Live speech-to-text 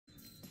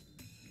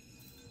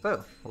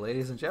So,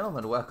 ladies and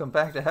gentlemen, welcome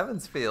back to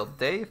Heaven's Field,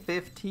 day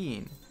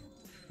 15.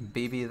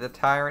 BB the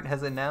Tyrant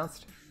has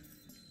announced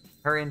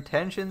her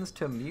intentions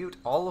to mute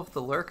all of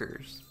the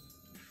lurkers.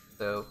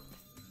 So,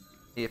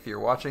 if you're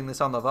watching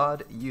this on the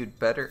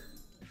VOD,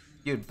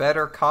 you'd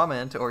better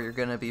comment or you're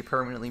gonna be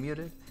permanently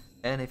muted.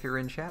 And if you're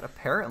in chat,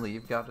 apparently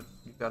you've got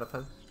to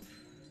post.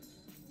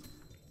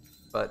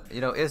 But,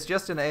 you know, it's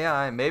just an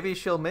AI, maybe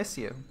she'll miss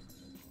you.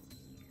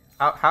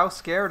 How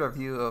scared are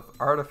you of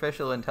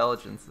artificial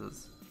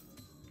intelligences?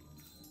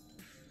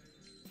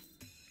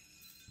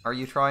 Are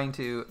you trying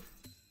to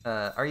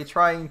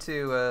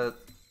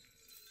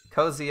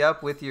cozy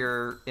up with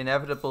your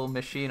inevitable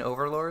machine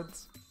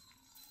overlords?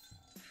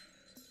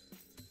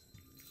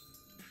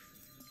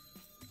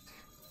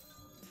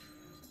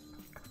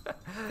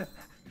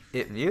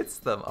 It mutes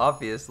them,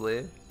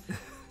 obviously.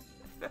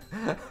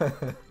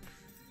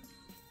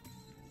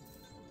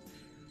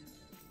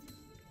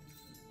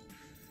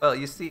 Well,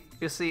 you see,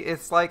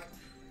 it's like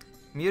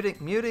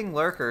muting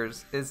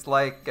lurkers is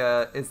like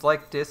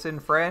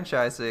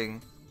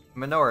disenfranchising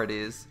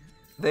minorities.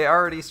 They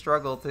already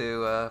struggle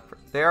to,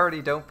 they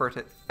already don't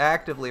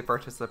actively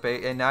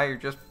participate, and now you're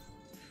just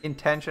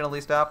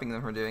intentionally stopping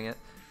them from doing it.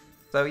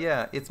 So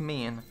yeah, it's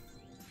mean.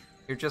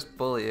 You're just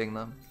bullying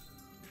them.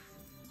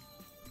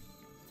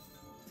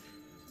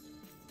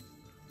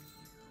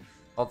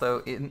 Although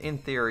in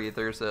theory,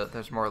 there's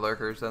more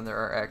lurkers than there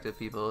are active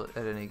people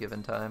at any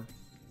given time.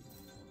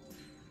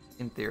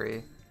 In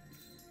theory.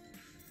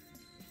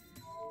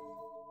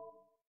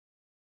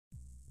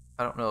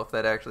 I don't know if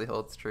that actually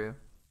holds true.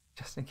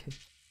 Just in case.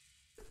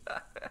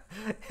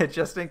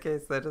 Just in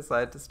case they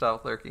decide to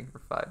stop lurking for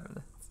 5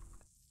 minutes.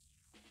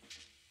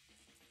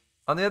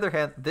 On the other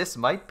hand, this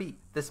might be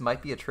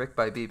a trick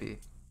by BB.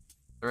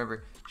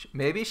 Remember,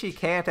 maybe she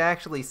can't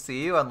actually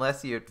see you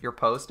unless you're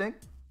posting.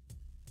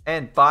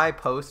 And by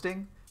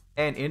posting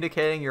and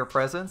indicating your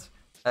presence,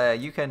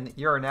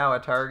 you're now a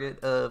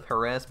target of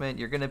harassment.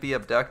 You're going to be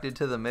abducted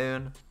to the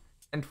moon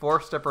and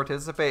forced to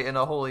participate in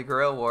a Holy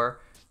Grail war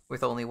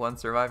with only one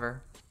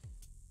survivor.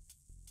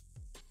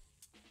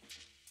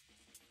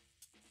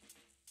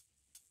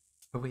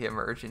 We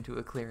emerge into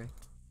a clearing.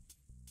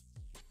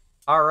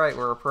 Alright,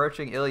 we're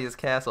approaching Ilya's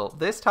castle.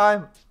 This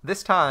time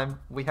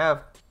we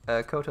have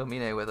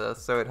Kotomine with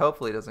us, so it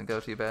hopefully doesn't go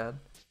too bad.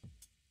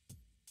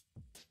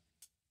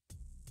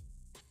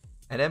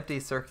 An empty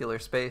circular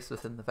space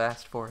within the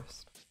vast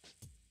forest.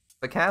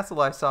 The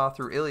castle I saw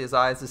through Ilya's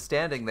eyes is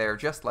standing there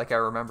just like I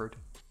remembered.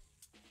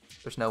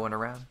 There's no one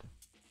around.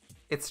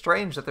 It's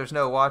strange that there's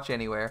no watch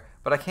anywhere,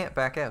 but I can't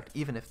back out,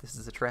 even if this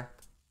is a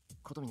trap.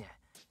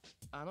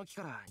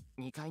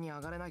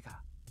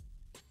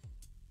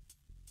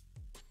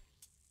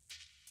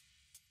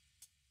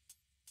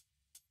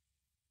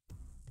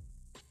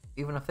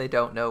 Even if they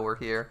don't know we're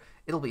here,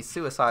 it'll be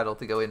suicidal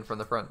to go in from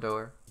the front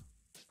door.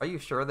 Are you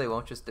sure they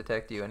won't just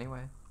detect you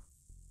anyway?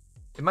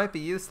 It might be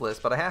useless,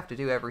 but I have to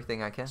do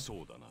everything I can.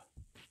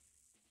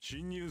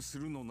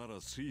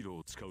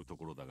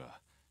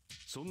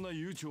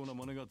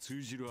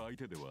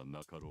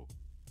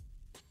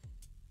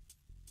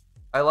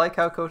 I like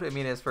how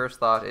Kotomine's first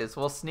thought is,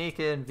 we'll sneak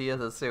in via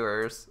the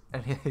sewers,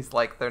 and he's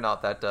like, they're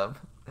not that dumb.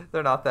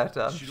 They're not that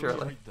dumb,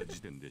 surely.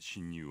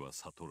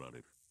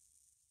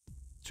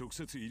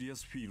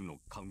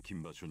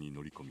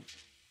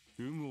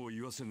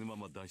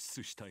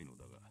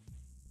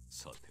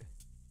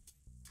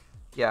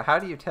 Yeah, how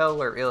do you tell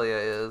where Ilya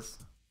is?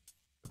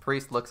 The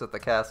priest looks at the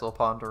castle,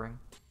 pondering.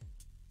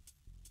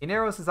 He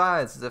narrows his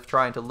eyes as if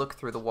trying to look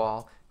through the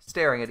wall,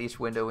 staring at each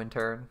window in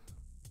turn.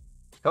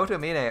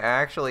 Kotomine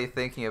actually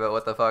thinking about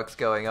what the fuck's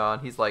going on.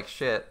 He's like,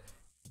 shit.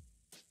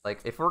 Like,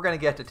 if we're gonna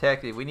get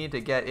detected, we need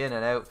to get in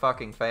and out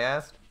fucking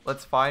fast.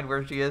 Let's find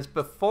where she is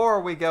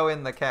before we go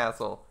in the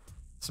castle.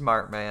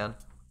 Smart man.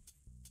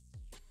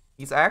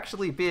 He's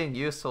actually being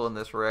useful in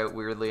this route,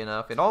 weirdly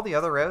enough. In all the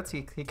other routes,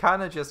 he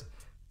kind of just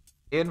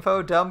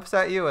info dumps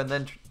at you and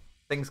then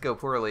things go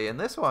poorly. In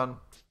this one,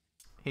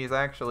 he's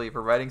actually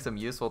providing some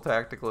useful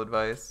tactical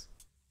advice.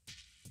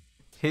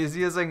 He's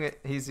using his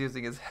he's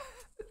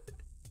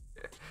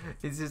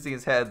using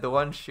his head, the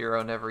one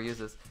Shiro never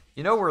uses.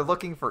 You know we're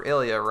looking for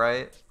Ilya,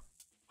 right?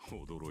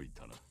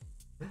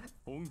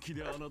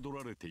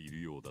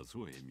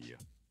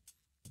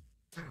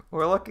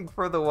 We're looking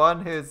for the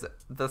one who's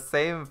the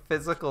same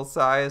physical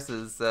size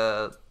as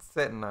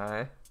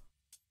Sentai.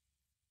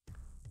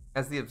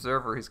 As the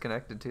observer who's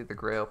connected to the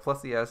Grail,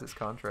 plus he has his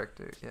contract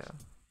too, yeah.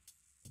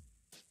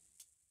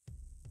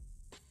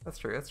 That's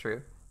true, that's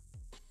true.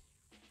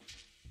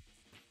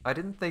 I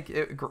didn't think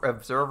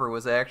observer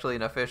was actually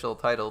an official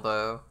title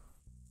though.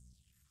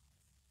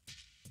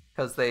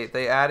 Because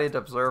they added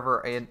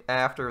observer in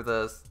after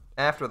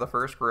the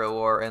first Grail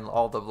War and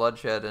all the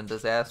bloodshed and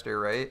disaster,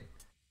 right?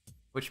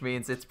 Which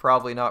means it's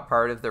probably not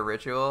part of the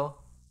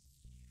ritual.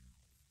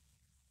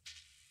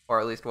 Or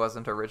at least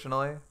wasn't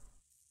originally.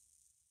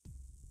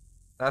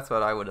 That's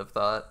what I would have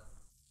thought.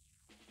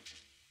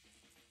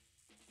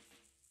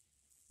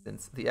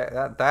 Since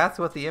that's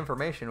what the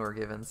information we're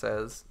given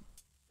says.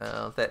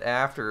 That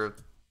after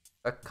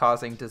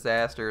causing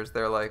disasters,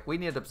 they're like, we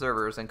need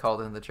observers, and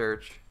called in the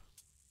church.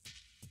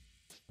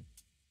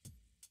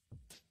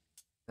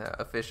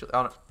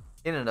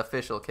 In an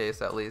official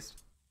case, at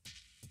least.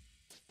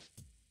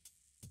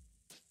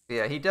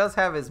 Yeah, he does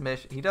have his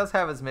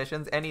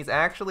missions, and he's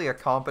actually a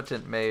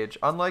competent mage.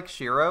 Unlike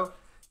Shiro,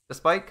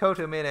 despite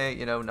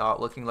Kotomine,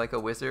 not looking like a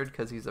wizard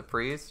because he's a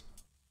priest,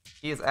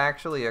 he is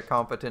actually a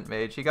competent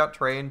mage. He got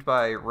trained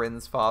by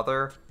Rin's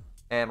father,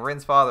 and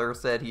Rin's father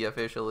said he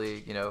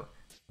officially,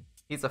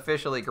 he's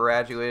officially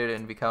graduated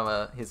and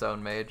become his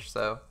own mage.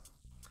 So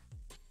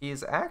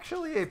he's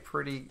actually a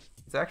pretty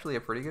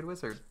good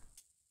wizard.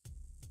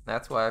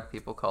 That's why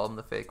people call him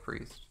the fake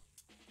priest.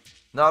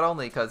 Not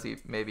only because he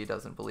maybe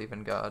doesn't believe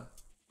in God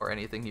or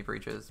anything he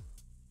preaches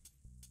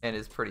and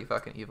is pretty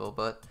fucking evil,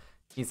 but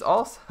he's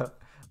also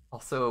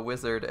a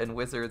wizard, and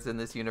wizards in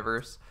this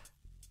universe,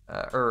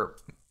 or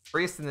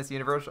priests in this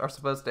universe, are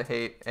supposed to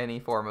hate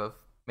any form of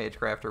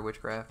magecraft or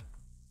witchcraft.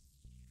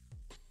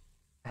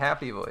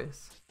 Happy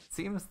voice.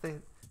 Seems they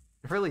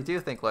really do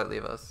think lightly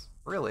of us.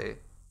 Really.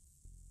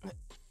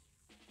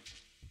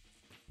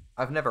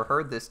 I've never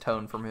heard this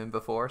tone from him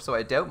before, so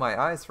I doubt my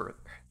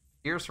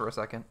ears for a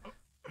second.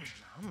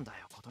 なんだ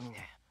よ、ことみ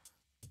ね。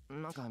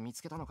なんか見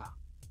つけたのか。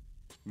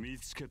見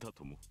つけた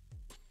とも。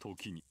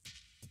時に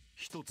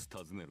一つ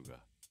尋ねるが、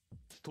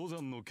登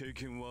山の経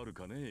験はある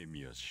かね、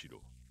宮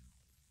代。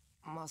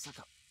まさ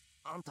か、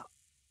あんた。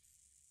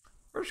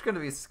We're just going to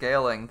be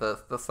scaling the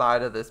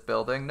side of this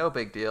building. No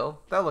big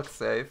deal. That looks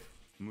safe.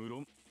 無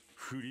論、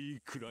フリ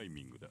ークライ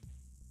ミングだ。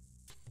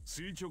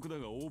垂直だ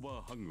がオー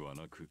バーハングは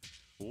なく、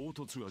凹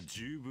凸は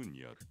十分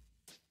にある。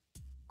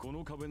こ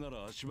の壁な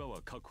ら足場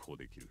は確保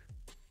できる。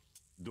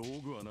道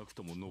具はなく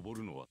とも登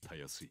るのはた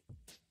やすい。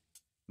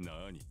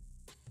なに、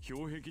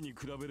氷壁に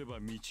比べれば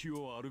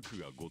道を歩く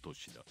がごと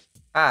しだ。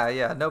Ah,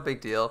 yeah, no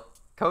big deal.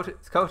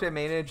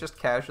 Kotemine just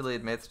casually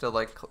admits to,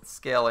 like,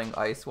 scaling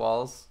ice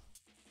walls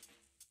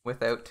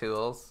without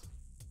tools.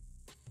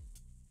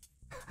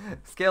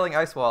 Scaling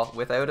ice wall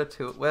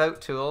without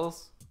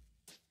tools?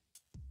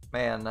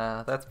 Man,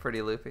 that's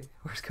pretty loopy.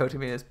 Where's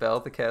Kotamine's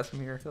bell to cast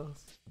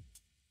miracles?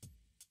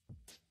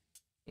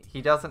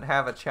 He doesn't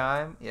have a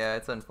chime? Yeah,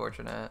 it's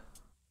unfortunate.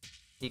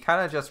 He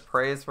kind of just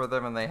prays for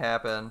them and they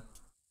happen.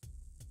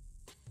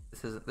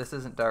 This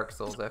isn't Dark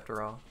Souls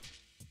after all.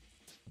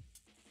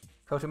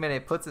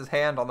 Kotomine puts his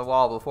hand on the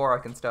wall before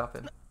I can stop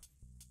him.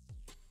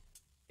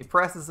 He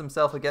presses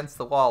himself against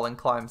the wall and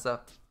climbs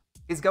up.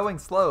 He's going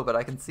slow, but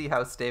I can see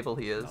how stable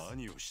he is.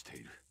 何をして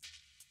いる。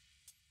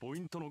ポイ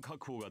ントの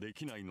確保がで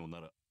きないの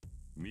なら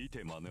見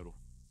て真似ろ。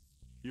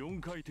4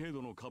回程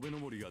度の壁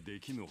登りがで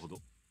きぬほど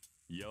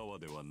やわ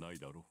ではない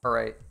だろう。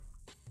Alright.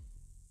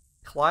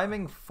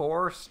 Climbing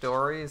 4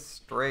 stories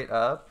straight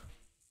up?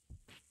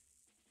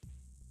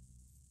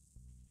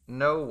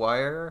 No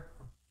wire?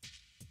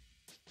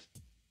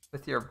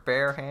 With your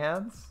bare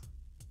hands?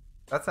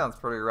 That sounds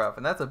pretty rough,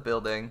 and that's a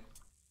building.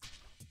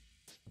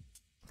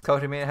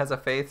 Kotomine has a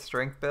faith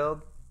strength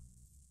build.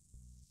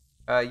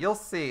 You'll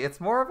see, it's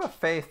more of a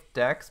faith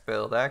dex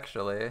build,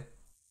 actually.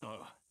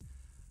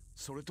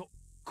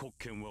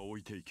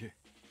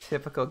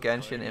 Typical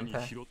Genshin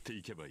impact.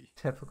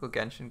 Typical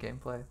Genshin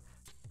gameplay.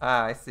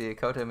 Ah, I see.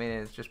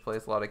 Kotomine just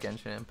plays a lot of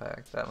Genshin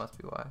Impact. That must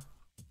be why.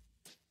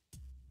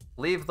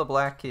 Leave the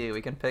black key.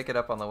 We can pick it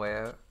up on the way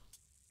out.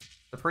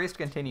 The priest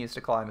continues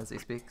to climb as he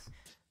speaks.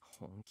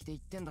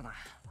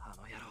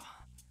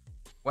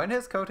 When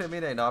has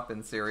Kotomine not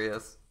been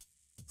serious?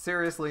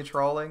 Seriously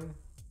trolling?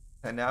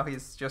 And now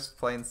he's just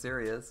plain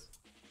serious.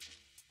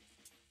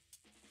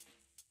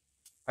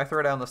 I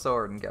throw down the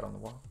sword and get on the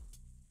wall.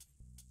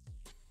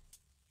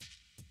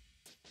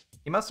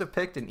 He must have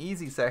picked an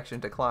easy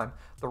section to climb.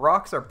 The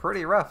rocks are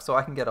pretty rough, so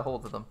I can get a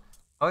hold of them.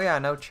 Oh yeah,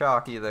 no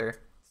chalk either.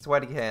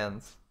 Sweaty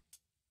hands.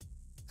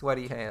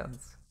 Sweaty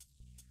hands.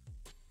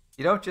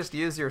 You don't just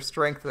use your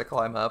strength to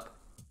climb up.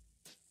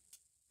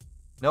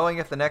 Knowing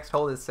if the next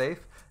hold is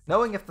safe,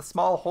 knowing if the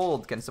small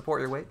hold can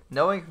support your weight,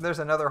 knowing if there's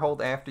another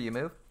hold after you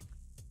move.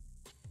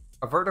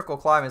 A vertical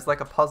climb is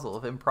like a puzzle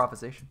of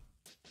improvisation.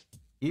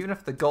 Even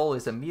if the goal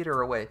is a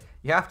meter away,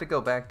 you have to go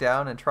back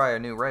down and try a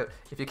new route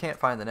if you can't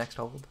find the next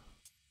hold.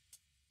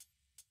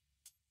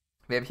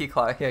 Maybe he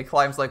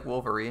climbs like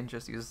Wolverine,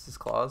 just uses his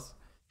claws.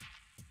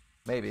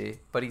 Maybe.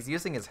 But he's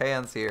using his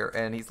hands here,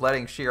 and he's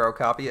letting Shiro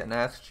copy it and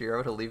ask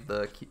Shiro to leave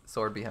the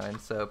sword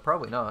behind, so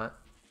probably not.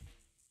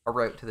 A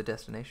route to the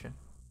destination.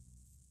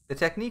 The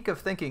technique of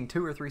thinking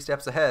 2 or 3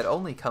 steps ahead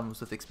only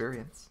comes with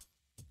experience.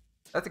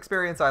 That's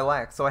experience I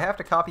lack, so I have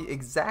to copy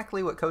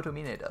exactly what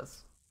Kotomine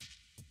does.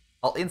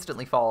 I'll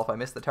instantly fall if I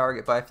miss the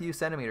target by a few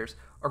centimeters,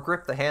 or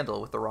grip the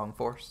handle with the wrong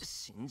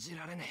force.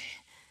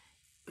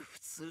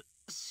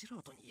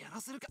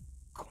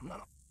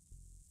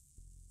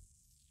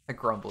 I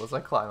grumble as I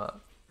climb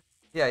up.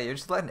 Yeah, you're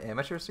just letting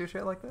amateurs do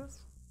shit like this?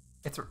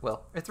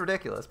 It's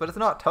ridiculous, but it's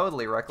not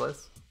totally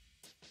reckless.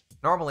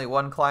 Normally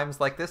one climbs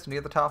like this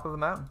near the top of a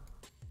mountain.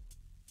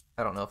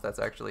 I don't know if that's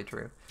actually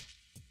true.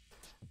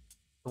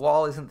 The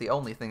wall isn't the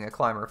only thing a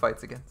climber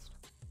fights against.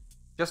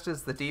 Just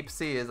as the deep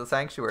sea is a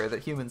sanctuary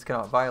that humans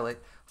cannot violate,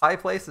 high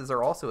places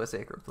are also a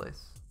sacred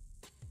place.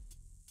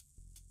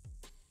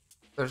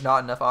 There's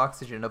not enough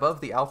oxygen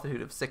above the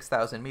altitude of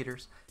 6,000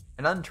 meters,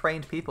 and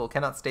untrained people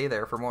cannot stay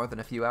there for more than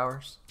a few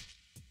hours.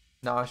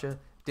 Nausea,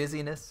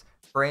 dizziness,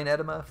 brain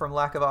edema from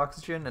lack of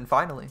oxygen, and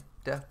finally,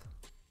 death.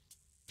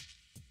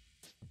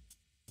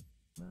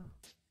 Okay,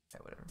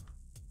 whatever.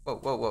 Whoa,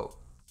 whoa, whoa.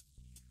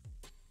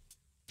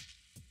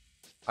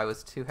 I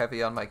was too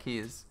heavy on my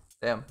keys.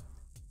 Damn.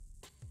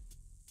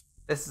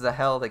 This is a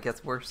hell that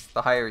gets worse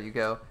the higher you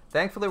go.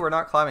 Thankfully, we're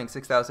not climbing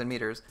 6,000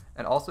 meters,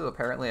 and also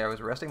apparently I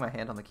was resting my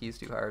hand on the keys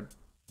too hard.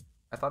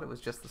 I thought it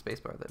was just the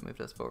spacebar that moved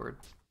us forward.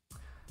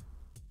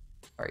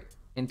 Alright.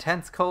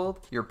 Intense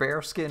cold, your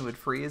bare skin would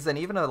freeze, and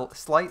even a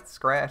slight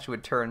scratch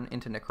would turn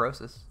into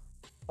necrosis.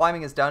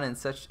 Climbing is done in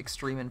such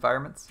extreme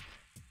environments.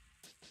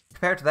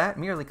 Compared to that,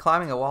 merely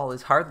climbing a wall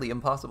is hardly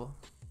impossible.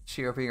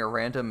 Shiro being a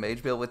random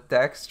mage build with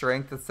dex,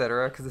 strength,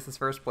 etc. because it's his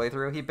first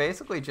playthrough, he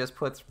basically just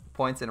puts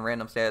points in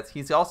random stats.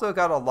 He's also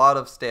got a lot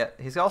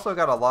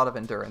of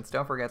endurance.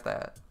 Don't forget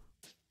that.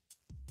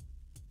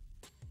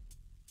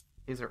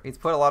 He's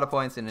put a lot of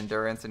points in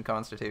endurance and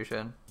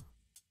constitution.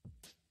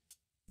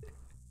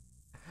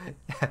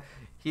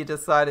 He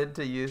decided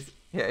to use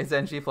his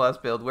NG plus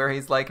build where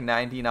he's like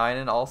 99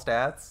 in all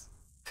stats.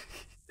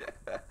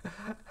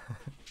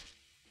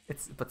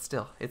 But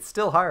still, it's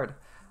still hard.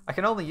 I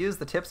can only use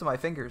the tips of my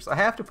fingers. I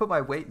have to put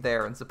my weight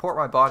there and support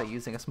my body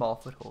using a small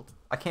foothold.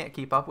 I can't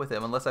keep up with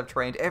him unless I've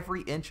trained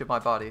every inch of my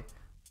body.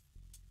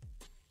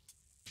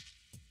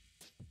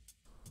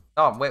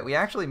 Oh, wait, we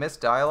actually missed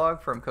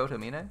dialogue from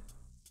Kotomine?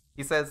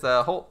 He says,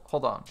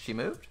 hold on, she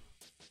moved?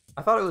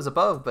 I thought it was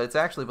above, but it's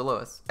actually below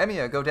us.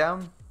 Emiya, go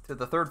down to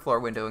the 3rd floor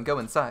window and go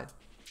inside.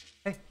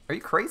 Hey, are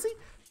you crazy?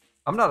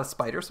 I'm not a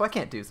spider, so I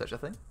can't do such a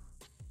thing.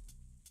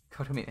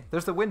 Kotomine,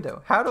 there's a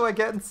window. How do I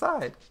get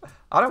inside?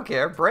 I don't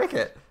care, break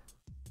it.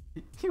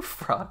 You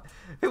fraud.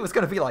 If it was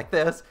going to be like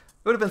this, it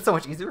would have been so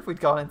much easier if we'd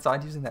gone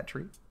inside using that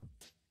tree.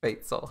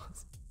 Fate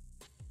souls.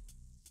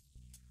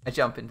 I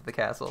jump into the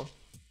castle.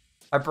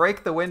 I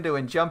break the window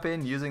and jump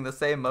in using the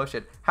same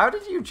motion. How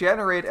did you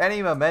generate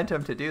any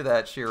momentum to do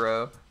that,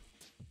 Shiro?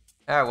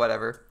 Ah,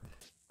 whatever.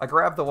 I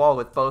grab the wall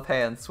with both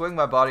hands, swing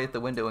my body at the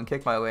window, and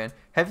kick my way in.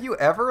 Have you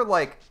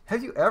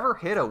ever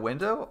hit a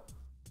window?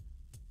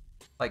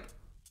 Like,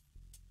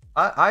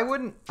 I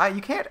wouldn't,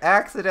 you can't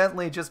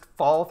accidentally just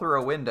fall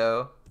through a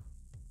window.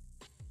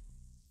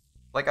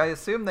 Like, I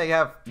assume they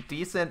have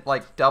decent,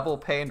 like,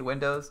 double-paned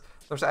windows.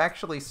 There's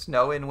actually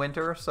snow in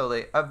winter, so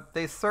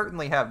they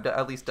certainly have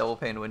at least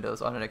double-paned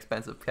windows on an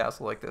expensive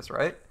castle like this,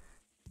 right?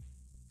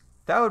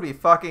 That would be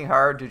fucking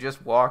hard to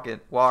just walk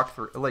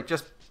through, like,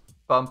 just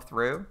bump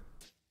through.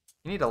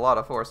 You need a lot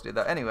of force to do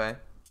that. Anyway,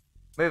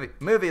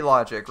 movie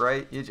logic,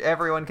 right?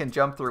 Everyone can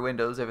jump through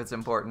windows if it's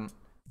important.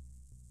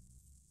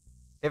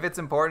 If it's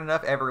important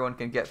enough, everyone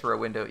can get through a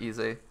window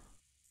easy.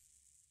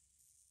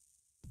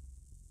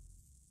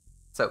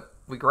 So,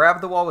 we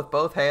grab the wall with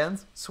both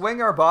hands,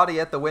 swing our body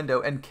at the window,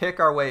 and kick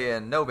our way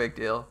in. No big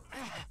deal.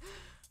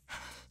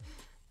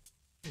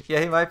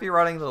 Yeah, he might be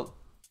running a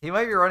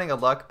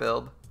luck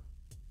build.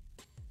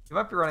 He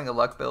might be running a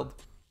luck build.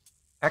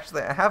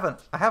 Actually, I have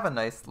a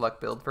nice luck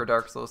build for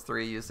Dark Souls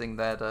 3 using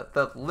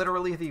that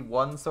literally the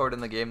one sword in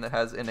the game that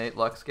has innate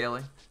luck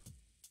scaling.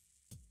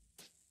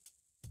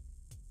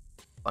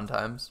 Fun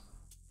times.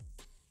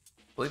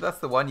 I believe that's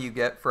the one you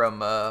get from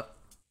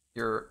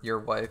your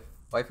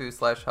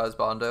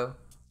waifu/husbando.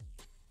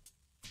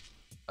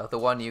 The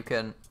one you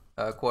can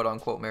quote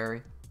unquote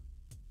marry.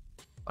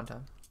 Fun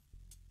time.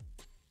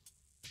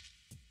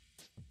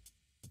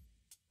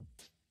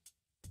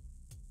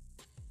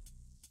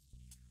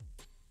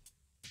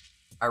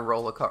 I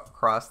roll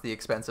across the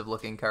expensive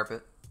looking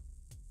carpet.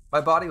 My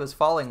body was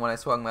falling when I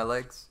swung my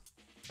legs.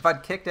 If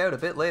I'd kicked out a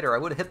bit later, I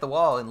would have hit the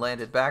wall and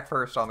landed back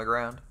first on the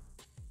ground.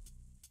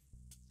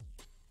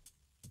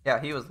 Yeah,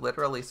 he was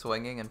literally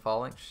swinging and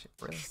falling. Shit,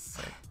 really? I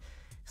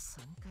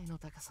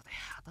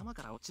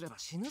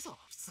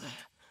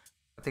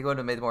think it would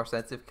have made more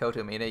sense if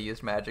Kotomine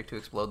used magic to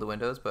explode the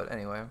windows, but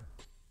anyway.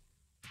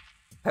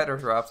 Better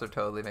drops are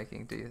totally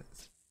making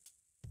deals.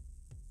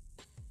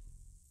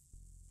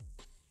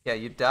 Yeah,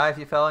 you'd die if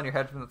you fell on your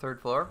head from the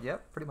 3rd floor.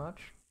 Yep, pretty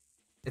much.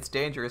 It's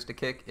dangerous to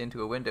kick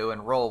into a window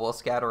and roll while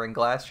scattering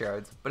glass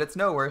shards, but it's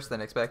no worse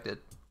than expected.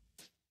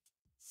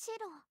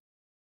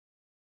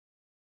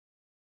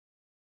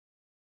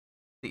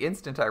 The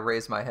instant I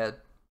raise my head,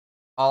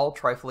 all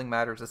trifling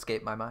matters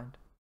escape my mind.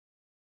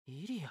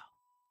 Iria.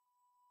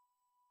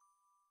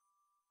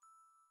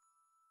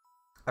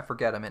 I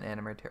forget I'm in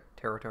anime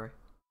territory.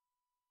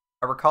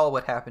 I recall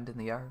what happened in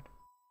the yard.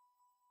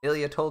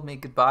 Ilia told me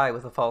goodbye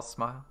with a false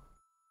smile.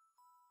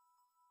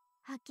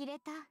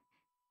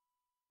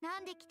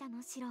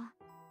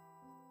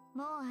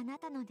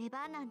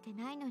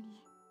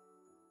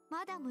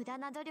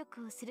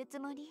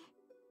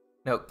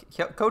 No,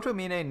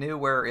 Kotomine knew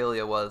where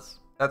Ilia was.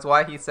 That's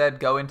why he said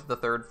go into the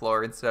 3rd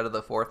floor instead of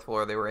the 4th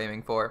floor they were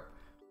aiming for.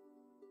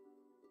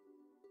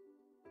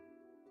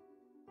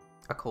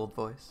 A cold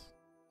voice.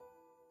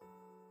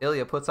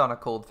 Ilya puts on a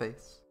cold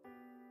face.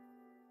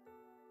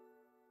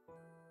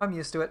 I'm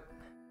used to it.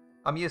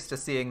 I'm used to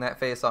seeing that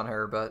face on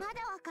her, but... ま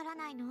だわから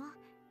ないの？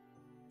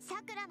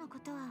さくらのこ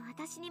とは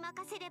私に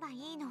任せれば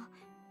いいの。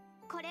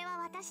これは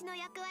私の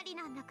役割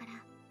なんだから。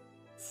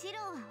シロ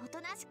ーはおと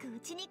なしく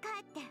家に帰っ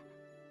て。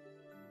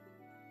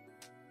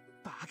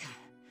バカ。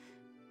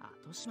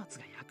後始末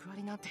が役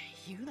割なんて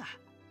言うな。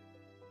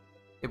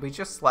Did we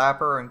just slap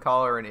her and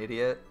call her an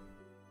idiot?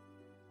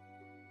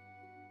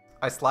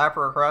 I slap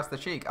her across the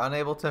cheek,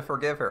 unable to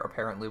forgive her.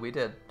 Apparently we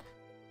did.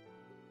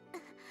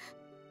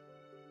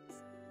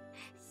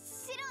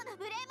 シローの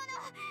無礼者。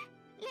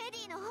レデ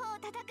ィの方を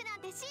叩くな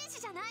んて紳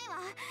士じゃないわ。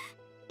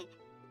いく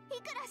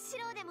らシ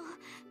ローでも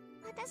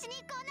私に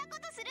こんなこ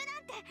とするな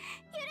んて許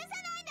さ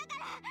ないんだか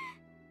ら。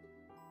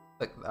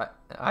Look,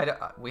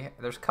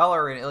 there's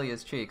color in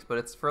Ilya's cheeks, but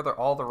it's for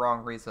all the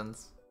wrong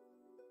reasons.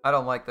 I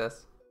don't like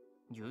this.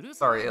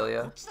 Sorry,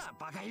 Ilya.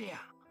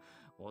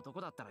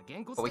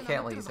 But we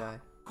can't let you die.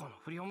 Look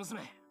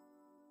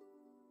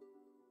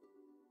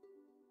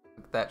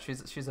at that,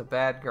 she's a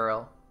bad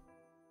girl.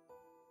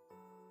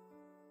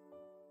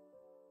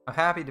 I'm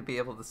happy to be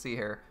able to see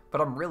her,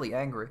 but I'm really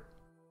angry.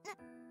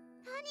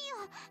 何よ、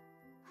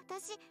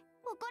私怒ら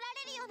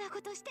れるような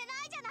ことしてな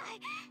いじゃな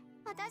い。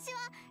私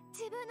は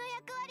自分の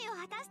役割を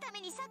果たすた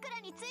めにさくら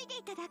についてい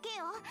っただけ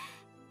よ。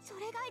そ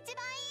れが一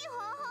番いい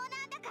方法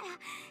なんだから、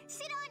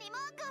シローに文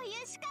句を言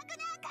う資格な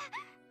んか。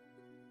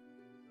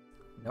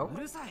Nope.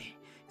 うるさい。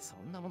そ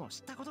んなものを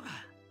知ったことか。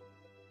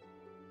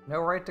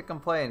No right to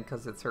complain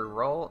because it's her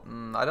role?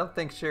 I don't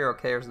think Shiro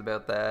cares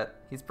about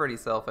that. He's pretty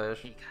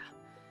selfish. いいか。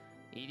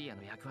イリア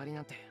の役割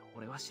なんて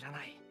俺は知ら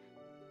ない。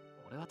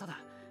俺はただ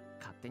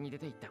勝手に出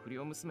て行った不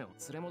良娘を連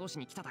れ戻し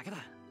に来ただけだ。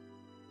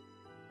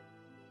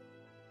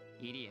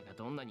イリアが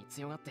どんなに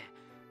強がって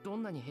ど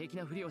んなに平気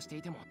なふりをして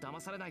いても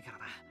騙されないから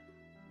だ。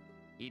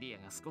イリア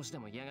が少しで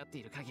も嫌がって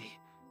いる限り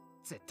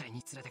絶対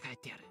に連れて帰っ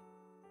てやる。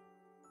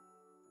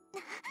強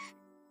が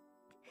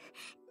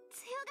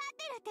っ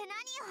てるって何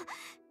よ。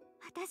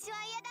私は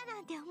嫌だ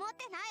なんて思っ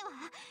てないわ。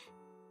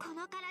こ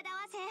の体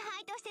は聖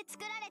杯として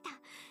作られた。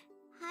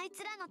あい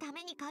つらのた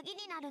めに鍵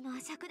になるのは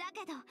尺だ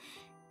けど、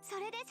そ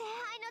れで聖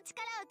杯の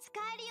力を使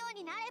えるよう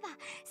になればさ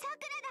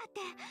くらだ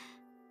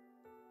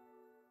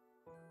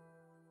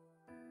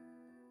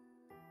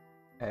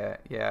っ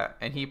て。Yeah,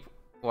 and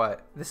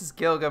what? This is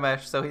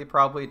Gilgamesh, so he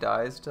probably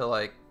dies to,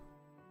 like,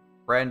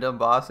 random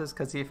bosses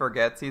because he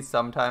forgets he's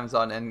sometimes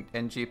on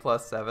NG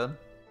plus 7.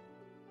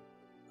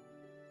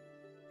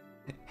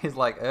 He's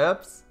like,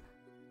 oops.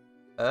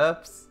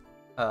 Oops.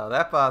 Oh,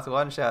 that boss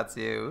one-shots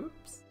you.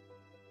 Oops.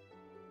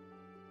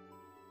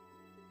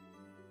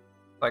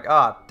 Like,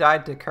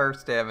 died to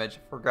curse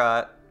damage.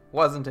 Forgot.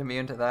 Wasn't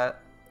immune to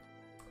that.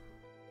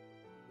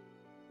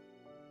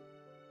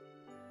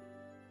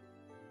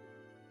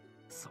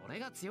 それ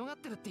が強がっ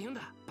てるって言うん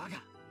だ、バカ。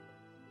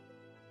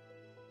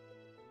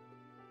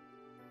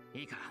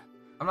いいか。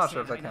I'm not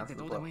sure if that counts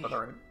as a bluff, but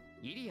alright.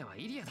 イリアは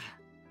イリアだ。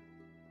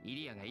イ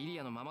リアがイリ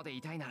アのままで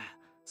いたいなら、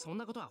そん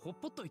なことはほっ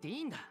ぽっといてい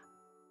いんだ。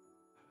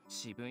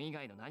自分以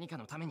外の何か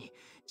のために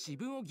自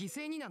分を犠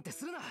牲になんて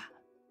するな。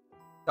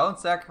Don't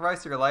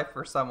sacrifice your life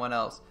for someone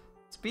else.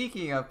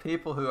 Speaking of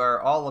people who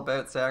are all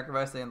about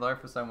sacrificing their life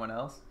for someone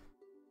else,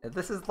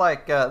 this is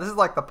like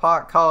the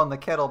pot calling the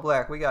kettle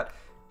black. We got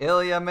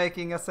Ilya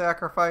making a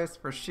sacrifice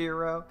for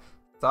Shiro,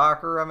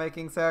 Sakura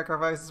making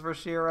sacrifices for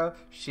Shiro,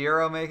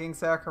 Shiro making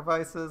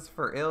sacrifices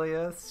for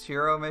Ilya,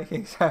 Shiro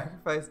making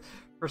sacrifice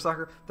for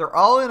Sakura. They're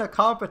all in a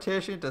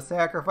competition to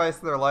sacrifice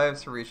their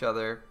lives for each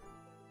other.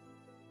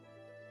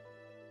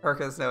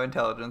 Herc has no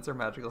intelligence or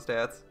magical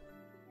stats.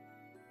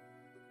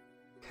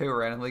 Who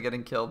randomly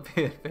getting killed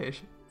via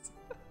invasions.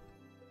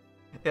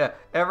 Yeah,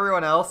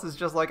 everyone else is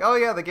just like, oh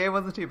yeah, the game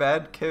wasn't too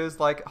bad. Ku's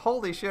like,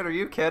 holy shit, are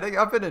you kidding?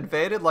 I've been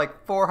invaded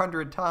like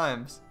 400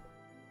 times.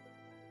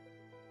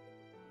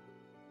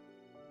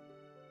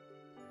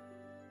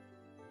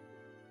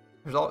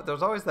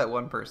 There's always that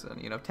one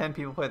person, 10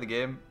 people play the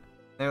game,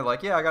 and they're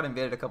like, yeah, I got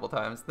invaded a couple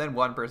times. Then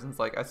one person's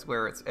like, I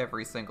swear it's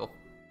every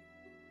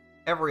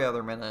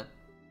other minute.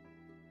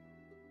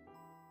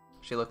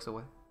 She looks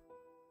away.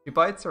 She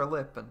bites her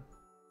lip and...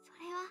 そ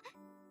れは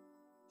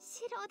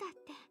シロだっ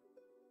て。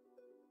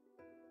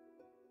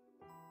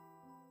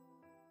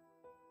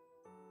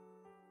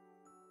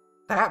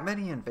That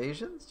many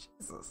invasions?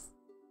 Jesus.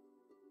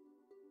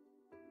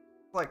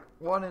 Like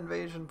one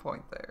invasion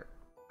point there.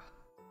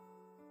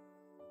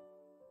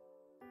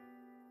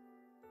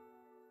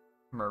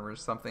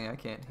 Murmurs something I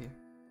can't hear.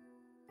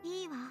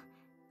 いいわ。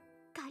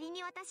仮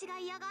に私が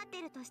嫌がって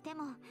るとして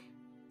も、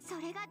そ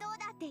れがどう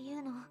だってい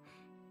うの。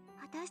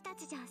私た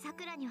ちじゃさ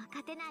くらには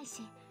勝てない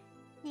し、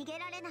逃げ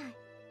られない。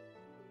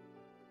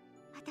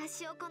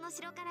私をこの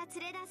城から連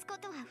れ出すこ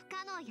とは不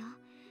可能よ。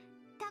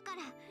だか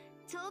ら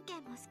条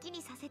件も好き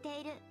にさせ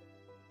ている。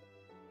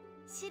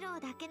シロ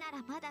だけな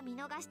らまだ見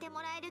逃して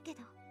もらえるけ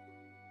ど、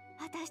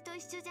私と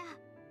一緒じゃ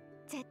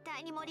絶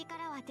対に森か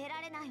らは出ら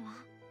れないわ。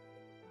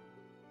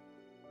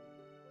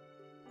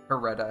Her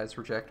red eyes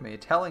reject me,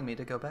 telling me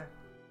to go back.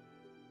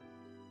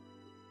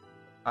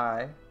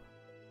 I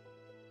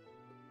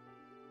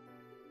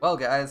Well,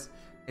 guys,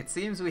 it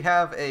seems we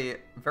have a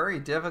very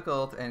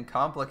difficult and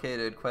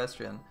complicated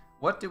question.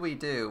 What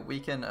do? We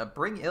can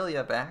bring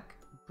Ilya back,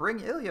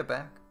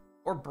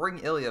 or bring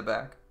Ilya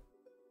back.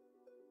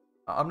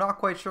 I'm not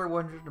quite sure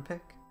what to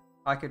pick.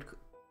 I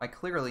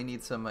clearly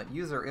need some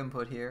user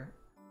input here.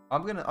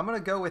 I'm gonna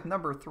go with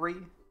number 3.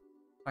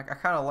 I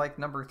kind of like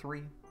number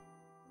 3.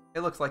 It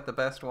looks like the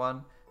best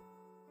one.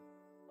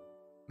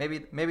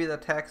 Maybe the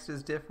text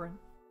is different.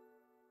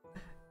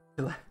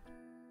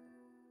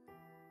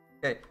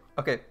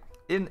 Okay.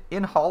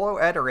 In Hollow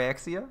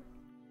Ataraxia,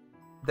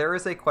 there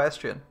is a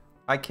question.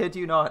 I kid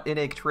you not, in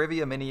a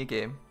trivia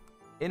minigame.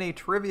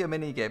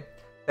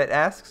 That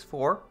asks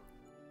for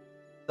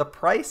the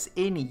price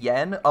in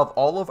yen of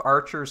all of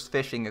Archer's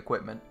fishing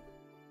equipment.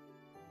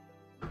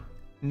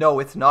 No,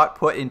 it's not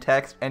put in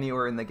text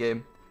anywhere in the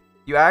game.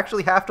 You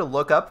actually have to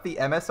look up the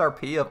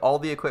MSRP of all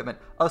the equipment,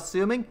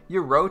 assuming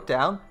you wrote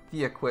down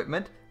the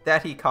equipment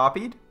that he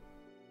copied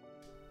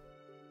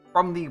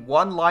from the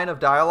one line of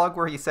dialogue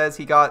where he says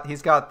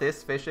he's got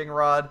this fishing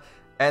rod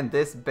and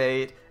this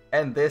bait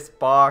and this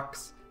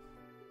box.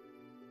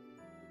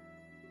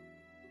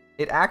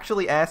 It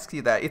actually asks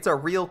you that. It's a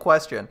real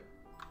question.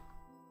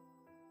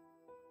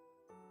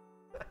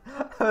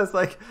 I was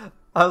like,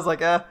 I'm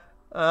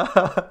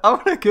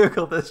gonna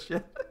Google this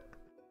shit.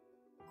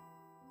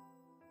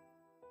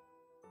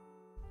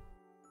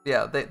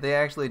 Yeah, they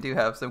actually do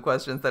have some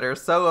questions that are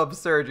so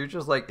absurd. You're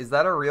just like, is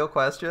that a real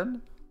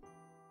question?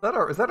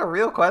 Is that a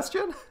real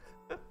question?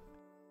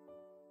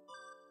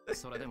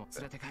 It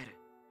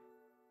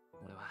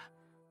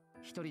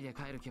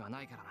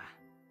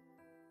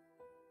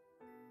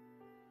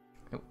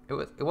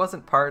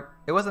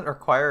wasn't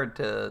required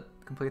to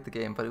complete the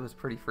game, but it was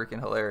pretty freaking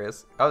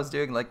hilarious. I was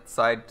doing like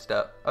side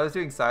stuff. I was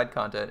doing side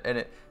content, and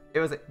it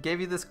gave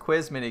you this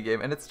quiz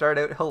minigame, and it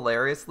started out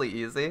hilariously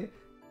easy,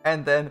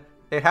 and then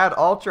it had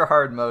ultra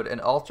hard mode,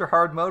 and ultra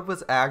hard mode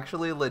was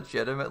actually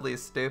legitimately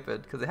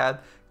stupid because it had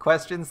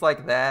questions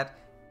like that.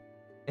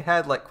 It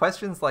had like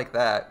questions like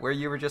that where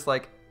you were just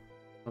like,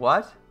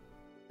 what?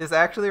 This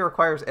actually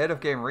requires end of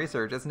game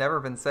research. It's never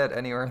been said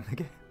anywhere in the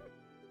game.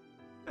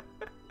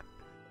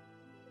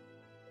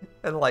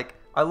 And like,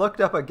 I looked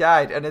up a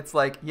guide and it's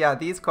like, yeah,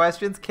 these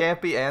questions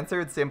can't be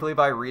answered simply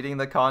by reading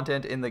the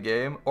content in the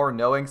game or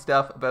knowing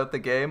stuff about the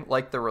game,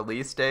 like the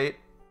release date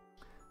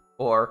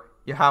or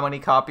how many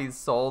copies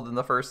sold in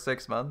the first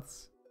 6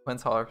 months.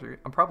 When's Hollow?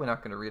 I'm probably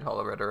not going to read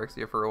Hollow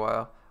Ataraxia for a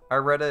while. I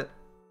read it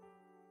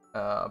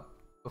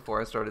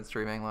before I started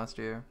streaming last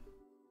year.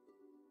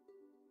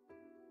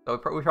 So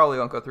we probably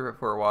won't go through it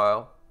for a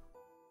while.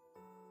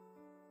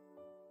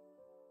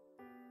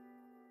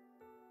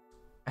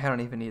 I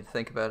don't even need to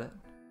think about it.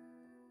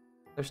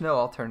 There's no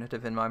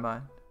alternative in my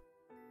mind.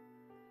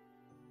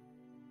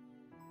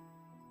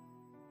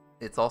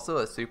 It's also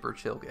a super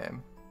chill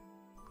game.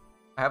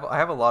 I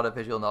have a lot of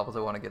visual novels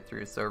I want to get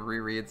through, so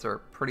rereads are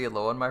pretty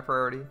low on my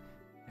priority.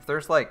 If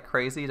there's like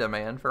crazy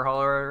demand for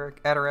Hollow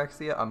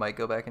Ataraxia, I might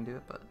go back and do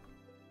it, but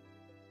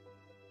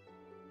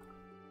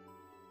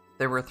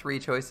there were 3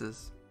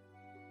 choices.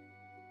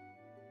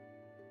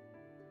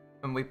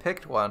 And we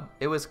picked one.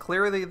 It was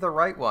clearly the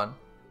right one.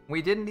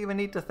 We didn't even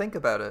need to think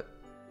about it.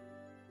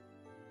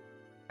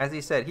 As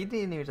he said, he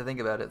didn't need to think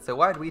about it, so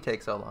why'd we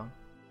take so long?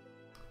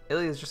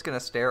 Ilya's just gonna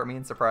stare at me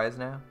in surprise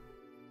now.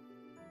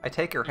 I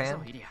take her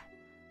hand.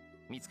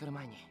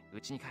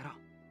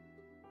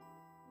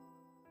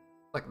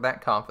 Like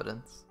that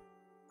confidence.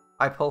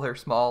 I pull her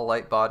small,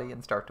 light body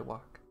and start to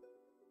walk.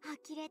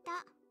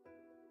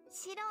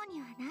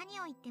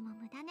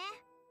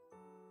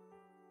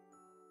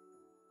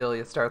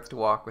 Ilya starts to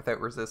walk without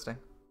resisting.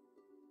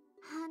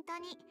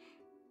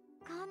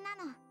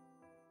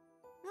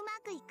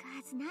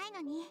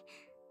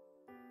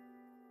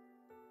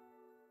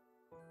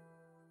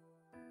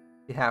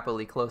 She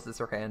happily closes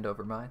her hand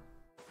over mine.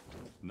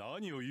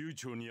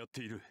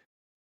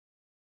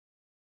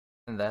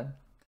 And then,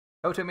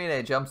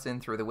 Kotomine jumps in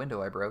through the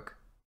window I broke.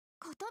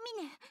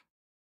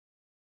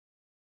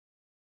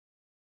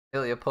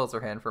 Ilya pulls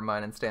her hand from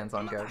mine and stands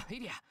on guard.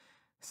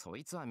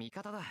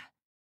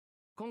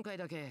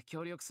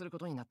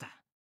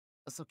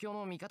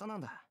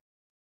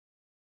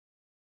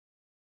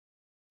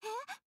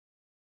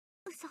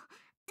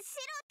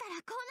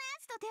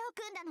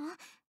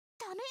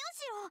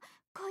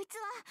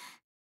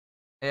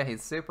 Yeah,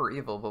 he's super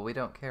evil, but we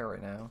don't care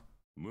right now.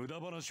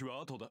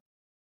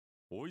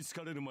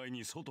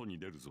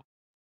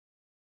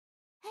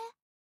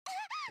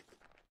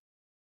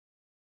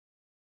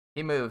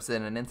 He moves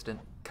in an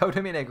instant.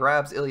 Kotomine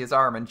grabs Ilya's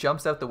arm and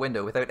jumps out the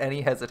window without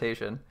any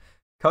hesitation.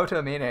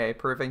 Kotomine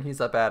proving he's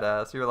a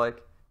badass. You're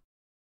like,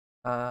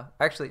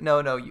 actually,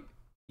 no,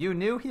 you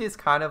knew he's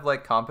kind of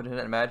like competent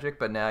at magic,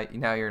 but now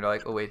you're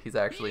like, oh wait, he's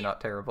actually not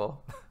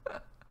terrible.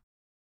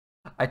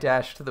 I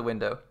dash to the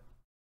window.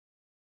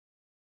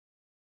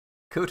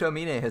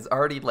 Kotomine has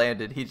already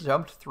landed. He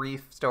jumped 3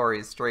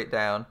 stories straight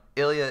down.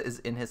 Ilya is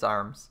in his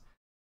arms.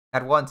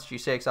 At once, she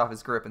shakes off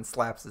his grip and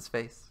slaps his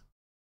face.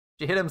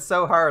 She hit him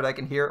so hard I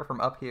can hear it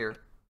from up here.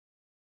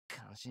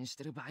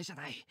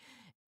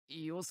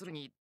 要する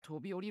に飛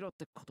び降りろっ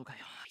てことかよ、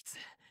あいつ。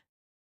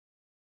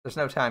There's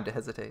no time to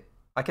hesitate.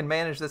 I can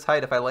manage this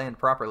height if I land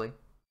properly.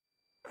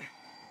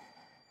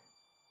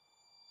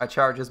 I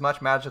charge as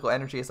much magical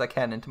energy as I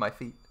can into my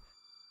feet.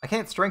 I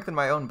can't strengthen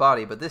my own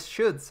body, but this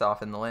should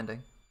soften the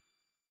landing.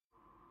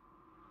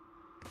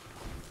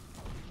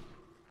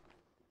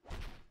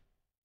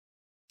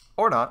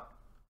 Or not.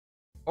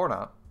 Or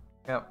not.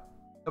 Yeah.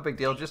 No big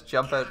deal. Just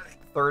jump out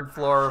third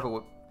floor of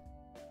a...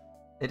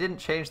 It didn't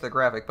change the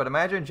graphic, but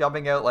imagine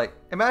jumping out, like...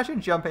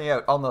 Imagine jumping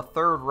out on the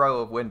third row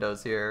of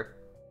windows here.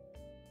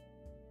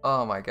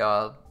 Oh my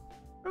god.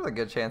 There's a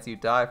good chance you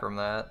die from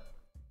that.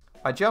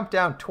 I jump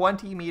down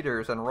 20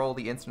 meters and roll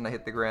the instant I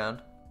hit the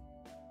ground.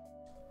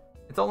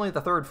 It's only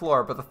the third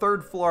floor, but the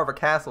third floor of a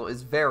castle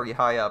is very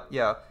high up.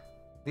 Yeah,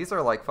 these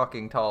are like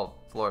fucking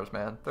tall floors,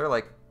 man. They're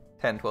like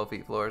 10, 12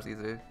 feet floors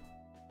easy.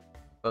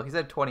 Well, he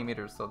said 20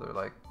 meters, so they're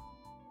like...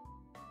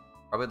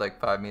 Probably like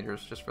 5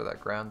 meters just for that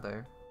ground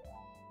there.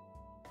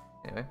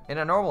 Anyway, in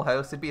a normal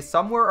house, it'd be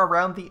somewhere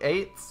around the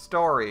 8th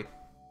story.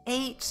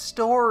 8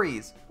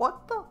 stories!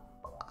 What the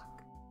fuck?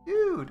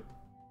 Dude!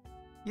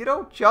 You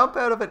don't jump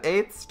out of an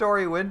 8th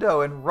story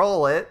window and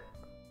roll it!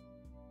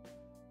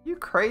 You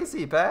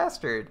crazy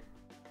bastard!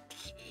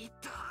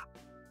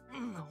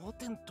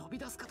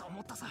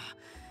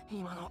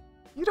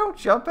 You don't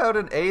jump out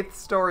an 8th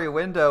story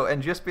window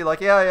and just be like,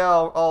 yeah,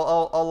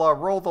 I'll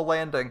roll the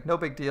landing. No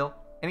big deal.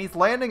 And he's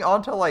landing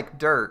onto, like,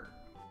 dirt.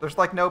 There's,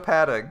 like, no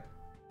padding.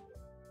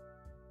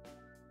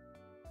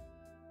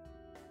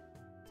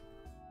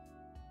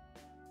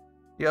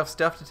 You have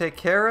stuff to take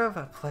care of,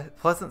 a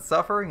pleasant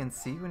suffering, and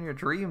see you in your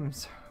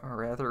dreams. Or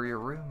rather, your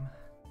room,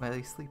 while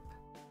you sleep.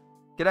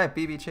 Good night,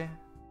 BB-chan.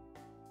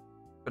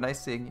 But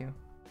nice seeing you.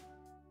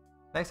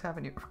 Nice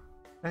having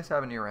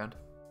you around.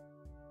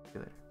 See you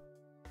later.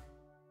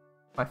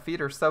 My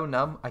feet are so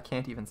numb, I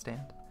can't even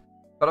stand.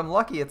 But I'm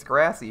lucky it's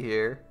grassy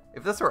here.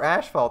 If this were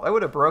asphalt, I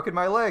would have broken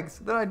my legs.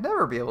 Then I'd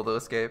never be able to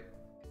escape.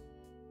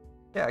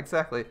 Yeah,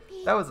 exactly.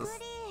 That was a...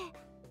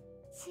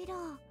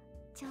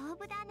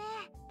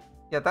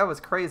 Yeah, that was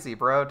crazy,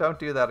 bro. Don't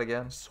do that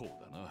again.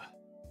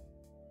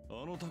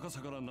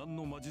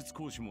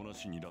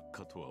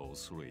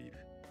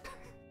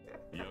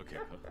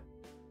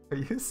 Are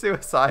you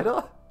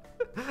suicidal?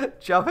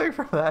 Jumping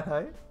from that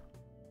height?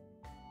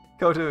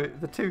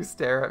 The two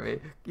stare at me.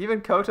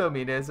 Even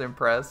Kotomine is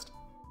impressed.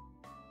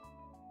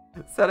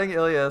 Setting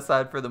Ilya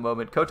aside for the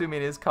moment,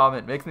 Kotomine's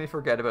comment makes me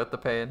forget about the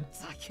pain.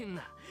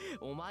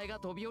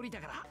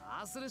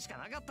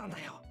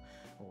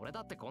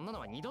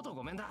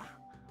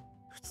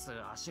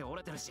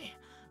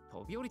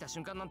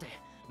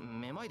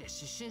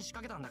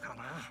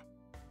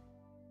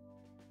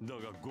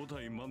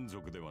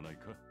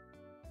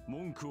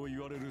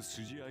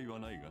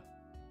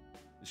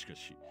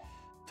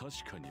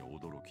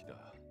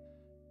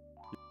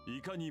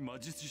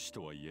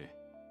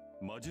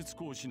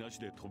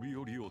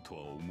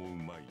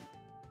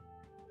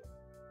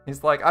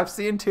 He's like, I've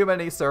seen too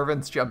many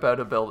servants jump out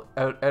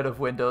of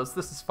windows.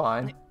 This is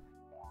fine.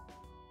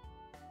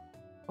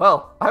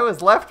 Well, I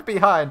was left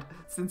behind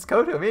since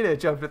Kotomine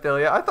jumped with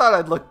Ilya. I thought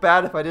I'd look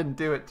bad if I didn't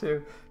do it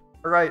too.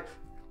 Alright,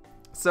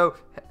 so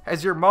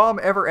has your mom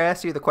ever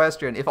asked you the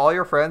question, if all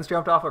your friends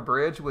jumped off a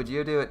bridge, would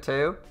you do it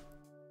too?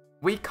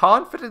 We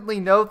confidently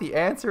know the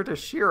answer to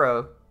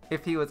Shiro.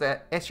 If he was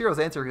at Shiro's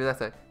answer,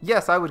 that's it.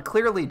 Yes, I would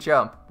clearly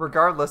jump,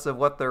 regardless of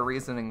what their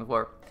reasoning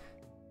were.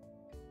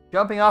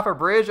 Jumping off a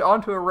bridge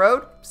onto a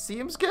road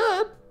seems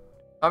good.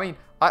 I mean,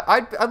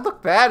 I'd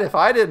look bad if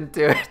I didn't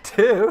do it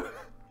too.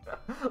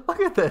 Look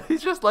at that.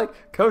 He's just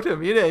like,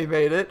 Kotomine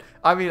made it.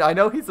 I mean, I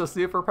know he's a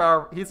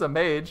superpower. He's a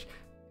mage.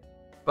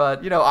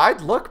 But, you know,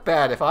 I'd look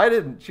bad if I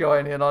didn't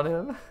join in on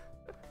him.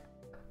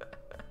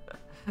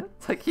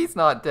 It's like, he's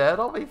not dead.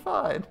 I'll be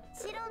fine.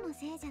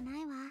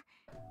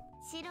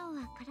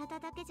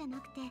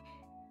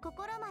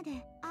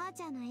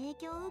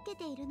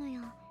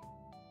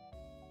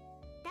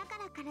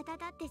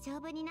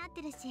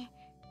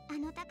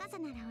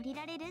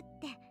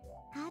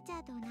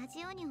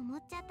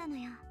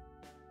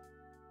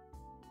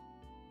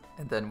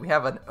 And then we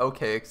have an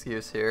okay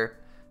excuse here.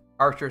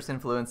 Archer's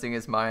influencing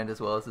his mind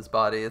as well as his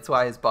body. It's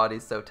why his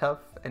body's so tough,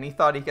 and he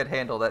thought he could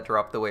handle that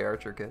drop the way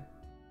Archer could.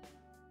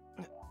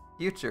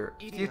 Future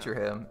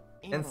him,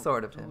 and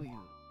sort of him.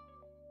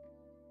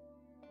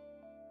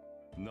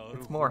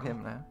 It's more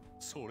him now.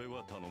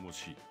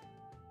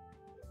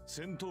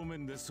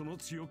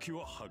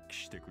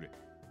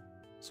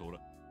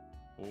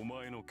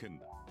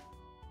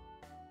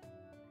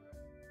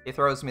 He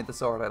throws me the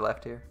sword I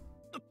left here.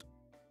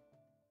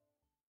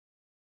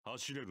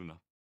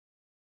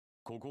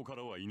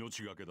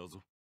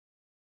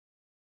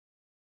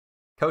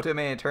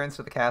 Kotomine turns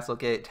to the castle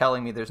gate,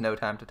 telling me there's no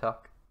time to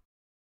talk.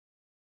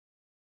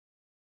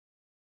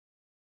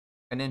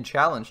 And in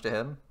challenge to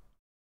him,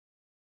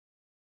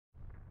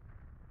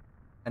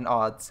 an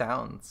odd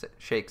sound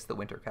shakes the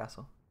winter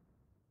castle.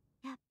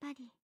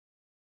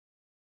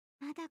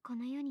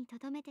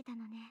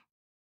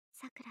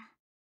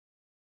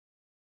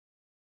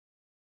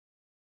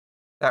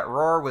 That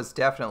roar was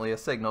definitely a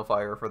signal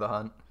fire for the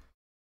hunt,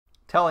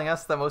 telling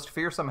us the most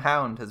fearsome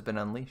hound has been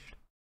unleashed.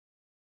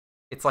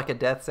 It's like a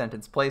death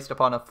sentence placed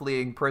upon a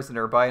fleeing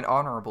prisoner by an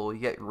honorable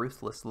yet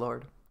ruthless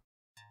lord.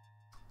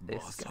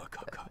 This guy.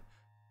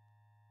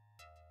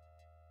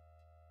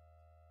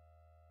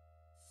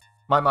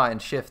 My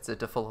mind shifts it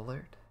to full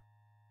alert.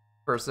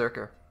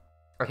 Berserker.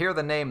 I hear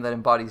the name that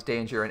embodies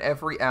danger, and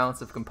every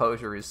ounce of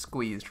composure is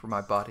squeezed from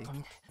my body.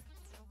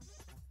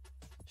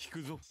 引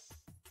くぞ。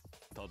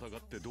戦っ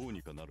てどう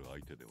にかなる相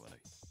手ではない。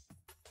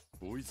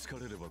追いつか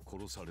れれば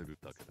殺される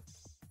だけだ。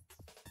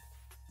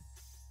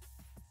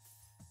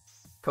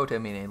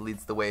Kotemine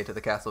leads the way to the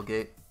castle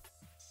gate.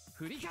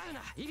 振り返る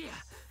な、イリア。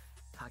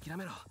諦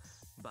めろ。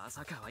バー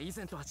サーカーは以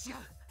前とは違う。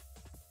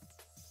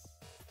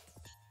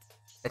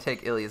I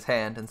take Ilya's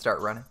hand and start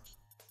running.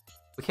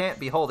 We can't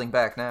be holding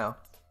back now.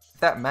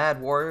 If that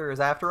mad warrior is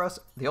after us,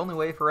 the only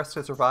way for us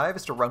to survive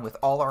is to run with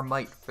all our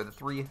might for the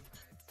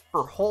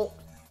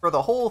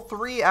whole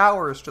 3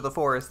 hours to the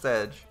forest's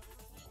edge.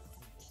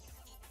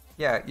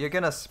 Yeah, you're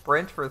gonna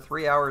sprint for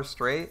 3 hours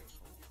straight?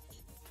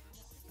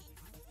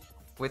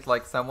 With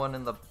like someone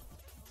in the...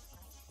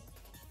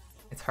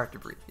 It's hard to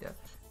breathe, yeah.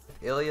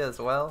 With Ilya as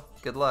well?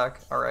 Good luck,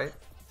 alright.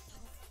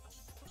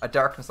 A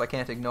darkness I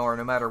can't ignore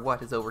no matter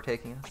what is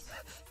overtaking us.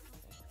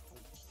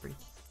 Breathe.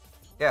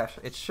 Yeah,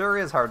 it sure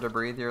is hard to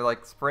breathe. You're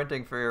like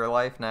sprinting for your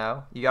life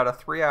now. You got a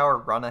 3-hour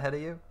run ahead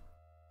of you?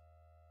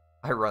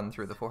 I run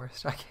through the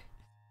forest. I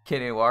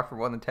can't even walk for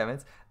more than 10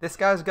 minutes. This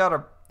guy's got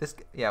a...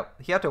 Yeah,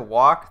 he had to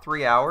walk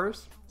 3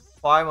 hours,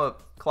 climb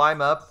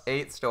up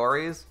 8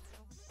 stories,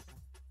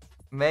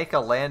 make a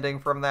landing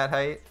from that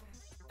height,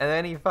 and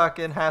then he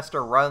fucking has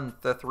to run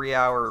the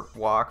 3-hour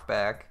walk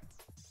back.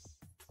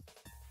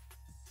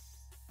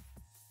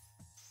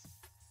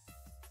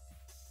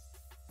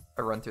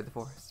 I run through the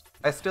forest.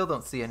 I still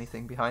don't see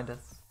anything behind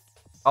us.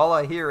 All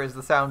I hear is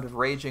the sound of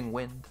raging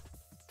wind.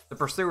 The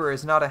pursuer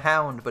is not a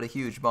hound, but a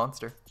huge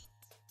monster.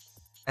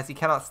 As he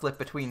cannot slip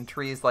between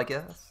trees like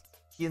us,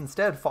 he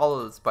instead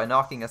follows by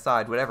knocking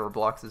aside whatever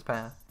blocks his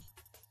path.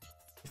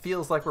 It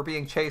feels like we're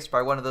being chased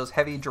by one of those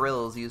heavy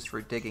drills used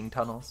for digging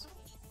tunnels.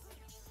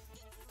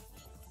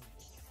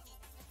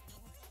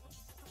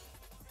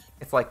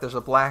 It's like there's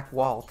a black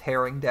wall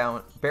bearing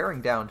down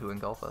to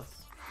engulf us.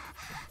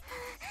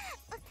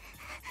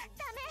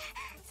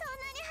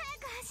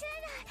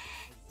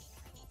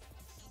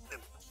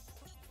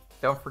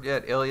 Don't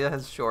forget, Ilya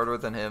is shorter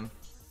than him.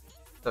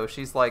 So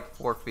she's like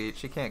 4 feet.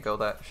 She can't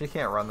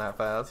run that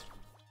fast.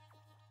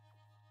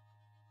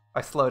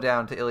 I slow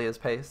down to Ilya's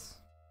pace.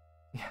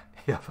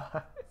 Yeah,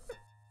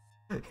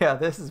 yeah,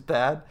 this is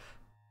bad.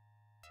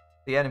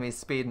 The enemy's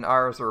speed and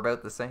ours are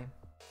about the same.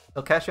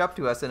 They'll catch up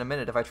to us in a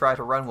minute if I try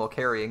to run while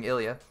carrying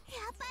Ilya.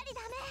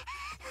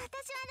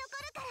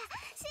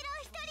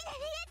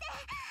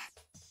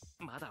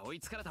 まだ追い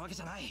つかれたわけ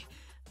じゃない。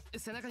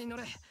背中に乗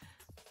れ。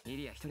イ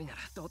リア一人なら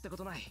どうってこ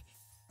とない。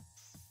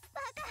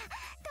バカ、どう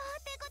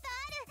ってことあ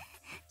る。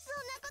そん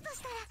なこと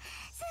したら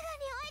すぐに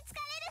追いつか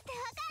れるってわ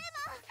かる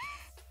もん。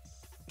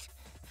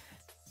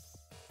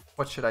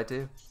 What should I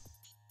do?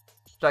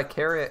 Should I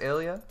carry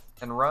Ilya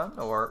and run,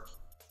 or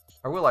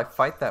will I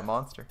fight that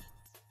monster?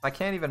 I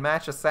can't even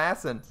match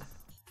Assassin.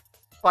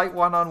 Fight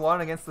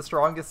one-on-one against the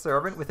strongest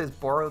servant with his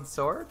borrowed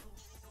sword?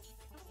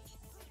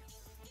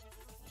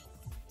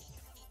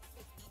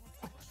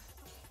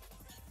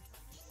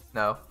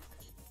 No.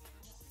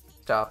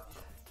 Stop.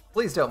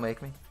 Please don't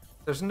make me.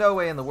 There's no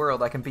way in the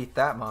world I can beat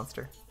that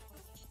monster.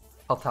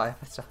 I'll die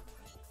if I stop.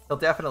 He'll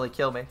definitely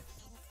kill me.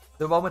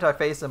 The moment I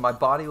face him, my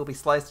body will be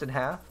sliced in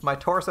half, my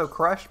torso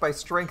crushed by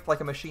strength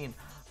like a machine,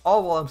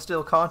 all while I'm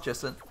still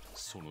conscious and...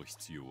 その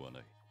必要は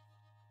ない。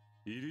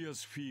イリア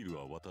スフィール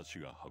は私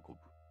が運ぶ。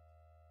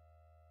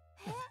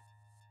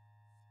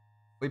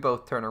We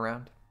both turn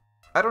around.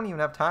 I don't even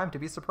have time to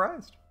be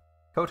surprised.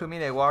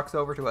 Kotomine walks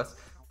over to us,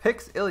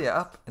 picks Ilya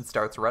up, and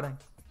starts running.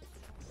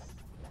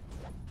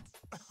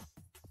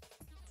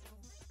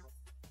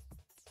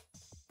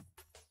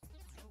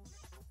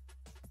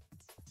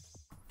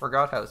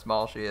 Forgot how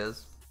small she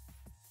is.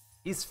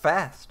 He's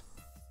fast.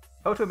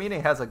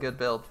 Kotomine has a good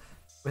build.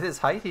 With his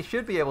height, he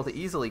should be able to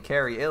easily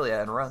carry Ilya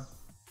and run.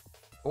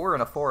 But we're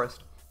in a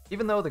forest.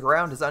 Even though the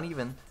ground is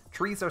uneven,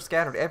 trees are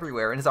scattered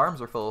everywhere and his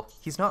arms are full,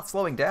 he's not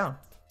slowing down.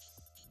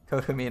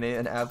 Kotomine,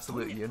 an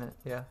absolute unit,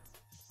 yeah.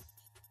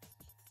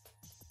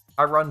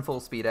 I run full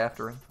speed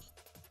after him.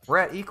 We're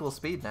at equal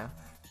speed now.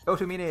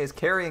 Kotomine is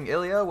carrying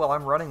Ilya while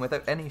I'm running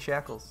without any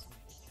shackles.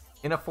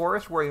 In a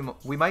forest where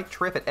we might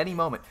trip at any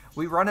moment,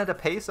 we run at a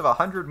pace of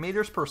 100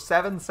 meters per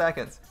 7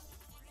 seconds.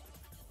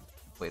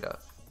 Wait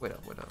up.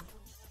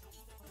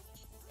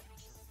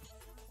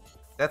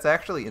 That's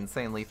actually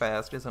insanely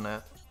fast, isn't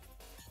it?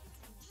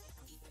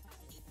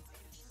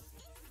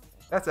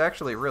 That's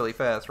actually really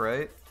fast,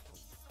 right?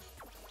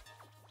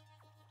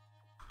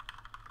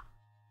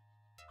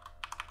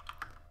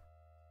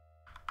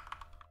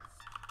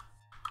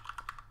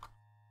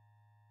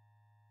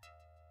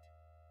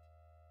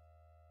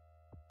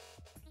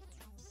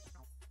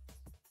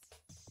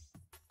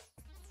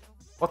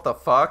 What the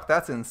fuck?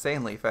 That's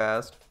insanely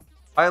fast.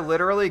 I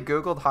literally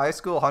googled high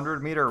school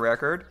 100-meter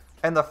record,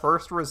 and the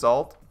first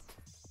result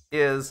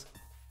is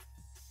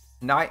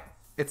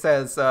it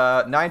says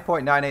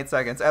 9.98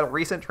 seconds. At a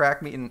recent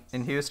track meet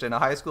in Houston, a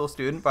high school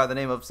student by the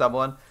name of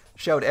someone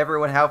showed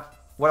everyone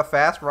what a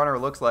fast runner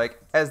looks like,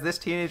 as this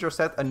teenager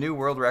set a new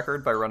world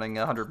record by running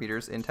 100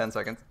 meters in 10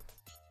 seconds.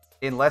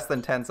 In less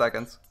than 10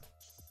 seconds.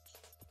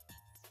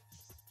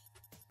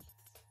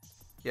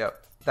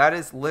 Yep. That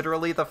is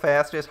literally the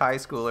fastest high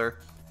schooler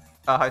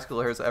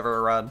has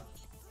ever run.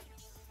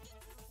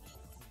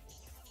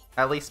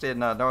 At least in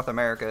North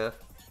America.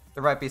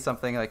 There might be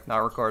something like not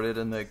recorded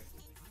in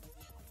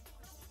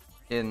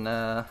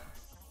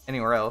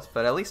anywhere else,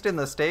 but at least in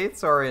the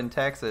States or in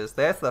Texas,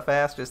 that's the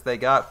fastest they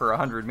got for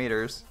 100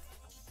 meters.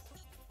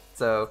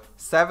 So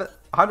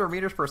 100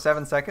 meters per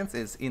 7 seconds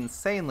is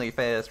insanely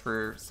fast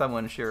for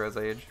someone Shiro's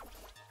age.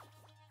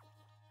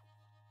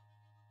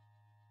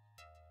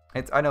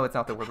 I know it's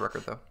not the world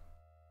record though.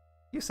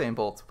 Usain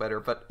Bolt's better,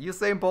 but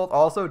Usain Bolt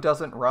also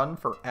doesn't run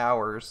for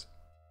hours.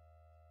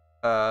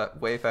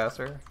 Way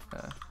faster.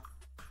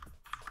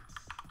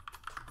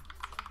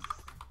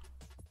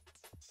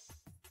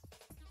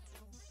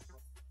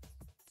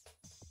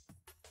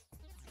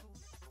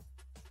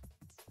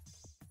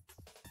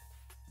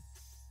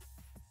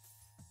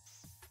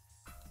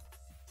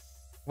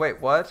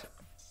 Wait, what?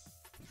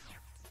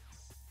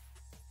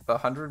 The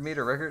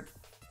 100-meter record?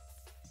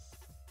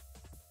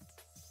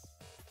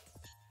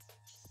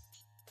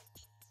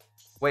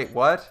 Wait,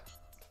 what?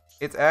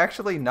 It's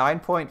actually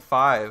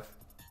 9.5.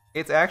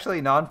 It's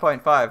actually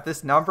 9.5.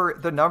 This number,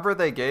 the number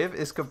they gave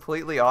is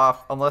completely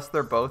off unless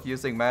they're both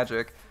using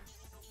magic.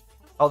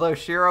 Although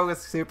Shiro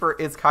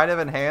is kind of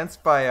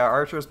enhanced by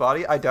Archer's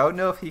body, I don't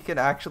know if he can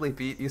actually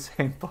beat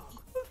Usain Bolt.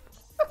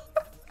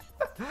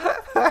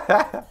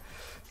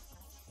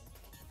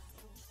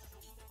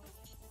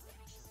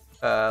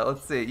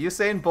 Let's see.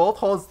 Usain Bolt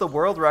holds the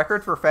world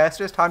record for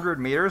fastest 100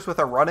 meters with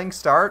a running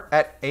start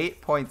at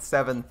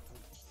 8.7.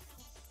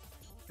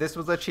 This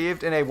was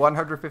achieved in a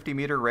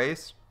 150-meter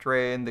race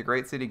during the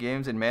Great City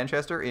Games in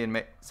Manchester in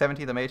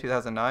 17th of May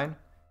 2009.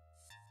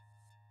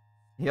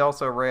 He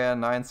also ran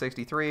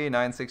 963,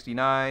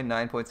 969,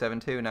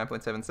 9.72,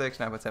 9.76,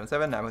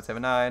 9.77,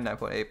 9.79,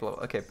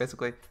 9.8. Okay,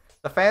 basically,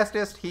 the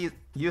fastest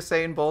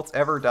Usain Bolt's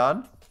ever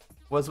done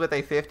was with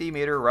a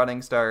 50-meter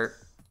running start,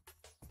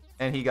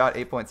 and he got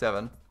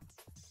 8.7.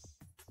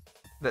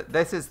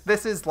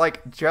 This is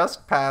like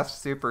just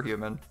past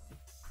superhuman.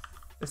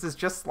 This is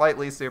just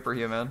slightly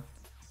superhuman.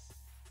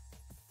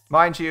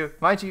 Mind you,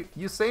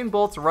 Usain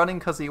Bolt's running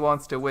because he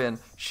wants to win.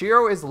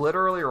 Shiro is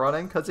literally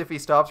running because if he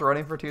stops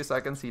running for 2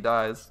 seconds, he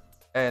dies.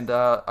 And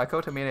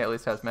Ikotomine at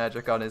least has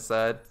magic on his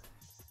side.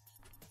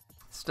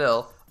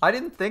 Still, I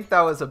didn't think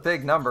that was a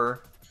big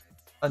number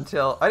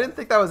until... I didn't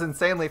think that was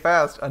insanely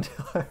fast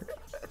until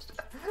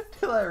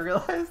I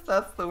realized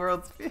that's the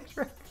world speed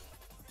record.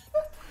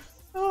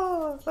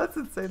 Oh, that's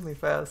insanely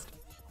fast.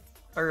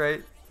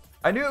 Alright.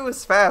 I knew it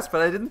was fast, but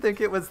I didn't think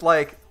it was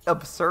like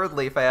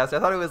absurdly fast. I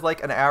thought it was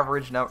like an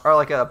average number, or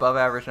like an above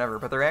average number,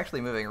 but they're actually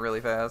moving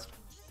really fast.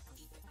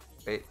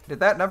 Wait, did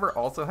that number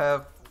also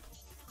have...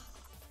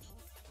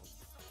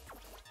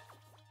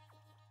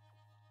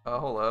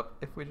 hold up.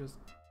 If we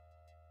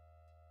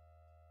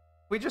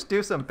just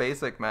do some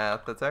basic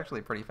math, that's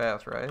actually pretty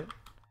fast, right?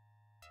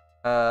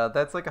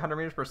 That's like 100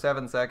 meters per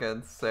 7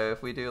 seconds, so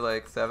if we do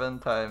like 7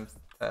 times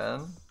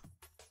 10,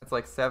 it's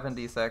like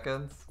 70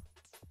 seconds.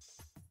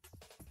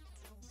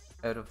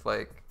 Out of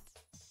like...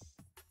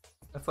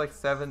 That's like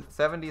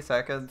 70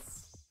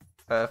 seconds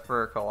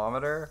for a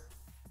kilometer.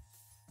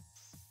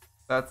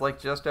 That's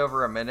like just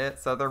over a minute.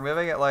 So they're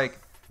moving at like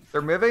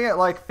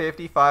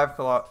 55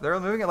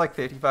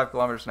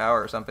 kilometers an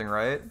hour or something,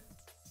 right?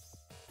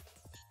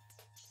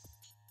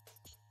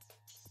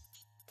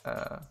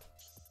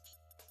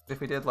 If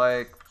we did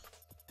like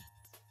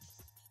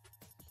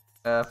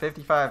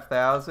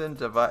 55,000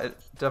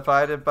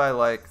 divided by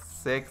like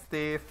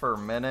 60 for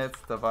minutes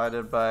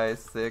divided by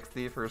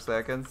 60 for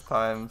seconds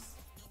times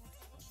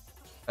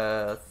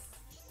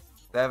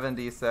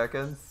 70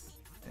 seconds.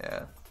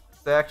 Yeah,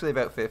 it's actually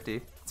about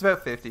 50. It's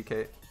about 50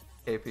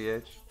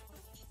 kph.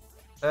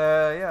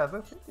 Yeah,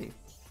 about 50.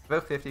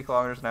 About 50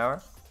 kilometers an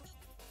hour.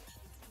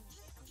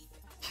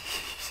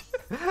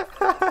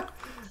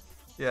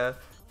 Yeah,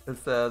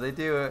 it's they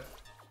do it.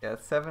 Yeah,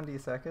 it's 70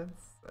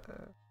 seconds.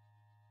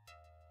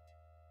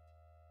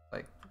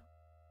 Like,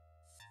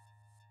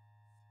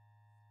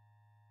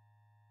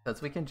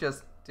 because we can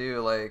just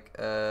do like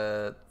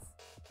so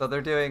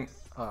they're doing.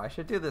 Oh, I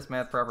should do this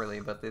math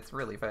properly, but it's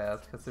really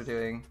fast because they're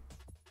doing.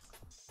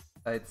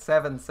 It's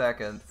 7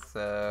 seconds,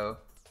 so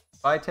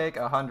if I take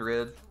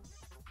 100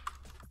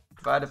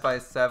 divided by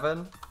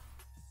 7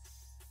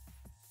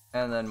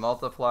 and then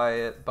multiply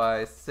it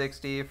by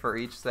 60 for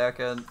each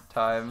second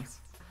times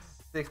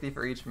 60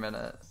 for each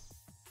minute,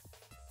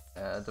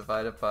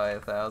 divided by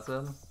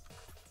 1,000.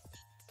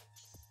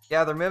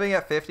 Yeah, they're moving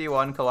at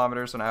 51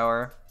 kilometers an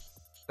hour.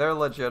 They're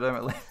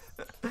legitimately...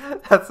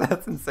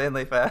 that's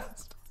insanely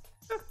fast.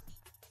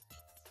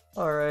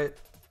 Alright.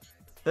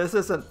 This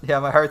isn't... Yeah,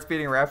 my heart's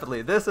beating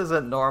rapidly. This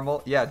isn't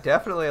normal. Yeah,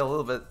 definitely a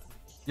little bit...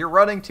 You're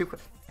running too...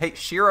 Hey,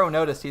 Shiro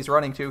noticed he's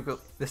running too...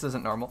 This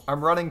isn't normal.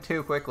 I'm running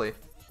too quickly.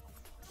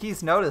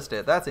 He's noticed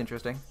it. That's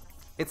interesting.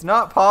 It's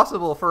not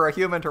possible for a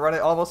human to run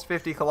at almost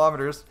 50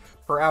 kilometers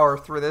per hour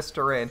through this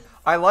terrain.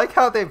 I like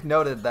how they've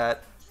noted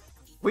that.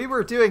 We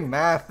were doing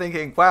math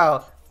thinking,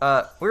 wow...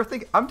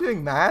 I'm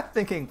doing math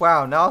thinking,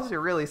 wow, Nausea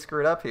really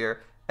screwed up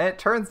here. And it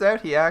turns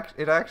out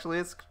it actually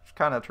is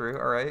kind of true,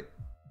 alright?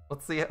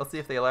 Let's see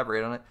if they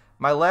elaborate on it.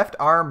 My left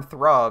arm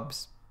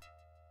throbs.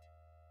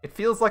 It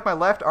feels like my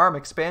left arm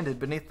expanded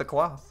beneath the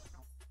cloth.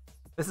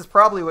 This is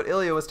probably what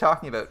Ilya was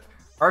talking about.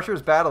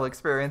 Archer's battle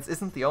experience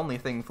isn't the only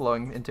thing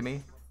flowing into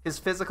me. His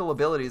physical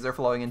abilities are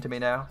flowing into me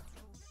now.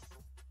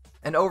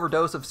 An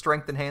overdose of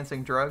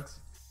strength-enhancing drugs.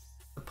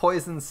 The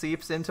poison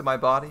seeps into my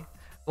body,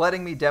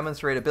 letting me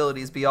demonstrate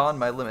abilities beyond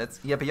my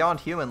limits. Yeah, beyond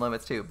human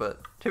limits too,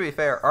 but to be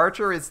fair,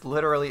 Archer is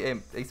literally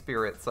a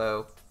spirit,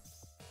 so...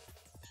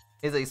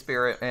 is a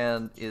spirit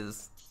and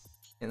is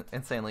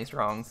insanely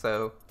strong,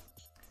 so...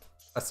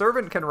 A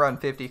servant can run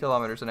 50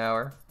 kilometers an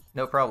hour,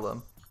 no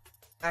problem.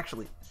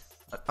 Actually,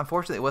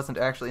 unfortunately it wasn't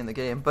actually in the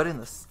game, but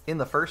in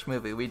the first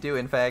movie we do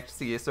in fact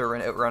see a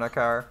servant outrun a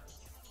car.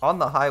 On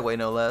the highway,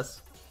 no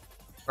less.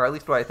 Or at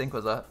least what I think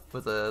was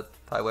a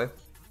highway.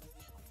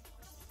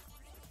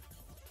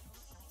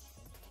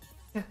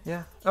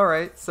 Yeah.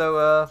 Alright,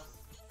 so,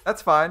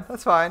 that's fine,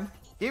 that's fine.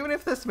 Even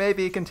if this may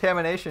be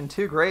contamination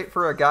too great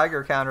for a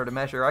Geiger counter to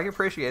measure, I can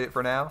appreciate it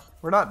for now.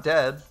 We're not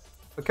dead.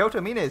 But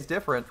Kotomine is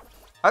different.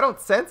 I don't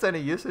sense any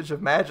usage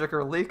of magic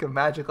or leak of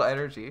magical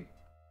energy.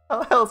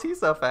 How the hell is he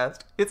so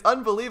fast? It's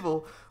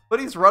unbelievable, but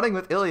he's running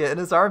with Ilya in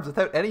his arms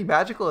without any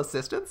magical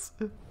assistance?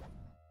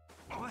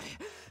 おい、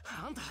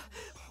あんた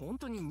本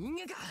当に人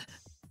間か。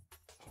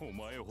お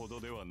前ほ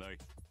どではない。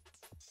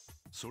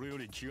それよ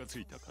り気がつ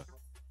いたか。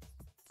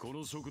こ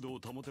の速度を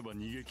保てば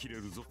逃げ切れ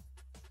るぞ。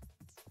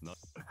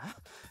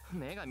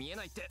目が見え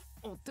ないって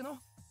追っての？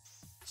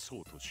そ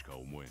うとしか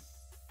思えん。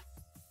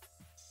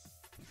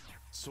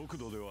速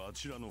度ではあ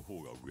ちらの方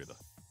が上だ。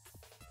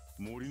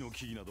森の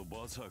木々など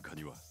バーサーカ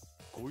には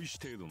小石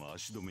程度の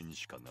足止めに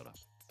しかならん。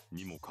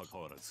にもかか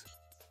わらず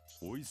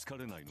追いつか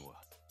れないのは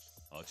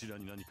あちら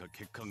に何か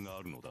欠陥が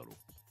あるのだろ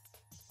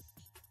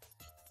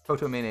う。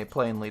Kotomine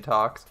plainly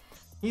talks.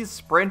 He's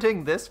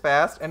sprinting this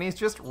fast and he's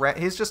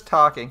just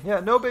talking. Yeah,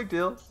 no big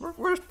deal.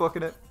 We're just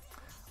booking it.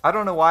 I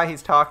don't know why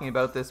he's talking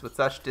about this with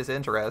such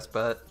disinterest,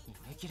 but...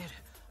 逃げ切れる。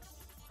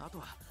あと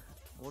は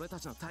俺た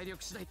ちの体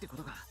力次第ってこ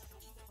とか。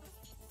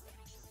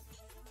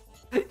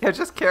Yeah,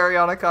 just carry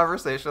on a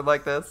conversation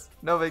like this.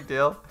 No big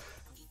deal.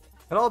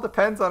 It all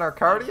depends on our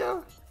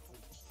cardio?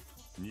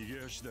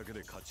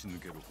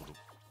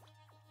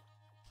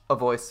 A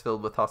voice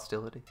filled with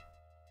hostility.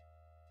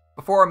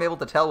 Before I'm able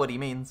to tell what he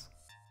means.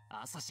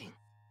 アサシン。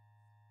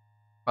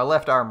 My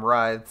left arm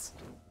writhes.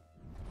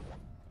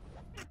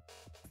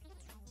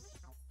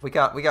 We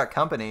got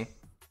company.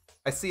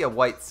 I see a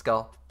white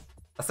skull.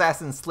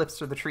 Assassin slips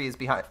through the trees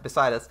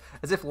beside us,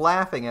 as if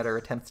laughing at our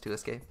attempts to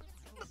escape.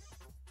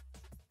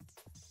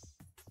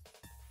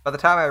 By the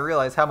time I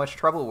realize how much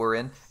trouble we're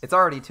in, it's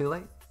already too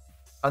late.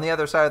 On the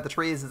other side of the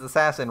trees is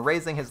Assassin,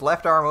 raising his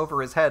left arm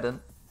over his head and...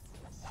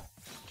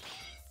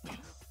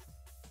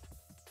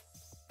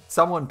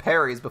 Someone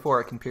parries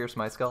before it can pierce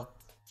my skull.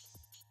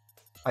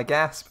 I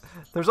gasp.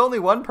 There's only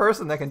one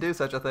person that can do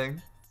such a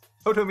thing.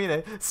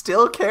 Kotomine,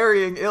 still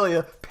carrying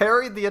Ilya,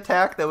 parried the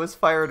attack that was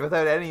fired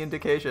without any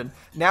indication.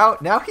 Now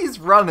he's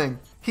running.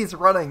 He's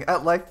running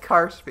at like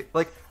car speed,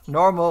 like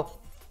normal,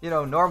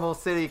 normal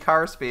city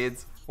car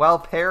speeds, while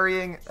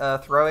parrying,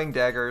 throwing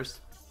daggers,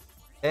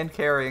 and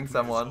carrying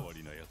someone.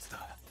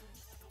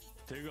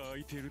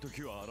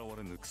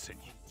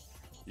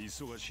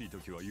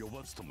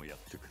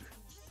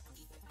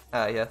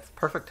 Yes,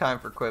 perfect time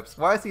for quips.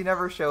 Why does he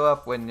never show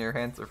up when your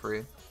hands are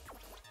free?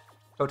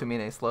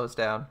 Kotomine slows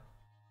down.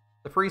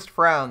 The priest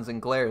frowns and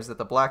glares at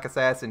the black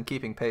assassin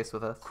keeping pace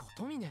with us.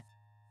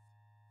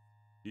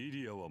 イ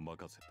リアは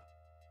任せた。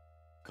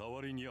代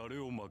わりにあれ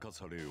を任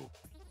されよ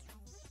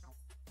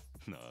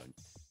う。なに、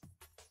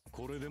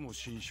これでも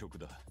神職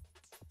だ。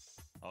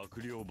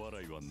悪霊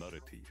払いは慣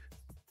れている。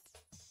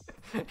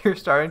You're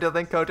starting to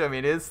think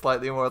Kotomine is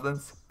slightly more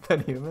than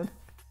human.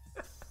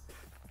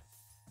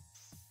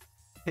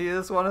 He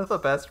is one of the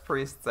best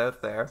priests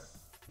out there.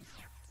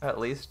 At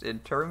least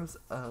in terms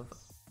of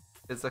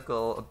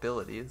physical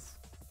abilities.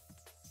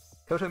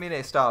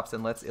 Kotomine stops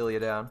and lets Ilya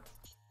down.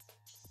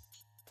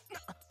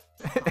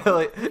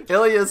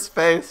 Ilya's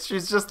face,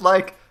 she's just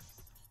like,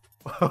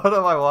 what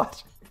am I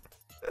watching?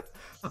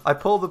 I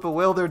pull the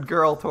bewildered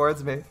girl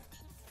towards me.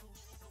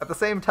 At the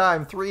same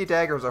time, 3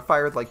 daggers are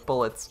fired like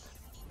bullets.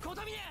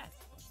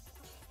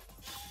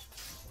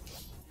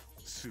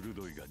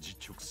 鋭いが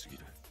実直すぎ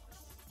る。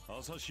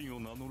アサシンを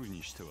名乗る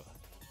にしては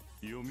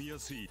読みや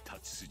すい太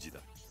刀筋だ。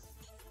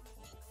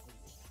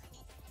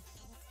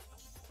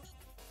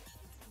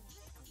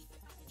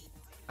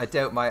I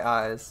doubt my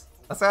eyes.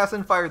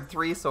 Assassin fired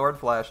 3 sword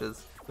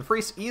flashes. The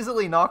priest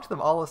easily knocked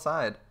them all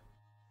aside.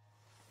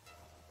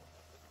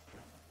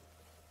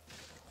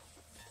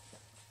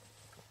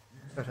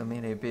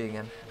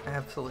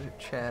 Absolute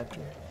Chad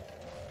here.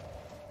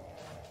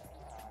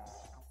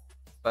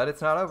 But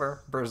it's not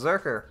over.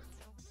 Berserker!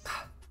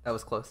 That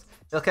was close.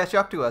 He'll catch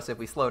up to us if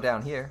we slow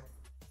down here.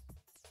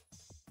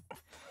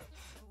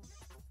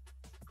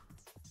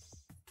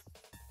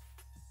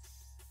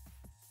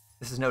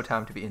 This is no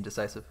time to be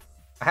indecisive.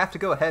 I have to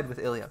go ahead with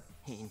Ilya.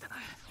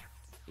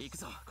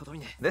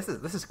 This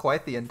is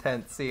quite the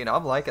intense scene.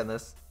 I'm liking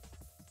this.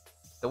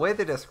 The way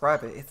they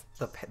describe it,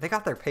 they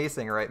got their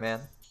pacing right,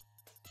 man.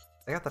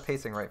 They got the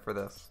pacing right for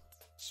this.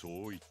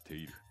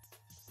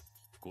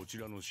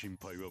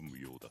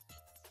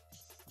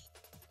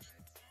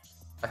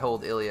 I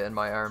hold Ilya in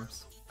my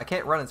arms. I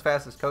can't run as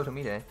fast as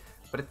Kotomine,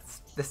 but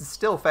this is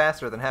still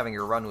faster than having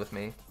her run with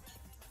me.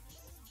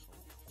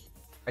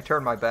 I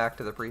turn my back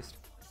to the priest.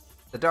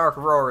 The dark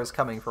roar is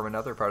coming from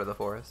another part of the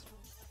forest.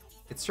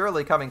 It's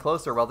surely coming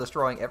closer while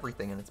destroying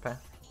everything in its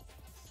path.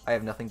 I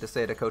have nothing to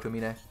say to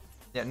Kotomine.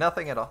 Yeah,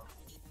 nothing at all.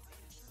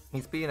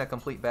 He's being a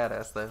complete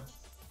badass, though.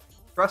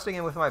 Thrusting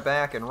him with my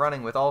back and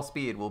running with all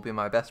speed will be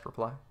my best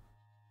reply.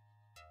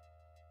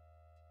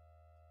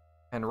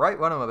 And right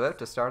when I'm about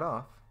to start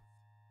off...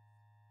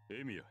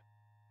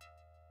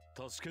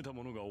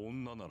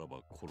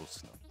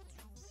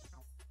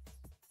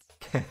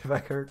 If I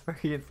could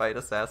fight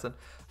Assassin.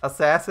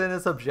 Assassin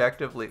is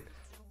objectively...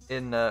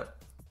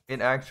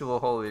 In actual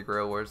Holy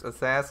Grail Wars,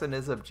 Assassin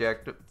is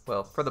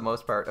well, for the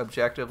most part,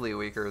 objectively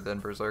weaker than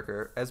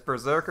Berserker. As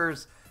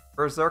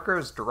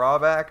Berserker's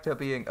drawback to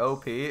being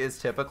OP is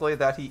typically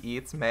that he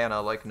eats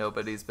mana like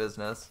nobody's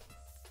business.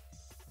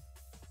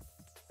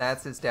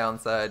 That's his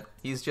downside.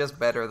 He's just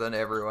better than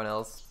everyone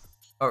else.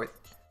 Oh,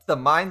 the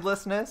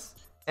mindlessness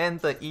and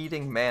the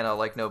eating mana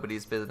like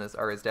nobody's business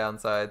are his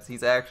downsides.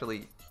 He's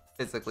actually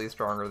physically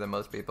stronger than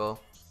most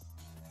people.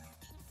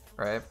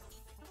 Right?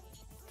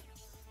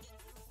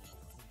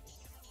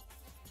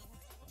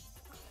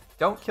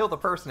 Don't kill the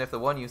person if the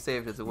one you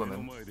saved is a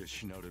woman.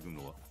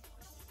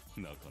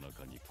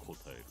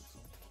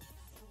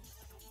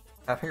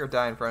 Having her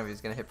die in front of you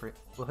is gonna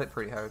will hit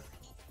pretty hard.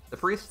 The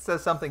priest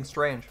says something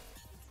strange.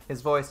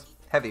 His voice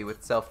heavy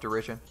with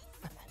self-derision.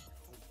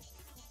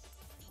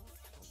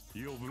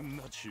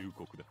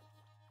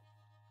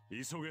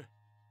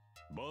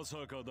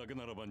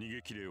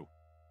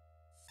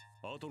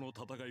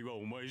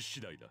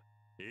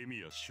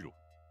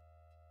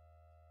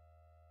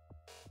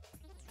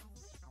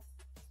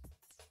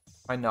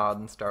 I nod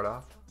and start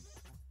off.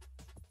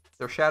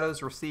 Their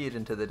shadows recede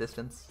into the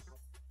distance.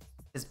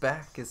 His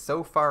back is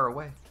so far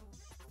away.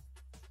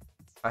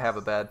 I have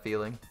a bad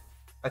feeling.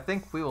 I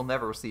think we will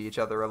never see each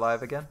other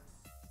alive again.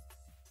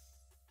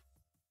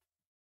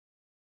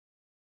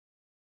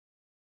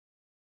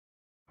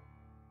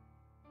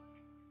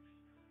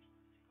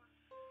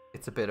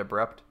 It's a bit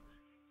abrupt.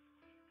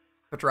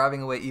 But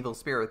driving away evil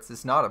spirits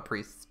is not a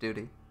priest's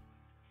duty.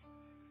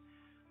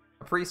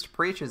 A priest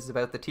preaches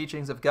about the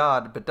teachings of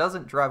God, but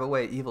doesn't drive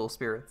away evil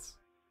spirits.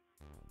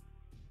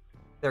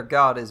 Their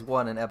God is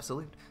one and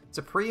absolute,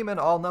 supreme and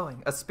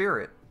all-knowing, a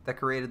spirit that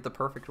created the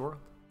perfect world.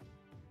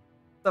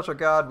 Such a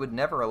God would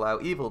never allow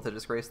evil to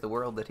disgrace the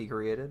world that he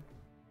created.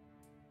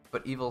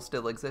 But evil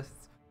still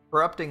exists,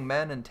 corrupting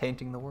men and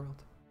tainting the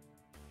world.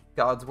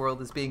 God's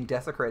world is being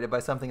desecrated by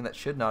something that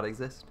should not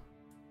exist.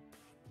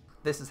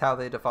 This is how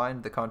they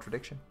defined the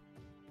contradiction.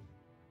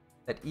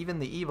 That even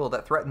the evil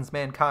that threatens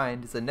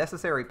mankind is a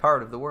necessary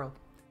part of the world.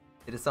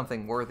 It is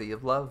something worthy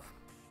of love.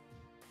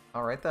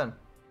 Alright then.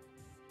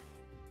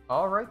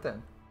 Alright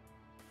then.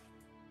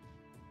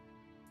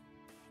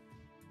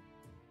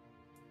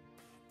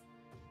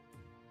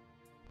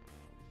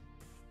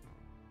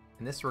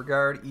 In this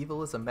regard,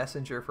 evil is a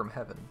messenger from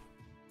heaven.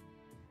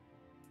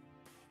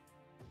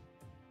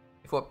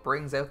 If what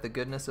brings out the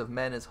goodness of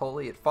men is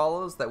holy, it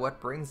follows that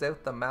what brings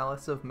out the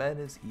malice of men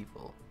is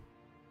evil.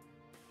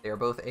 They are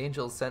both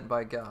angels sent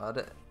by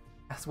God.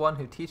 As one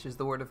who teaches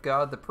the word of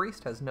God, the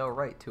priest has no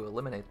right to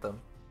eliminate them.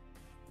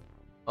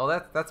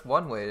 Well, that's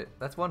one way.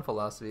 That's one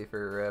philosophy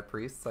for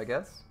priests, I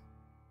guess.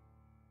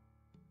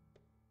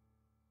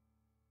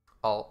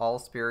 All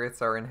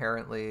spirits are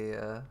inherently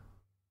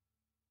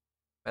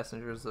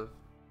messengers of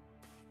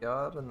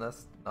God, and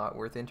that's not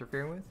worth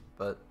interfering with.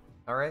 But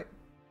all right,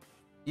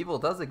 evil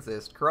does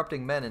exist,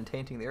 corrupting men and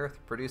tainting the earth,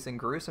 producing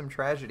gruesome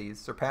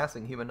tragedies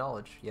surpassing human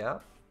knowledge. Yeah.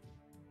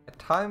 At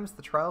times,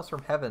 the trials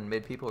from heaven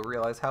made people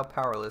realize how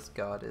powerless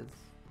God is.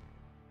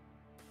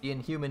 The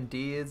inhuman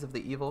deeds of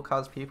the evil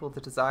caused people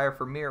to desire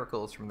for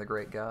miracles from the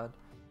great God.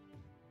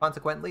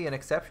 Consequently, an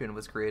exception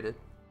was created.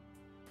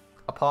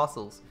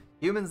 Apostles,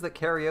 humans that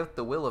carry out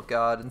the will of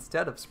God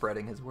instead of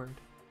spreading his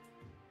word.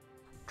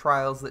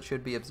 Trials that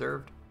should be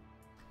observed.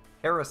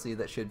 Heresy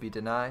that should be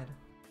denied.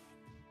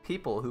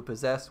 People who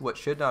possess what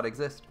should not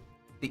exist.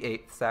 The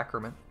eighth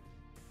sacrament.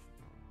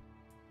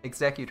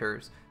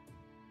 Executors,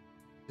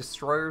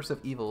 destroyers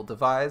of evil,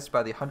 devised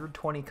by the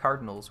 120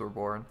 cardinals, were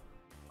born.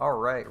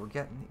 Alright, we're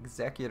getting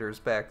executors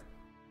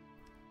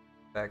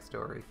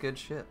backstory. Good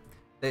shit.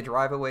 They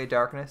drive away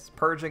darkness,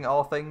 purging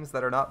all things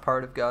that are not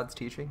part of God's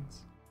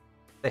teachings.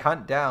 They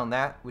hunt down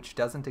that which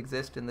doesn't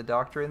exist in the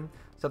doctrine,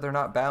 so they're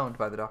not bound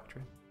by the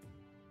doctrine.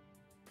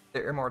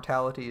 Their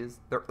immorality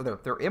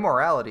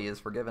is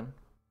forgiven.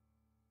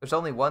 There's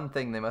only one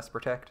thing they must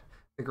protect,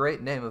 the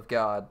great name of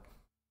God.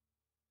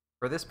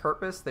 For this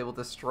purpose, they will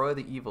destroy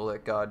the evil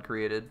that God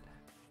created.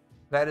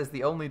 That is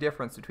the only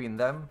difference between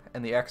them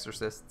and the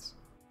exorcists.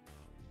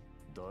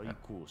 大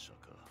公社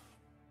か。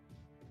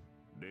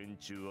連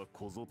中は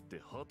こぞっ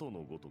て鳩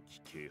のごと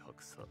き軽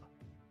薄さ、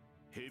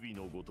蛇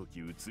のごとき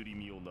移り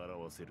身を習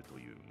わせると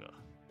いうが、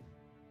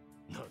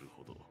なる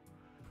ほど。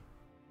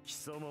貴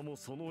様も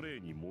その例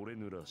に漏れ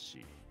ぬらし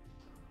い。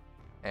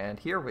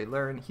And here we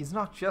learn he's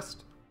not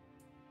just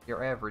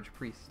your average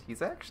priest,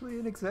 he's actually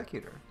an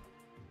executor.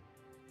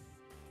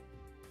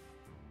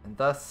 And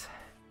thus,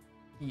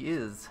 he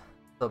is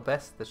the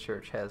best the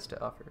church has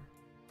to offer.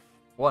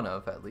 One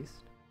of, at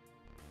least.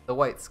 The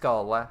White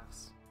Skull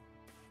laughs.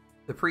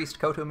 The priest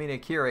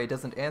Kotomine Kirei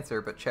doesn't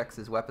answer but checks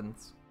his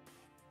weapons.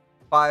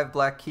 5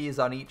 black keys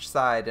on each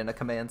side and a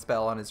command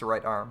spell on his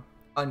right arm,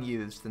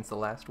 unused since the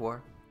last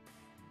war.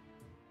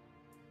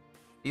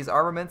 These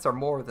armaments are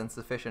more than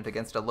sufficient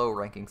against a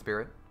low-ranking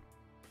spirit.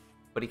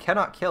 But he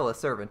cannot kill a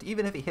servant,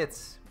 even if he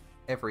hits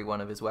every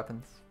one of his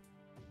weapons.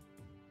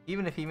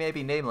 Even if he may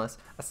be nameless,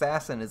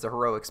 Assassin is a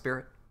heroic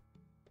spirit.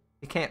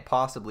 He can't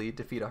possibly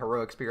defeat a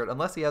heroic spirit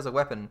unless he has a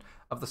weapon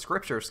of the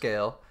scripture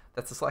scale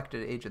that the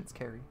selected agents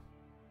carry.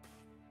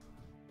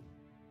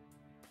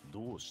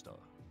 どうした？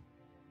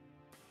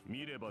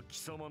見れば貴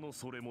様の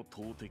それも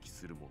投擲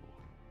するもの。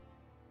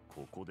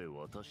ここで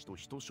私と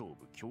一勝負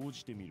興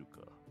じてみるか。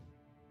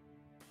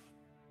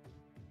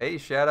Hey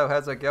Shadow,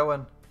 how's it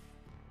going?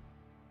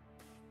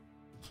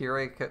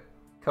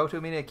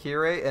 Kotomine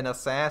Kirei and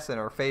Assassin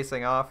are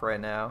facing off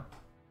right now.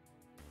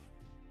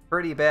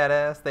 Pretty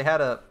badass. We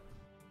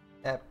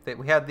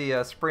had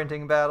the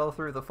sprinting battle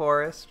through the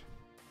forest,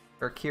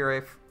 where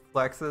Kirei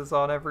flexes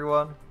on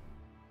everyone.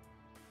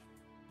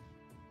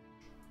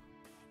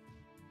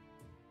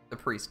 The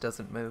priest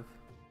doesn't move.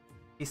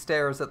 He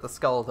stares at the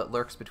skull that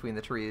lurks between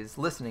the trees,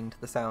 listening to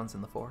the sounds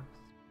in the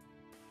forest.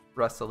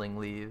 Rustling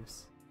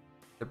leaves,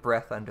 the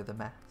breath under the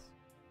mask,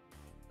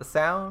 the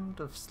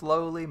sound of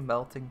slowly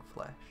melting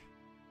flesh,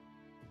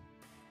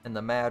 and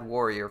the mad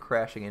warrior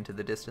crashing into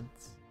the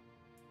distance.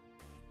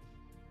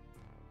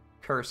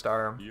 Cursed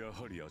arm. や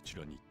はりあち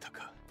らに行った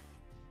か。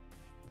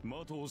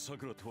的尾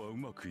桜とはう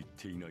まくいっ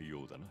ていない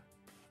ようだな。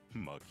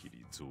マキ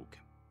リ造剣。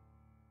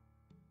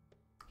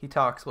He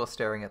talks while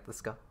staring at the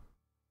skull.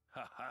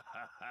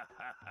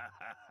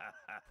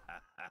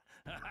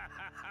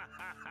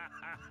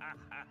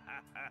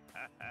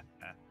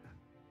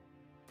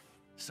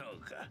 そう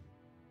か。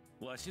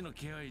わしの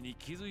気配に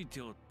気づい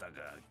ておったが、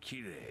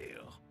綺麗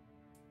よ。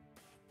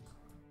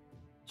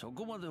そ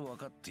こまで分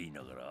かってい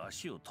ながら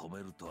足を止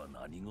めるとは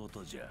何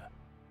事じゃ。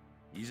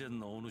以前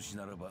のお主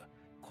ならば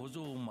小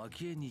僧を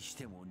蒔絵にし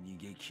ても逃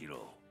げ切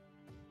ろ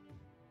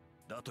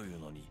う。だという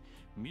のに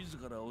自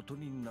らおと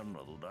りになるな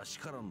どらし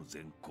からぬ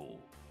善行。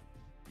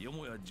よ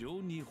もや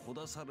情にほ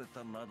だされ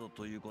たなど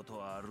ということ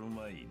はある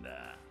まい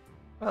な。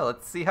Well,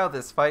 let's see how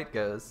this fight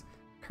goes.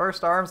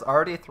 Cursed Arm's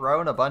already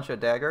thrown a bunch of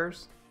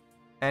daggers,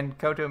 and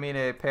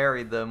Kotomine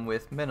parried them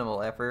with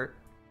minimal effort.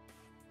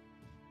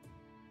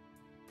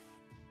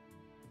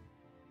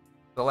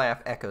 The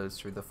laugh echoes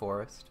through the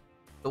forest.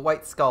 The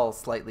white skull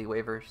slightly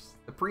wavers.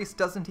 The priest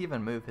doesn't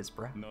even move his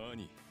breath.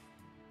 何？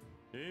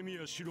エミ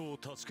やシロを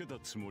助けた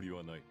つもり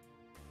はない。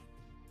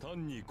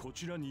単にこ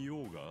ちらに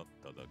用があっ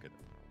ただけだ。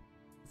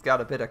He's got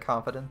a bit of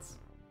confidence.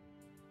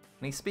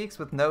 And he speaks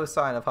with no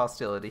sign of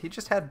hostility. He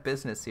just had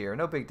business here.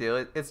 No big deal.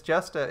 It's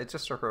just a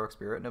heroic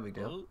spirit. No big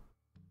deal.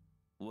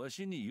 わ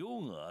しに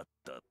用があっ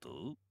た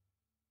と？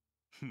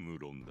無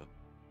論だ。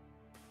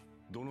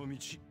どの道、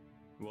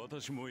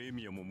私もエ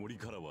ミヤも森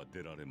からは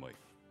出られまい。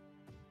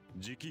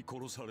じき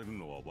殺される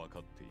のは分か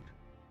ってい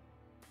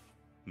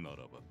る。なら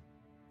ば、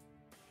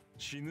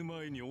死ぬ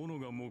前に斧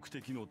が目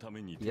的のた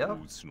めに手を打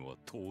つのは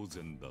当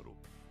然だろう。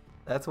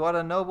That's what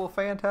a noble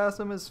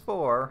phantasm is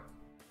for.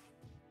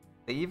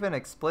 They even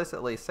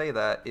explicitly say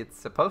that it's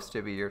supposed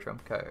to be your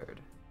trump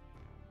card.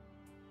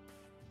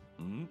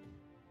 ん？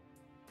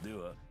で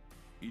は、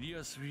イリ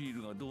アスフィ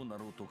ールがどうな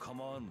ろうと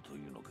構わぬと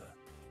いうのか。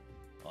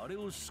あれ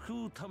を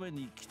救うため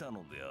に来た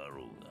のであ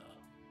ろうが。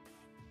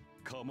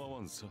構わ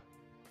んさ。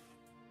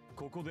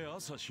ここでア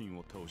サシン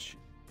を倒し、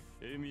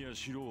エミや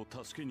シロを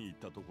助けに行っ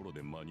たところ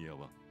で間に合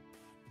わん。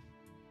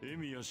エ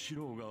ミやシ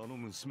ロがあの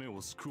娘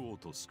を救おう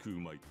と救う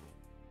まいと、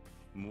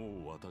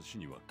もう私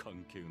には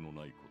関係の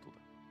ないことだ。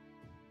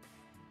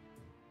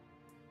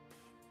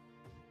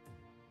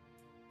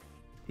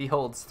He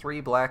holds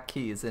 3 black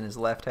keys in his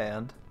left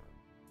hand.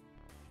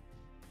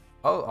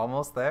 Oh,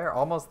 almost there,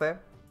 almost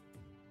there.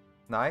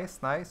 Nice,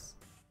 nice.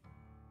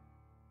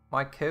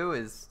 My coup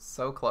is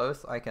so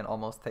close, I can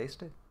almost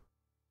taste it.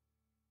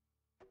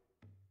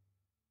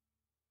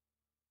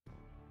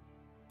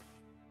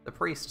 The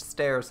priest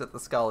stares at the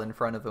skull in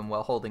front of him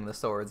while holding the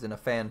swords in a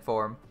fan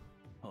form.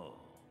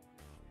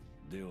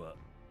 では、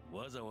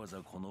わざわ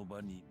ざこの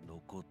場に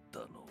残った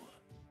のは。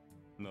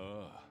な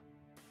あ、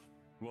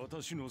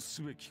私の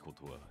すべきこ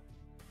とは、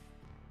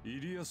イ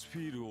リアスフ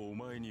ィールをお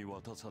前に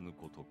渡さぬ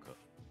ことか。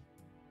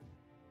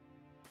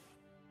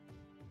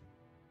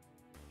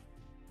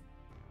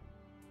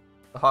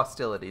The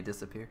hostility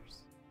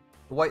disappears.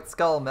 The white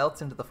skull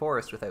melts into the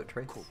forest without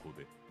trace. ここ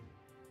で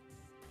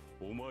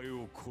お前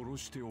を殺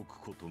しておく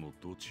ことの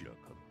どちらか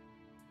だ。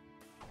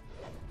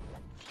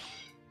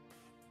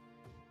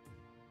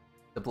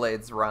 The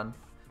blades run.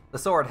 The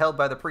sword held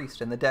by the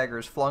priest and the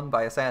daggers flung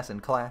by assassin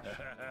clash.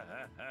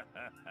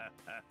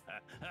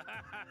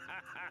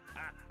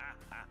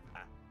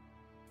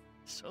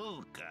 そ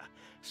うか、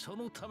そ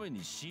のため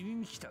に死に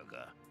に来た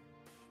か。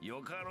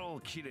よかろ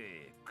うきれい、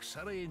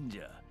腐れ縁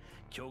じゃ。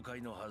教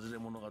会の外れ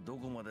者がど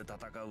こまで戦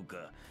う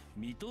か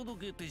見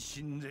届けて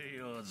死んで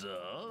よう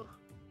ぞ。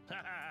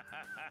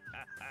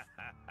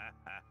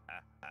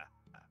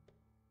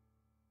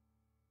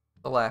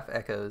The laugh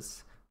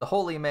echoes. The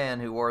holy man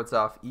who wards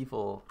off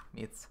evil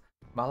meets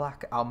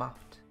Malak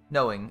al-Maut,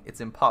 knowing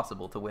it's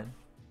impossible to win.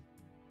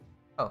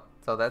 Oh,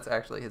 so that's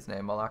actually his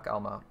name, Malak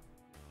al-Maut.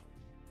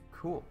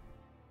 Cool.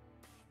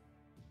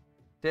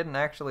 Didn't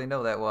actually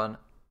know that one.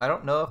 I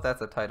don't know if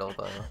that's a title,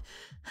 though.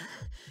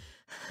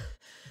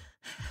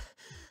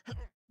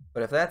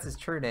 But if that's his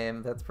true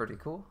name, that's pretty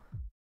cool.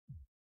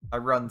 I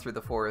run through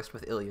the forest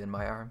with Ilya in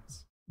my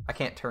arms. I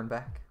can't turn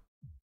back.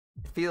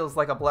 It feels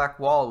like a black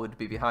wall would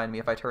be behind me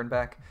if I turned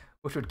back,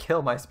 which would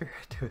kill my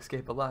spirit to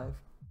escape alive.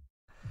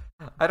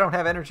 I don't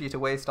have energy to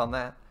waste on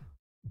that.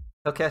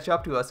 He'll catch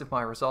up to us if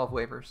my resolve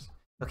wavers.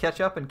 He'll catch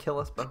up and kill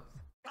us both.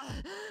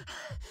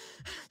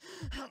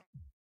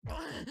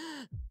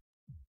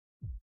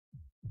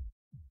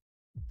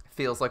 It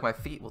feels like my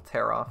feet will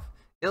tear off.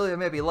 Ilya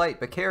may be light,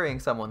 but carrying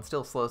someone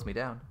still slows me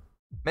down.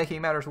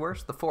 Making matters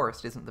worse, the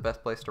forest isn't the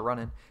best place to run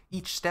in.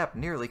 Each step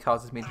nearly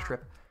causes me to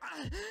trip.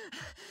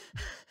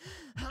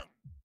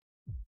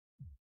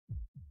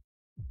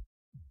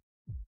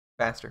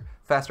 Faster,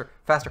 faster,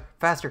 faster,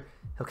 faster!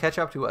 He'll catch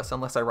up to us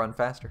unless I run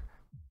faster.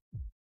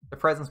 The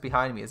presence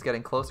behind me is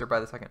getting closer by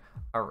the second.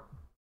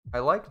 I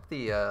liked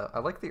the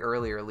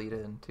earlier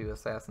lead-in to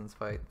Assassin's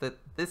Fight.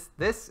 This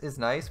is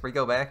nice. We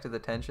go back to the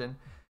tension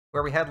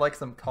where we had like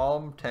some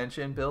calm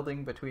tension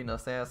building between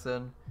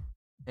Assassin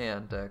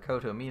and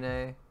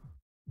Kotomine,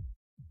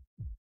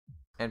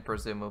 and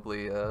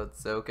presumably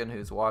Zoken,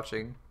 who's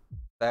watching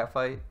that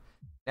fight.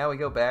 Now we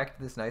go back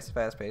to this nice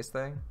fast-paced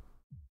thing.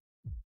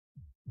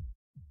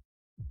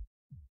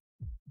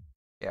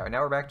 Yeah,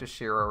 now we're back to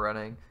Shiro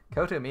running.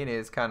 Kotomine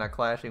is kind of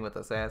clashing with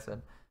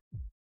Assassin.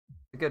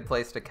 It's a good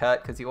place to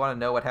cut because you want to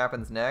know what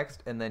happens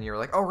next, and then you're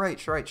like, oh right,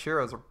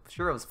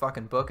 Shiro's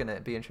fucking booking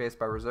it, being chased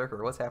by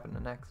Berserker. What's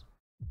happening next?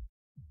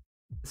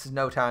 This is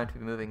no time to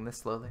be moving this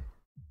slowly.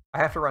 I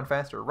have to run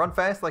faster. Run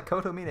fast like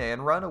Kotomine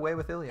and run away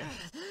with Ilya.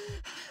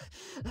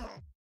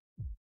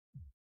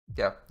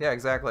 Yeah,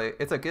 exactly.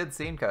 It's a good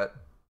scene cut.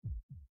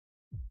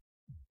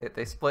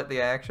 They split the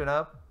action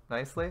up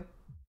nicely.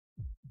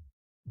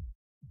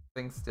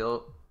 Things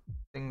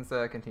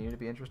continue to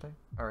be interesting.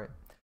 Alright.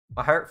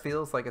 My heart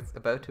feels like it's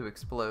about to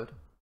explode.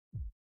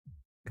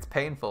 It's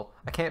painful.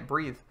 I can't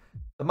breathe.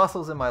 The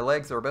muscles in my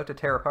legs are about to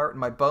tear apart and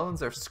my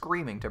bones are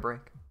screaming to break.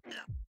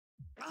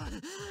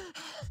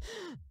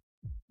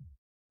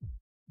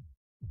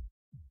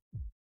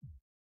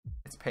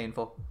 It's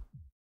painful.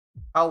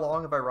 How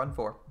long have I run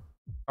for?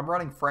 I'm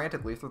running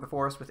frantically through the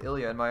forest with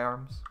Ilya in my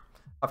arms.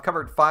 I've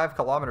covered 5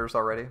 kilometers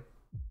already.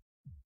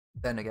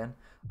 Then again,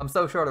 I'm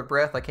so short of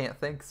breath I can't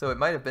think, so it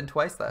might have been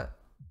twice that.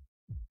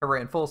 I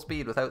ran full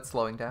speed without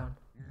slowing down.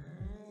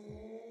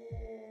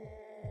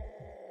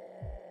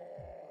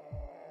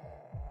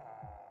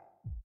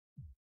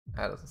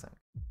 That doesn't sound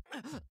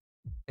good.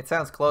 It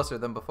sounds closer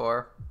than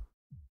before,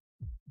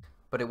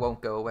 but it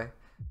won't go away.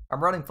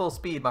 I'm running full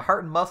speed, my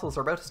heart and muscles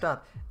are about to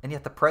stop, and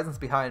yet the presence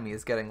behind me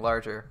is getting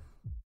larger.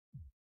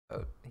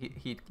 Oh,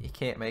 he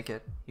can't make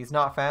it. He's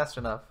not fast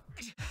enough.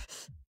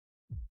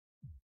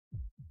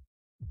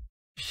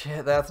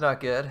 Shit, that's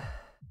not good.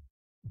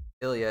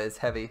 Ilya is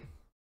heavy.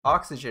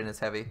 Oxygen is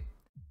heavy.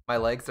 My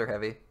legs are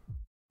heavy.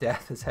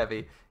 Death is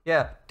heavy.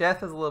 Yeah,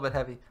 death is a little bit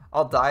heavy.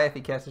 I'll die if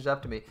he catches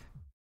up to me.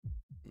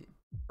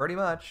 Pretty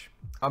much.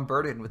 I'm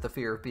burdened with the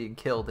fear of being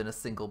killed in a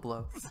single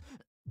blow.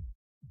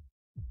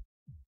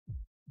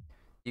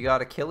 You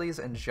got Achilles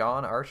and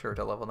Jean Archer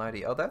to level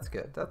 90. Oh, that's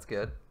good. That's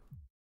good.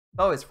 It's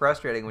always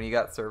frustrating when you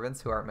got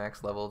servants who aren't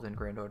max leveled in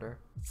Grand Order.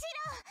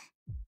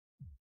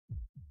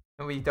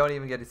 And we don't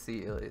even get to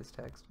see Ilya's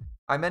text.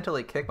 I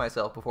mentally kick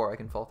myself before I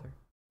can falter.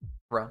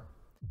 Run.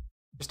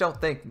 Just don't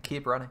think and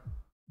keep running.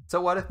 So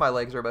what if my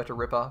legs are about to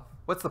rip off?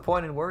 What's the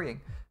point in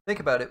worrying? Think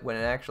about it when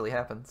it actually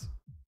happens.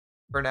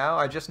 For now,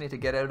 I just need to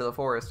get out of the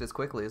forest as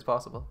quickly as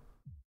possible.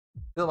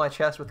 Fill my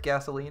chest with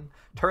gasoline,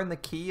 turn the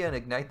key and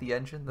ignite the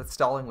engine that's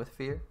stalling with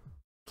fear.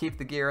 Keep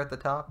the gear at the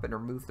top and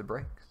remove the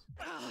brakes.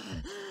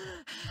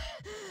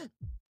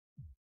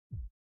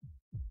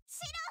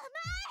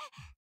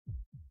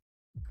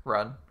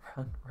 Run,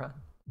 run, run.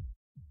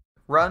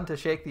 Run to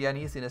shake the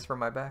uneasiness from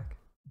my back.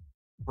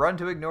 Run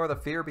to ignore the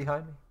fear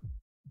behind me.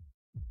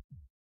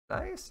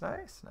 Nice,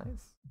 nice,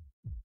 nice.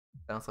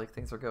 Sounds like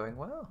things are going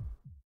well.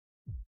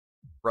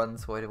 Run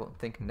so I won't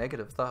think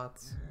negative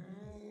thoughts.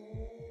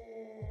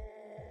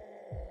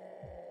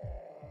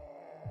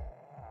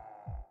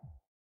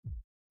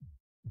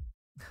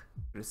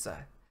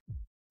 Urusai.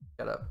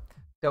 Shut up.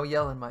 Don't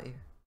yell in my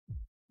ear.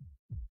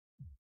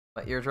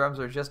 My eardrums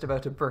are just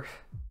about to burst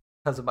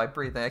because of my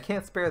breathing. I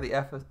can't spare the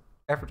effort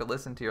to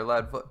listen to your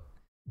loud voice.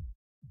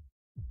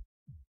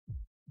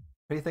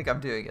 What do you think I'm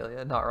doing,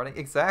 Ilya? Not running?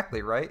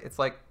 Exactly, right? It's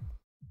like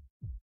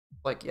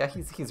yeah,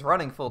 he's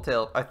running full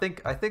tilt. I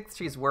think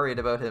she's worried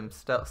about him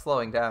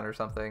slowing down or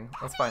something.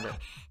 Let's find it.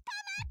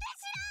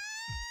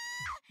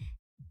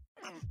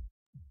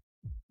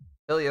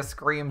 Ilya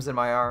screams in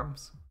my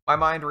arms. My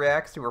mind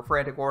reacts to her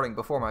frantic warning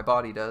before my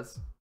body does.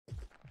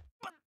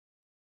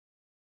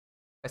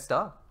 I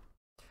stop.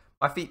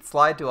 My feet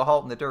slide to a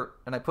halt in the dirt,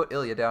 and I put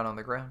Ilya down on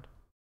the ground.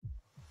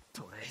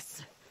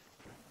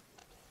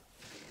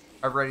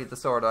 I readied the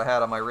sword I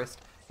had on my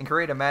wrist and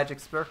create a magic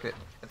circuit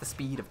at the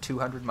speed of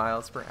 200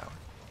 miles per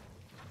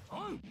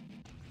hour.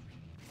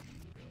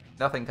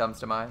 Nothing comes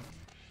to mind.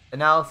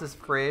 Analysis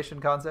of creation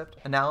concept,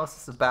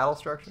 analysis of battle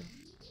structure,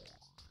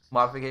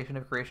 modification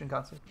of creation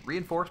concept,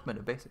 reinforcement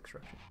of basic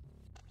structure.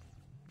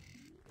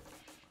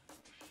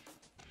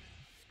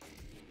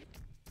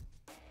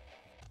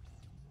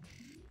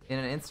 In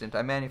an instant,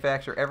 I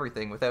manufacture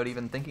everything without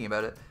even thinking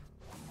about it.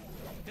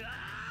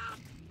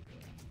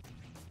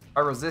 I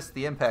resist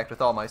the impact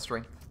with all my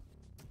strength.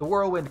 The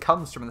whirlwind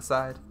comes from the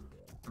side.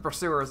 The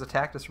pursuer has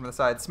attacked us from the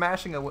side,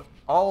 smashing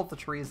all the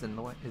trees in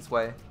his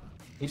way.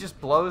 He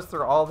just blows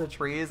through all the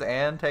trees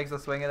and takes a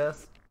swing at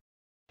us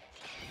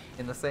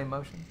in the same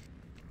motion.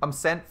 I'm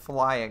sent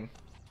flying.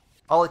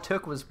 All it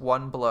took was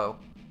one blow.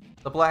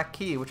 The black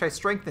key, which I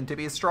strengthened to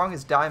be as strong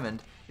as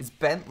diamond, is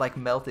bent like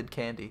melted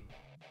candy.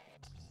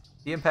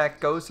 The impact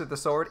goes through the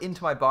sword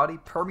into my body,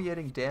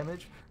 permeating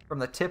damage from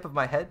the tip of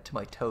my head to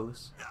my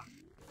toes.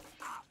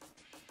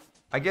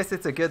 I guess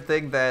it's a good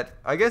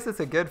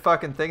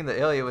fucking thing that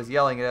Ilya was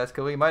yelling at us,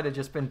 because we might have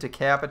just been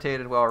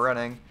decapitated while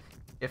running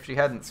if she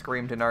hadn't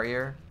screamed in our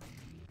ear.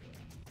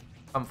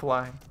 I'm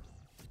flying.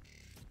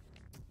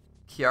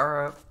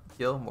 Kiara,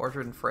 Gil,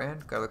 Mordred, and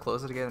Fran gotta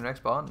close it together in the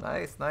next bond.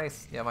 Nice,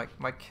 nice. Yeah,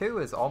 my Q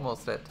is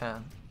almost at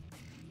 10.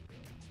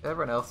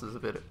 Everyone else is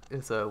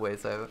a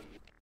ways out.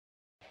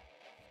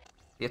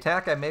 The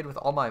attack I made with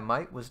all my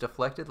might was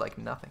deflected like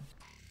nothing.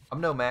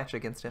 I'm no match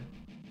against him.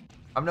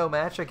 I'm no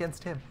match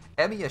against him.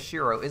 Emi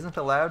Ashiro isn't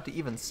allowed to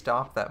even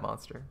stop that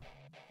monster.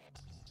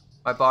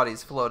 My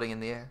body's floating in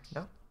the air.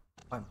 No,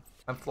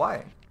 I'm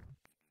flying.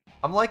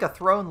 I'm like a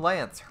thrown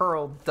lance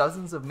hurled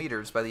dozens of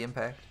meters by the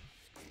impact.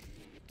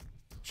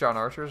 John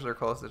Archers are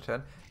close to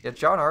 10. Yeah,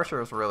 John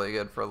Archer is really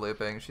good for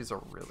looping. She's a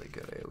really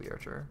good AoE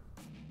archer.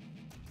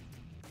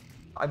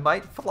 I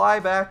might fly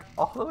back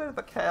all the way to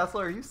the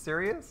castle. Are you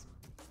serious?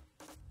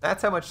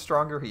 That's how much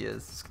stronger he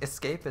is.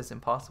 Escape is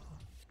impossible.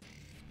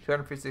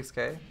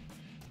 256k?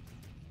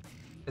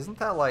 Isn't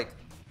that like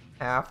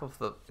half of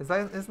the...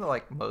 Isn't it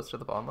like most of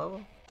the bond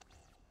level?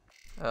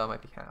 Oh, it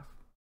might be half.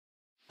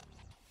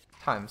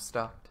 Time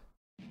stopped.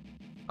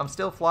 I'm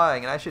still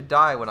flying, and I should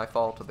die when I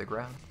fall to the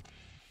ground.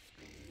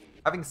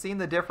 Having seen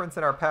the difference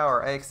in our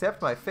power, I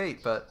accept my fate,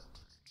 but...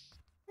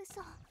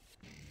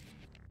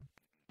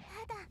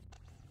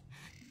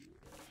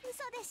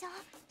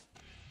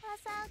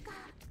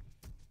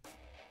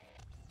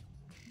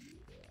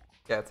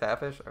 Yeah, it's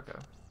halfish? Okay.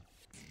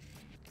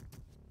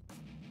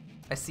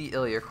 I see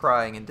Ilya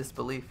crying in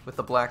disbelief with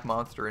the black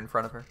monster in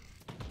front of her.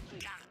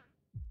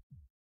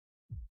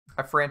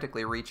 I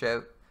frantically reach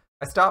out.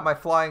 I stop my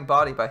flying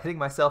body by hitting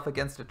myself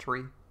against a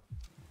tree.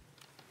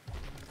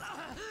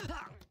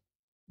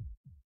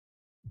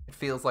 It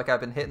feels like I've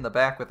been hit in the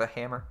back with a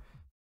hammer.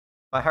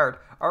 My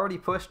heart, already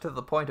pushed to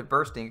the point of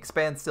bursting,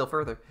 expands still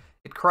further.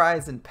 It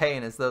cries in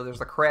pain as though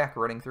there's a crack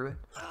running through it.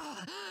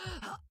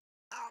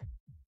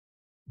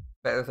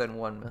 Better than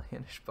 1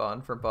 million-ish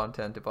bond from bond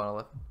 10 to bond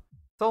 11.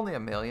 It's only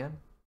 1 million.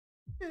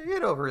 You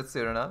get over it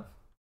soon enough.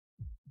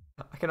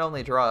 I can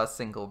only draw a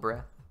single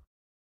breath.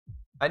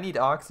 I need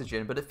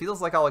oxygen, but it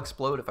feels like I'll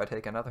explode if I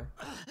take another.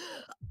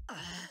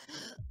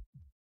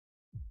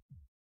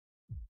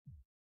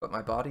 But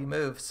my body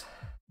moves.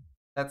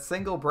 That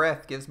single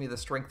breath gives me the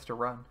strength to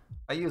run.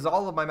 I use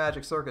all of my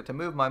magic circuit to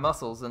move my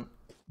muscles and...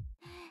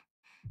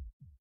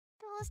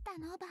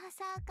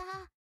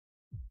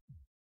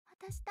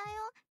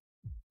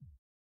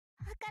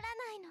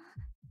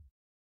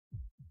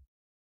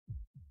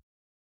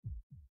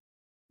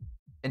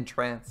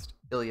 Entranced,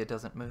 Ilya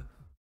doesn't move.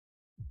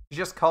 She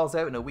just calls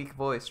out in a weak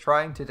voice,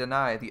 trying to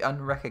deny the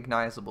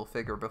unrecognizable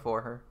figure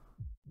before her.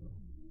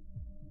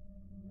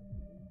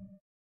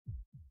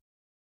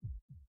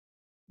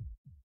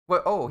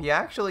 What? Oh, he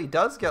actually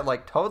does get,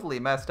 like, totally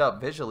messed up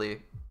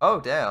visually.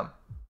 Oh, damn.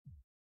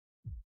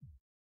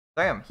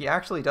 Damn, he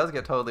actually does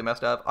get totally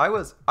messed up. I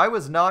was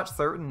not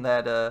certain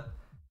that,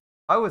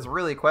 I was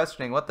really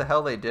questioning what the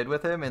hell they did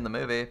with him in the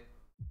movie.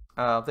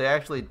 They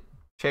actually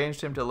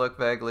changed him to look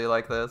vaguely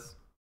like this.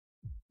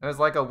 It was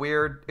like a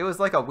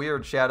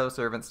weird Shadow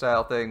Servant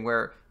style thing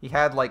where he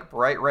had like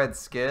bright red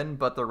skin,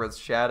 but there was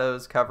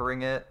shadows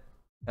covering it,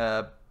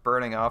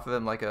 burning off of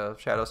him like a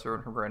Shadow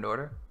Servant from Grand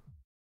Order.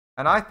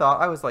 And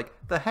I was like,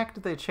 the heck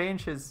did they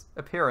change his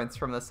appearance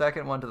from the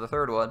second one to the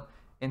third one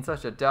in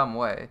such a dumb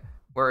way?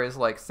 Whereas,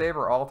 like,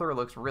 Saber Alter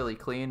looks really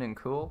clean and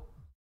cool.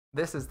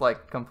 This is,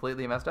 like,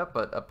 completely messed up,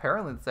 but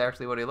apparently it's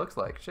actually what he looks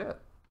like. Shit.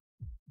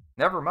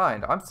 Never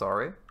mind, I'm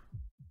sorry.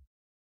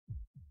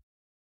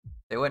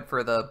 They went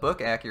for the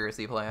book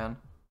accuracy plan.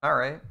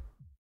 Alright.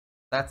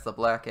 That's the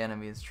black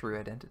enemy's true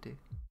identity.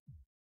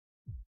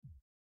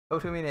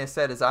 Kotomine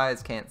said his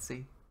eyes can't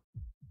see.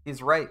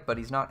 He's right, but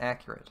he's not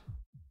accurate.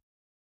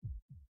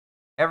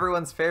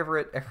 Everyone's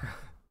favorite...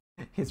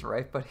 He's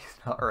right, but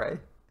he's not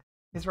right.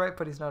 He's right,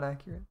 but he's not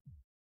accurate.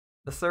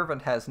 The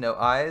servant has no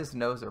eyes,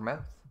 nose, or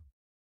mouth.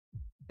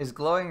 His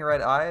glowing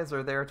red eyes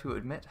are there to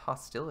admit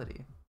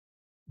hostility.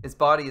 His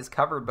body is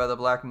covered by the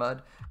black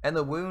mud, and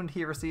the wound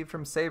he received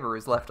from Saber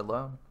is left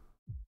alone.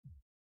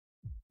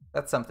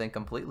 That's something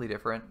completely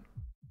different.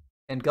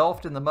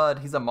 Engulfed in the mud,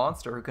 he's a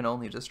monster who can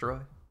only destroy.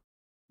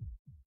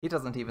 He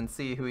doesn't even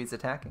see who he's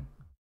attacking.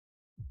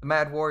 The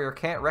Mad Warrior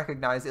can't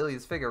recognize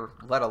Ilya's figure,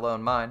 let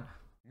alone mine.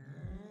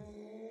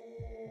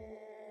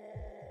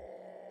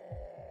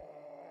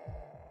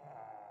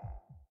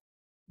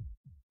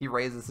 He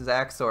raises his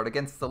axe sword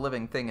against the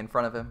living thing in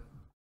front of him.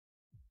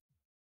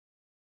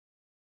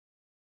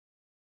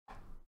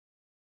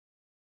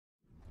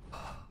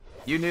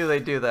 You knew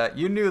they'd do that.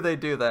 You knew they'd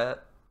do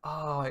that.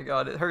 Oh my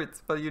god, it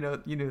hurts, but you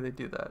knew they'd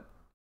do that.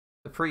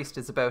 The priest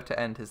is about to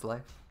end his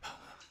life.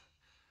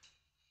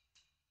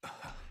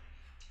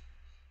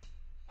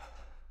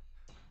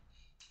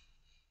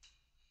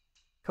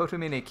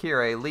 Kotomine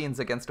Kirei leans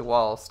against a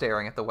wall,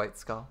 staring at the white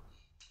skull.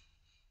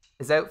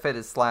 His outfit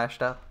is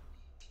slashed up.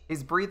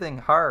 He's breathing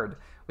hard,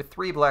 with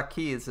 3 black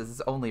keys as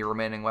his only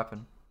remaining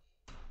weapon.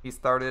 He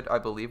started, I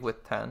believe,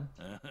 with 10.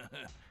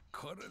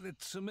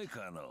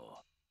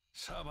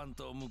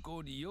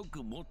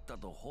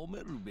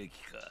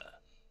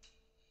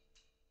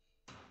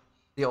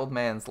 The old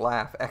man's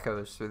laugh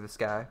echoes through the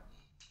sky.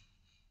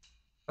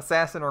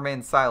 Assassin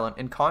remains silent,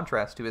 in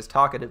contrast to his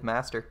talkative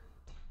master.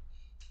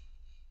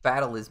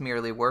 Battle is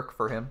merely work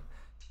for him.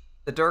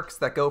 The dirks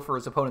that go for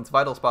his opponent's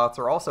vital spots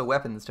are also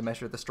weapons to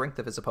measure the strength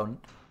of his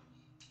opponent.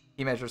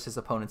 He measures his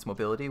opponent's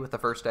mobility with the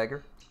first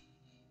dagger.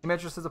 He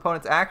measures his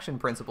opponent's action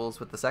principles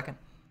with the second.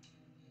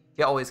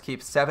 He always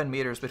keeps 7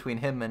 meters between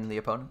him and the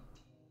opponent.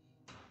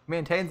 He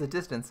maintains a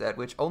distance at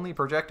which only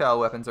projectile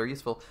weapons are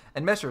useful,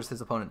 and measures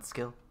his opponent's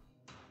skill.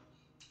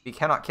 If he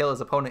cannot kill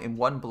his opponent in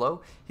one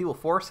blow, he will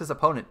force his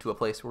opponent to a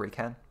place where he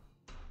can.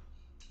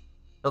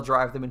 He'll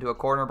drive them into a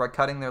corner by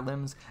cutting their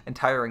limbs and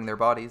tiring their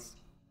bodies.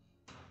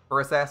 For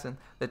Assassin,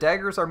 the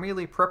daggers are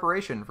merely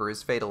preparation for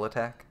his fatal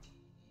attack.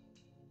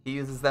 He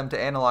uses them to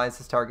analyze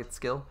his target's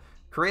skill,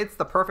 creates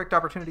the perfect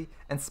opportunity,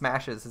 and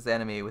smashes his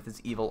enemy with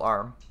his evil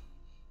arm.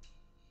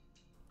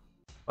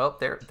 Well,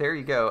 there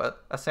you go.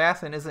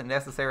 Assassin isn't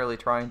necessarily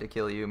trying to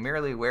kill you,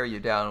 merely wear you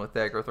down with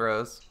dagger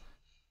throws.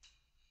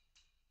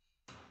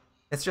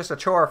 It's just a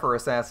chore for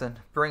Assassin,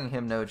 bringing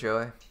him no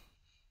joy.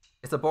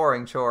 It's a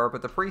boring chore,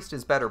 but the priest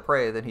is better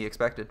prey than he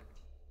expected.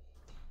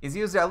 He's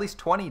used at least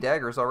 20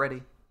 daggers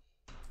already.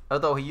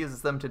 Although he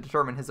uses them to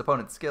determine his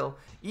opponent's skill,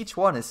 each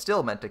one is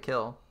still meant to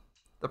kill.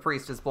 The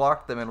priest has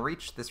blocked them and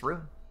reached this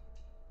ruin.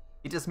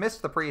 He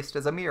dismissed the priest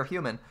as a mere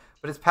human,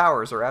 but his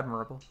powers are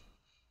admirable.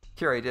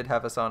 Kirei did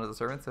have Hassan as a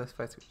servant, so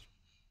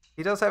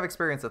he does have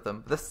experience with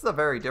them. This is a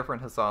very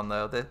different Hassan,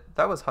 though.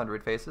 That was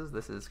 100 Faces.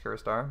 This is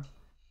Cursed Arm.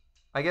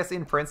 I guess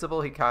in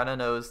principle, he kind of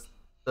knows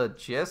the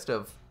gist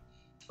of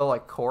the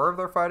core of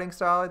their fighting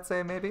style, I'd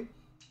say, maybe.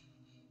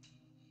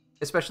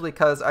 Especially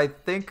because I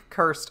think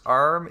Cursed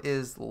Arm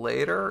is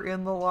later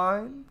in the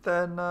line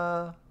than,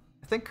 I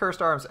think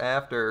Cursed Arm's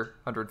after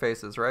 100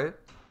 Faces, right?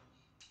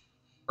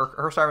 Or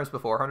Cursed Arm is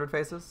before 100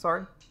 Faces,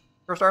 sorry.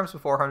 Cursed Arm's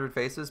before 100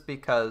 Faces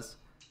because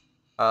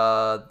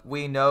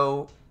we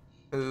know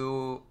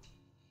who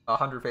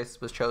 100 Faces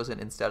was chosen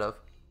instead of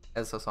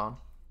as Hassan.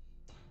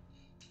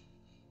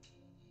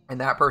 And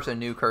that person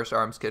knew Cursed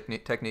Arm's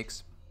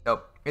techniques.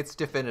 Oh, it's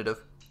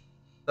definitive.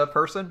 The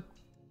person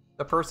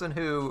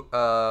who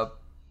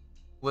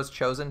was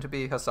chosen to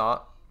be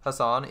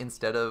Hassan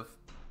instead of,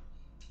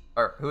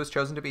 or who was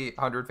chosen to be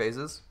 100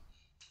 Phases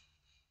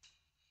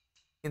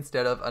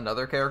instead of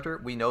another character,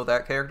 we know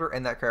that character,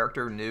 and that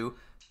character knew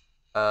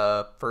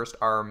First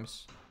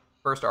Arm's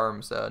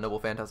Noble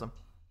Phantasm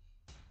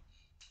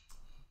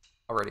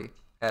already,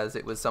 as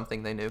it was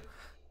something they knew.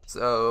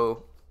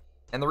 So,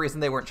 and the reason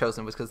they weren't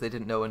chosen was because they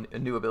didn't know a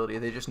new ability,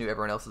 they just knew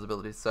everyone else's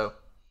abilities. So,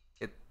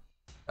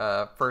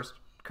 first,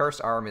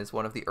 Cursed Arm is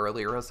one of the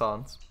earlier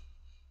Hassans.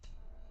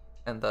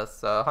 And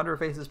thus, 100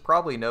 Faces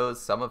probably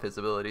knows some of his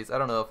abilities. I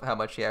don't know how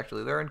much he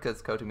actually learned,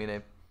 because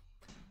Kotomine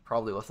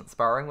probably wasn't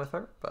sparring with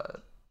her,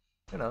 but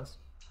who knows?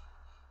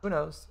 Who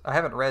knows? I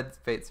haven't read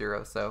Fate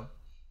Zero, so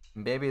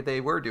maybe they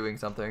were doing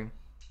something,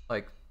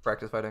 like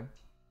practice fighting.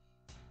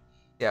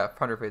 Yeah,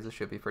 100 Faces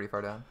should be pretty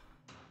far down.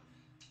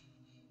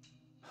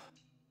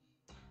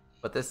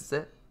 But this is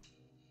it.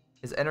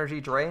 His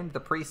energy drained, the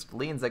priest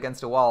leans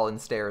against a wall and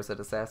stares at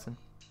Assassin.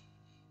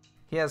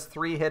 He has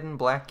 3 hidden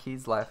black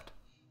keys left.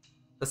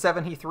 The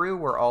 7 he threw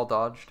were all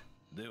dodged.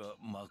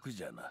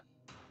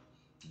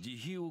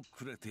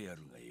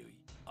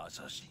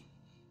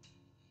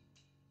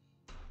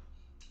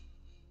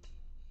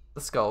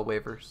 The skull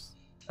wavers.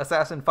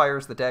 Assassin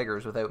fires the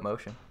daggers without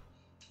motion,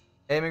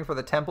 aiming for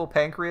the temple,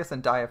 pancreas,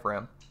 and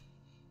diaphragm.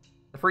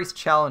 The priest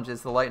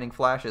challenges the lightning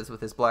flashes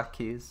with his black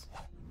keys.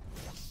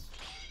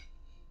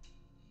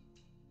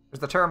 There's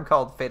the term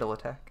called fatal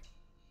attack.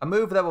 A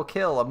move that will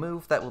kill, a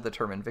move that will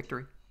determine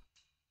victory.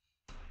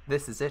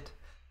 This is it.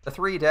 The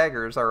 3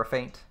 daggers are a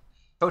feint.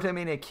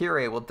 Kotomine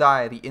Kirei will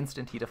die the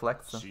instant he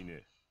deflects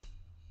them.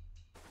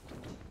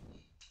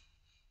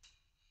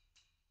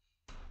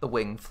 The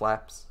wing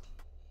flaps.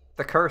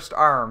 The cursed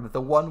arm,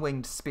 the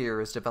one-winged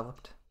spear, is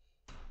developed.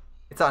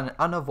 It's an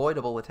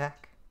unavoidable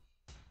attack.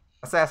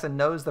 Assassin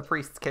knows the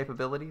priest's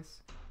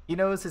capabilities. He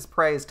knows his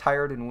prey is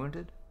tired and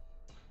wounded.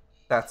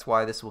 That's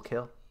why this will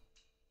kill.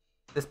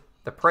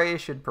 The prey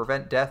should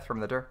prevent death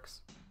from the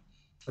dirks.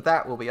 But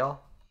that will be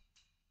all.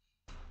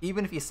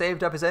 Even if he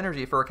saved up his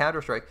energy for a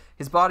counterstrike,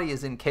 his body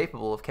is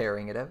incapable of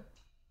carrying it out.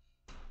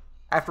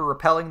 After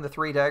repelling the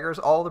 3 daggers,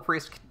 all the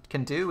priest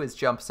can do is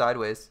jump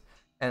sideways,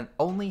 and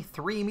only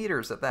 3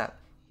 meters at that.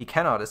 He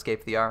cannot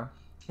escape the arm.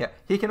 Yeah,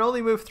 he can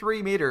only move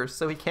 3 meters,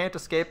 so he can't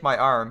escape my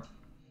arm.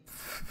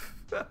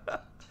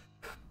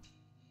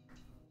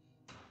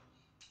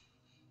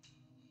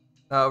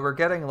 We're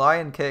getting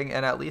Lion King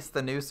and at least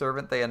the new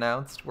servant they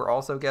announced. We're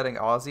also getting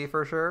Ozzy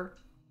for sure.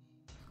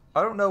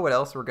 I don't know what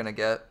else we're gonna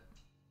get.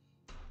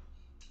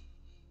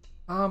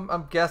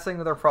 I'm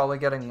guessing they're probably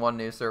getting 1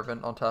 new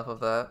servant on top of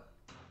that.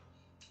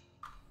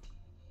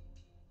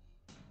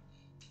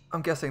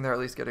 I'm guessing they're at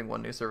least getting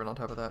 1 new servant on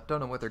top of that. Don't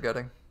know what they're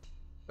getting,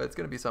 but it's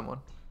gonna be someone.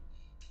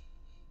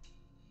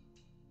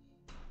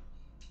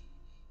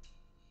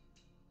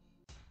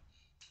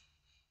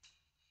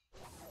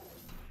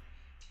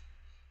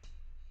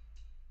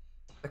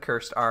 The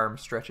cursed arm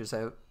stretches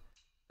out.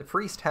 The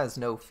priest has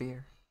no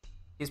fear.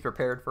 He's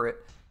prepared for it.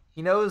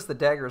 He knows the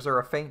daggers are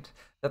a feint,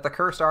 that the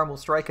cursed arm will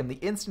strike him the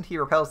instant he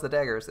repels the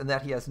daggers, and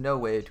that he has no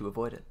way to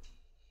avoid it.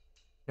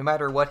 No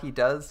matter what he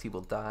does, he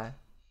will die.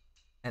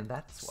 And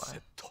that's why.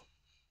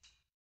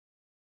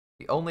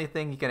 The only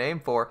thing he can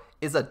aim for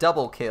is a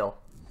double kill.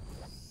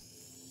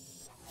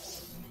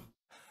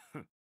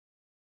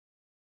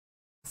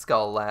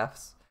 Skull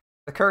laughs.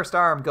 The cursed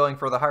arm going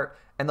for the heart,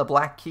 and the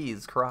black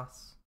keys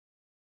cross.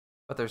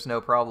 But there's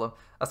no problem.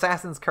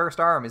 Assassin's cursed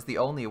arm is the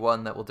only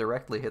one that will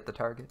directly hit the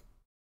target.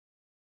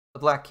 The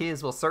black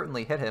keys will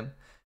certainly hit him,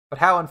 but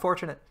how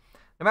unfortunate.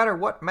 No matter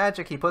what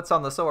magic he puts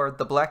on the sword,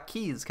 the black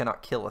keys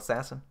cannot kill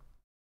Assassin.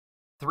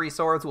 3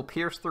 swords will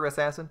pierce through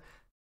Assassin,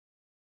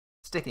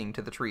 sticking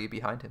to the tree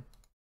behind him.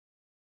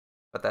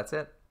 But that's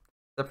it.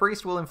 The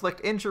priest will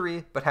inflict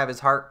injury, but have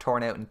his heart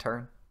torn out in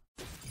turn.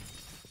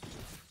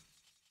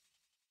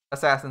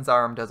 Assassin's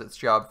arm does its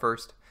job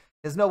first.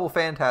 His noble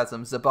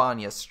phantasm,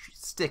 Zabanya,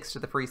 sticks to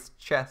the priest's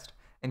chest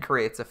and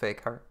creates a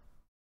fake heart.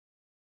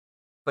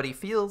 But he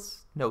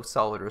feels no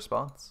solid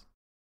response.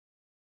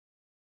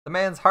 The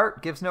man's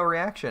heart gives no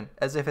reaction,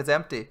 as if it's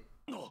empty.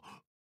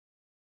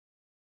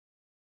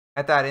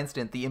 At that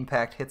instant, the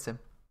impact hits him.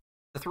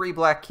 The 3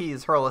 black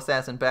keys hurl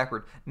Assassin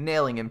backward,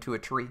 nailing him to a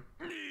tree.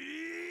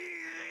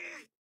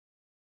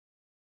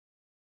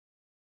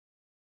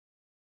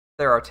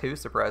 There are 2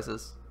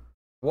 surprises.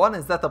 One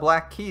is that the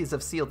black keys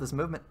have sealed his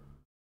movement.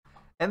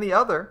 And the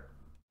other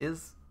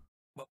is...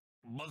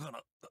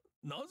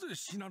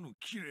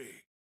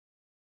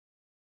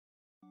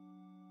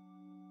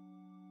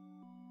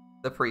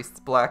 The priest's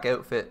black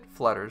outfit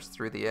flutters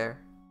through the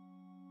air.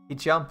 He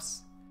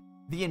jumps.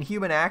 The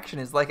inhuman action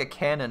is like a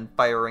cannon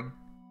firing.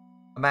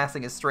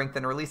 Amassing his strength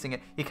and releasing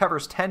it, he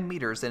covers 10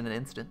 meters in an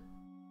instant.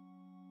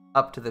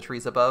 Up to the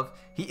trees above,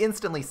 he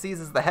instantly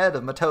seizes the head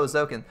of Matou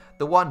Zoken,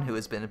 the one who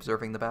has been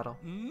observing the battle.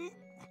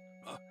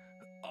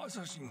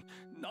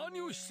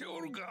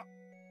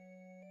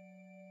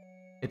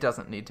 It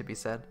doesn't need to be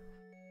said.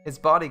 His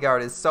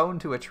bodyguard is sewn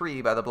to a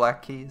tree by the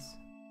black keys.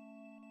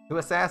 To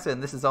Assassin,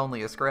 this is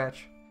only a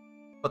scratch,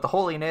 but the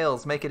holy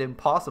nails make it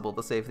impossible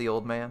to save the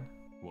old man.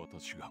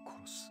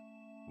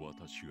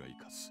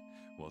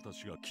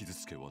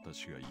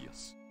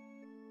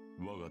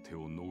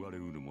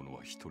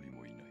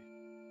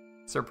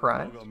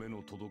 Surprised?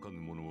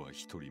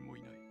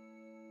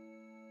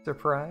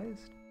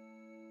 Surprised?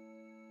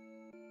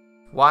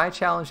 Why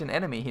challenge an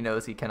enemy he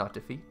knows he cannot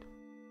defeat?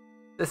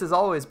 This has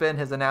always been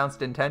his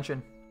announced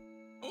intention.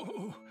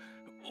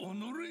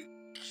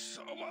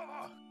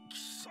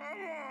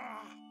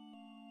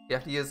 You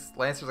have to use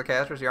Lancers or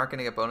Casters, you aren't going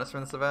to get bonus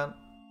from this event?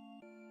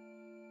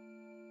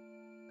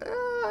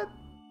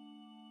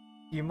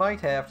 You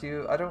might have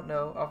to, I don't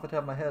know off the top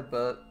of my head,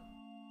 but...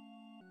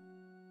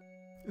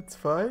 It's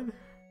fine.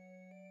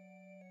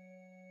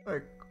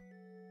 Like...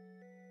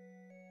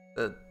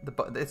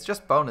 it's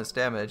just bonus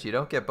damage, you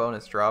don't get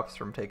bonus drops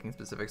from taking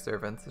specific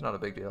servants, it's not a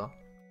big deal.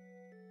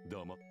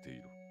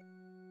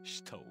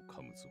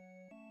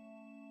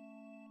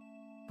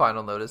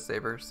 Final notice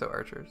sabers, so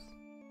archers.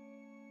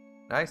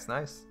 Nice,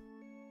 nice.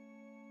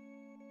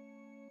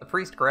 The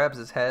priest grabs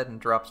his head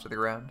and drops to the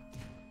ground.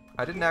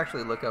 I didn't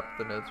actually look up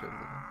the notes for this.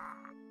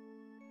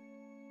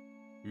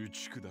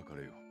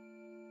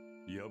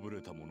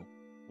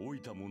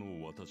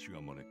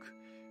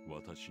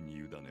 私に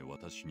委ね、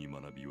私に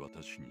学び、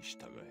私に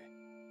従え。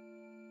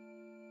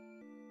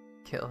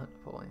 Kill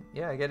Napoleon.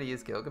 Yeah, I gotta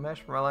use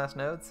Gilgamesh for my last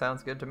node.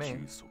 Sounds good to me.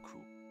 休息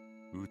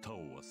を、歌を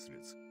忘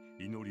れず、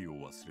祈りを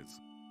忘れず、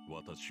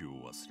私を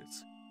忘れ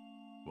ず。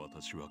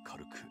私は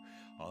軽く、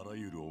あら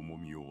ゆる重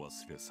みを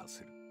忘れさ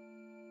せる。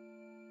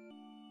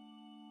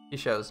 He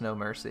shows no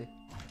mercy.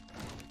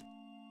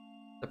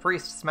 The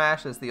priest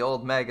smashes the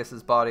old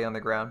Magus's body on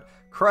the ground,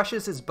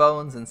 crushes his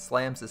bones, and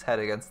slams his head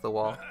against the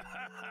wall.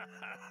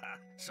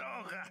 そ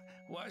うか、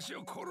わし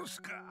を殺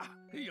すか。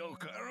よ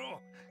かろ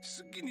う。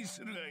好きに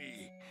するが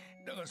いい。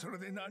だがそれ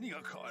で何が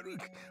変わる？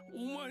お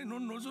前の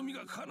望み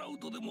が叶う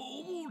とでも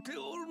思うて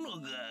おるの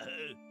か。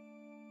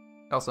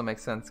 Also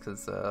makes sense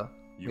because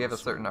we have a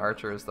certain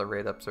archer as the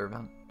raid up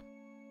servant.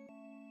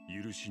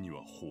 許しに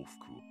は報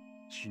復を、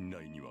信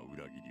頼には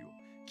裏切りを、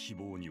希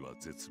望には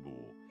絶望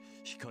を、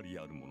光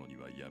ある者に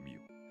は闇を、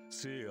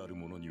生ある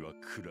者には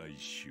暗い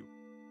死を。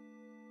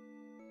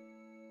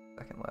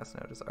 Second last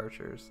note is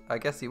archers. I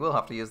guess you will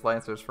have to use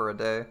lancers for a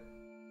day.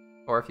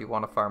 Or if you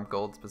want to farm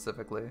gold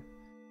specifically.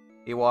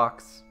 He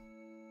walks,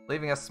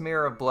 leaving a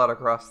smear of blood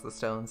across the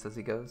stones as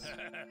he goes.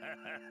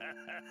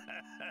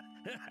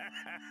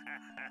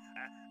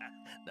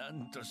 な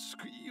んと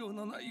救いよう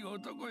のない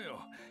男よ。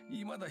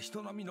未だ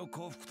人並みの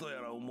幸福と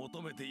やらを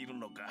求めている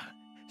のか。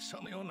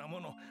そのような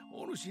もの、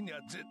お主には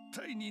絶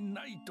対に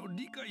ないと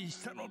理解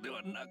したので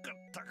はなかっ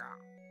たか。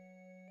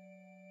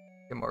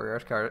Get more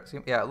rush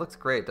costume. Yeah, it looks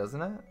great,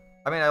 doesn't it?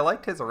 I mean, I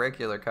liked his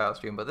irregular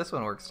costume, but this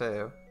one works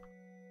too.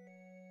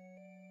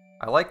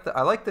 I like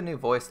the new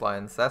voice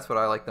lines. That's what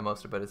I like the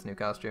most about his new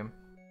costume.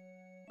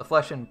 The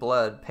flesh and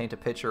blood paint a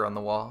picture on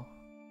the wall.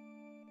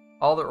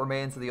 All that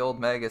remains of the old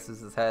Magus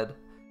is his head.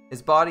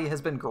 His body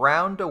has been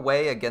ground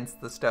away against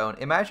the stone.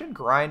 Imagine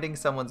grinding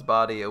someone's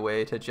body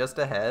away to just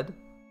a head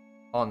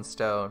on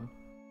stone.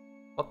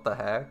 What the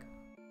heck?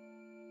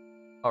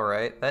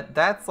 Alright,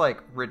 that's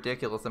like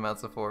ridiculous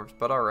amounts of force,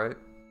 but alright.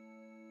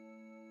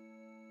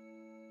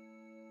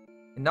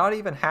 Not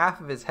even half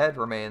of his head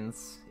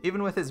remains.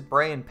 Even with his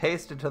brain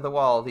pasted to the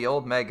wall, the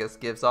old Magus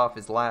gives off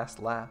his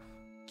last laugh.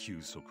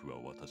 休息は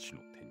私の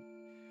手に、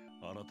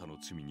あなたの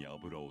罪に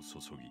油を注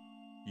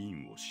ぎ、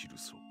印を記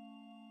そう。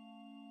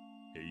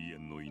永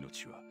遠の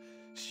命は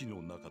死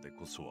の中で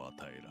こそ与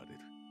えられ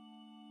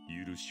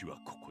る。許しは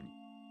ここに。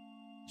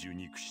受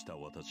肉した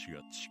私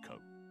が誓う。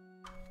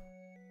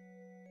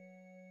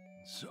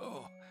そう、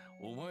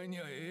お前に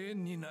は永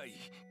遠にない。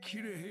綺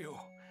麗よ。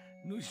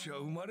主は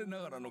生まれな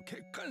がらの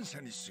欠陥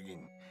者に過ぎ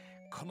ん。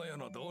この世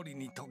の道理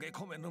に溶け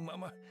込めぬま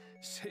ま、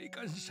生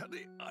還者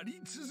であり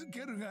続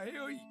けるが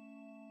よい。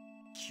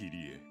キ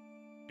リエ・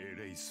エ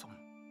レイソン。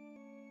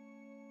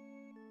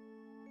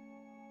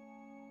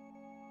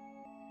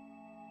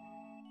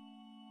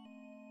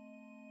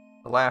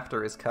The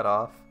laughter is cut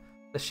off.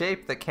 The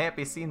shape that can't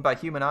be seen by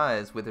human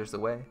eyes withers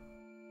away.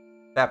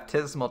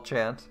 Baptismal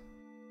chant.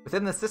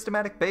 Within the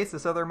systematic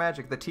basis of their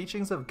magic, the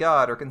teachings of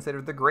God are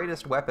considered the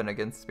greatest weapon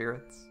against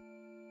spirits.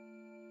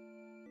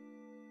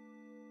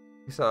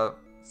 You saw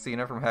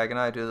Cena from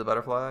Hagenai do the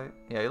butterfly?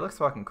 Yeah, he looks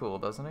fucking cool,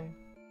 doesn't he?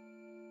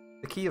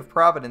 The key of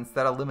providence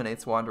that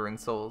illuminates wandering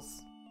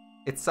souls.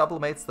 It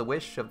sublimates the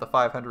wish of the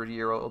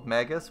 500-year-old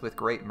Magus with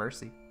great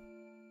mercy.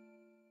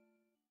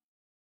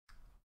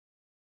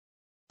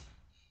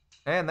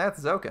 And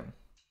that's Zoken.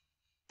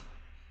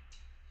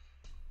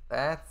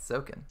 That's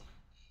Zoken.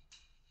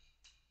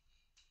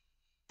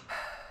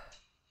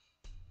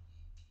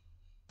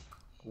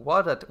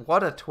 What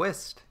a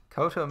twist.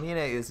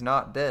 Kotomine is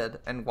not dead.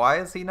 And why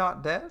is he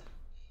not dead?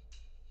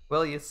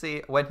 Well, you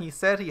see, when he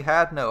said he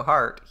had no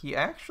heart, he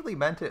actually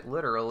meant it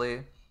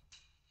literally.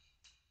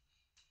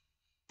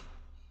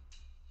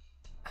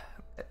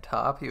 At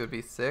top, he would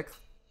be 6th.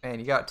 Man,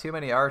 you got too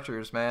many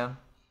archers, man.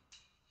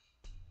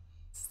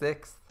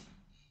 6th.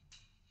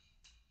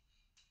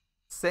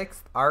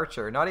 6th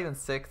archer, not even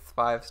 6th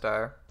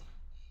 5-star.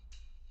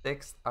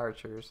 6th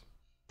archers.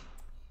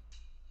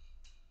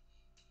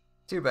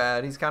 Too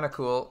bad, he's kinda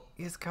cool.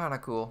 He's kinda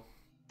cool.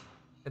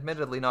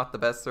 Admittedly not the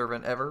best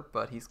servant ever,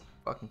 but he's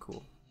fucking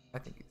cool. I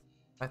think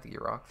he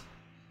rocks.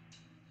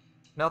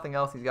 Nothing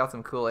else, he's got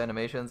some cool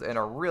animations and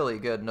a really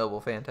good Noble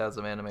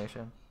Phantasm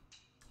animation.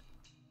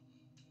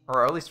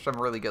 Or at least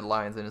some really good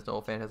lines in his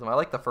Noble Phantasm. I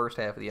like the first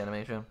half of the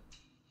animation.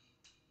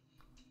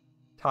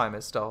 Time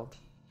is stalled.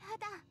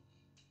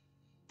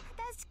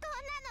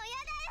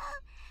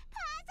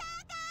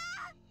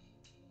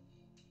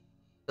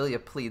 Ilya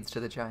pleads to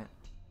the giant.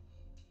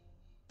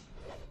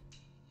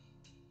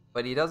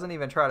 But he doesn't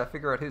even try to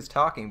figure out who's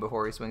talking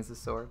before he swings his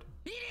sword.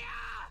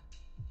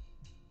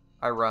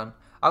 I run.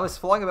 I was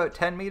flying about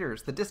 10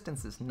 meters. The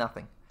distance is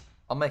nothing.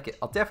 I'll make it.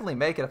 I'll definitely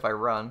make it if I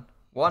run.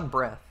 One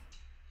breath.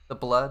 The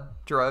blood,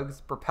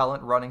 drugs,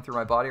 propellant running through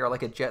my body are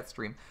like a jet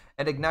stream,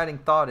 and igniting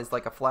thought is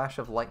like a flash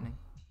of lightning.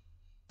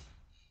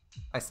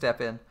 I step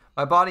in.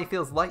 My body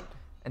feels light,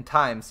 and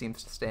time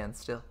seems to stand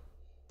still.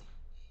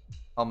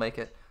 I'll make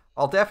it.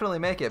 I'll definitely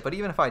make it, but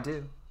even if I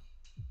do,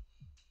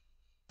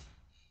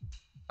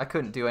 I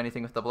couldn't do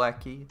anything with the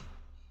black key.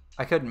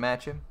 I couldn't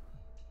match him.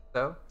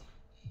 So,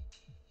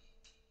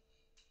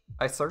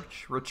 I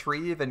search,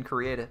 retrieve, and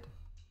create it.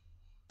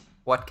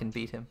 What can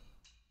beat him?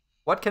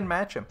 What can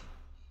match him?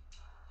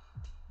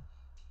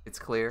 It's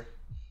clear.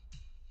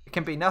 It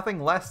can be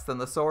nothing less than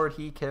the sword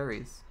he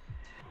carries.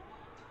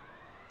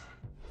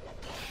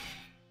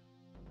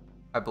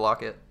 I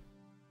block it.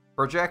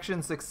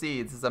 Projection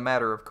succeeds as a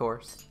matter of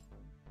course.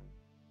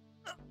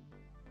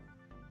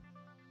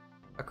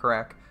 A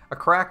crack. A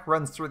crack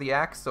runs through the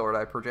axe sword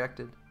I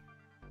projected.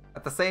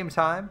 At the same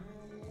time,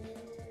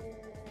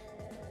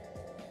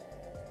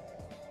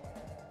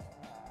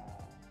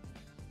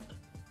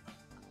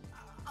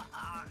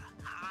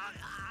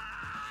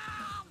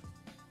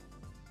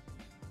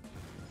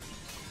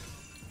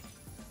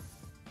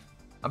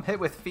 I'm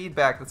hit with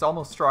feedback that's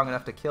almost strong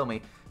enough to kill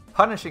me,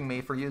 punishing me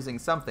for using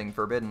something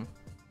forbidden.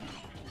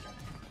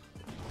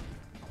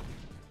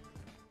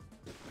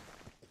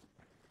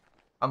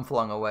 I'm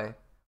flung away.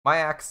 My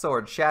axe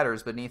sword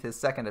shatters beneath his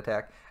second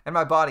attack, and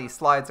my body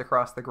slides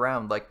across the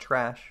ground like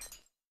trash.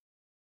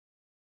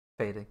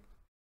 Fading.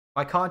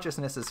 My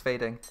consciousness is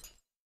fading.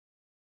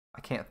 I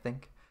can't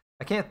think.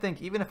 I can't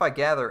think even if I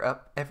gather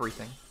up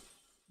everything.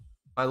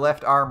 My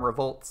left arm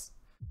revolts.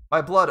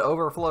 My blood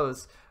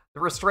overflows. The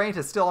restraint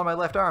is still on my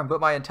left arm,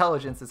 but my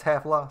intelligence is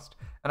half lost,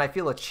 and I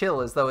feel a chill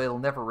as though it'll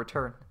never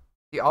return.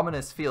 The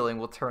ominous feeling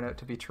will turn out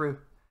to be true,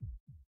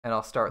 and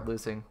I'll start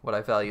losing what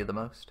I value the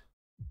most.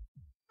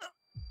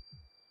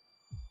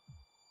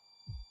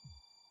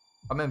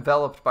 I'm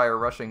enveloped by a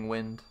rushing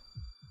wind.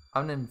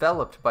 I'm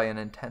enveloped by an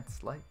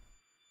intense light.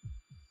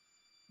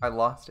 I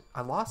lost it.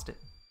 I lost it.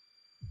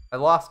 I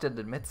lost it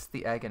amidst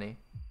the agony.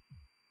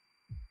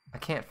 I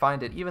can't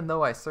find it even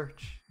though I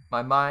search.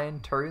 My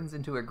mind turns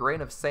into a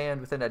grain of sand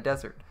within a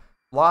desert,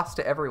 lost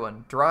to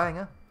everyone, drying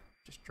up.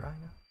 Just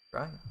drying up,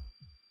 drying up.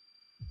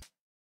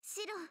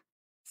 Shiro,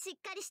 しっ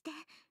かりして。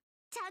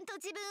ちゃんと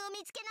自分を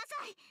見つけな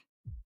さい。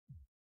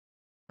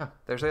Oh,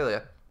 there's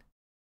Ilya.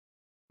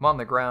 I'm on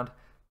the ground.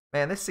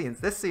 Man, this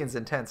scene's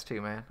intense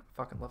too, man. I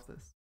fucking love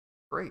this.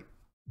 Great.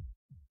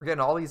 We're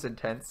getting all these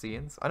intense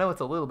scenes. I know it's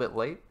a little bit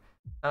late,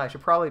 and I should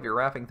probably be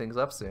wrapping things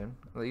up soon.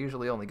 They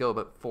usually only go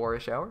about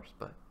 4-ish hours,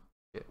 but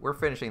shit, we're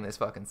finishing this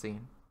fucking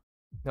scene.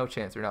 No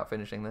chance we're not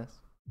finishing this.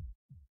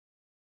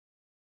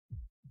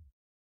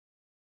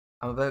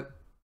 I'm about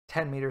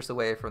 10 meters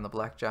away from the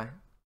Black Giant.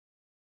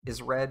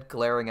 His red,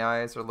 glaring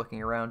eyes are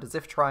looking around as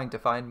if trying to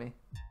find me.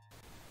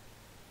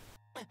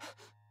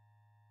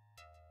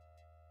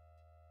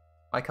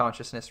 My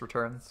consciousness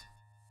returns.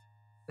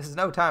 This is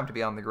no time to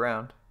be on the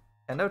ground,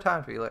 and no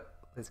time to be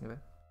listening to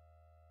it.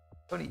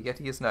 Tony, you get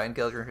to use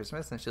Nightingale during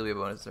Christmas, and she'll be a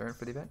bonus turn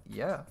for the event?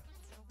 Yeah.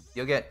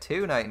 You'll get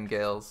 2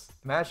 Nightingales.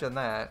 Imagine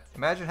that.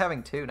 Imagine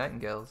having 2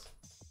 Nightingales.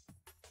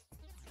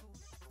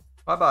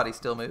 My body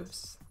still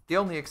moves. The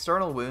only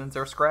external wounds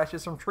are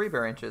scratches from tree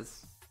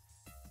branches.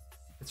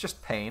 It's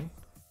just pain.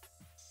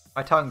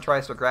 My tongue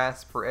tries to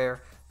grasp for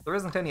air. There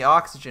isn't any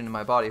oxygen in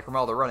my body from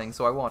all the running,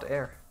 so I want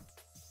air.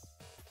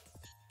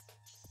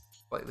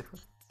 Slightly.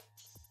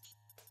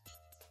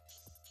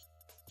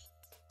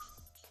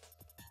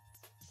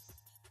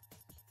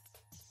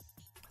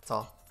 That's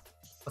all.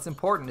 What's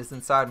important is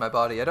inside my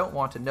body. I don't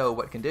want to know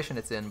what condition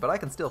it's in, but I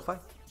can still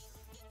fight.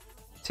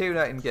 2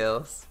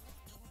 Nightingales.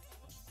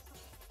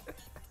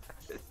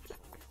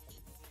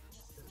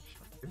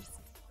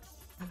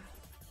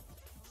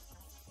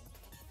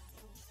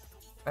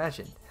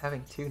 Imagine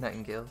having 2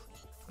 Nightingales.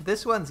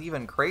 This one's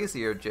even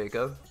crazier,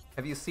 Jacob.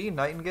 Have you seen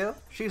Nightingale?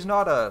 She's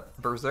not a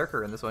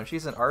berserker in this one.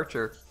 She's an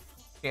archer.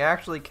 She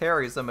actually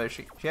carries a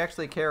machine. She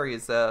actually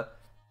carries a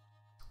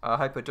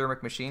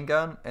hypodermic machine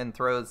gun and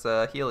throws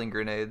healing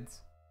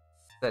grenades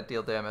that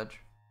deal damage.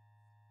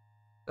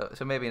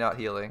 So maybe not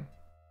healing.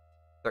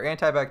 They're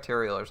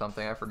antibacterial or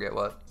something. I forget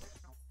what.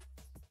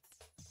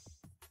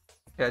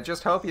 Yeah,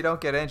 just hope you don't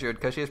get injured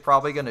because she's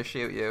probably gonna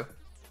shoot you.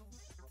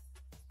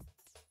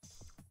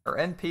 Her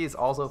NP is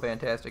also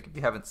fantastic if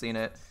you haven't seen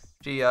it.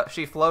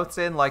 She floats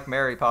in like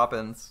Mary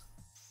Poppins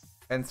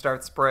and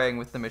starts spraying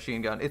with the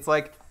machine gun. It's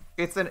like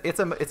it's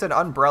an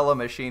umbrella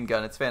machine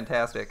gun. It's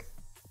fantastic.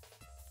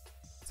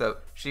 So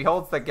she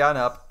holds the gun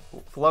up,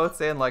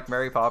 floats in like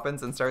Mary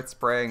Poppins, and starts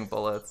spraying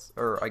bullets,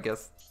 or I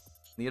guess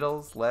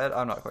needles, lead.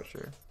 I'm not quite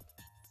sure.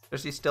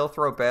 Does she still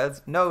throw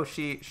beds? No,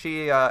 she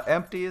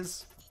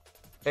empties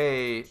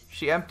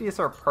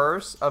her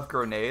purse of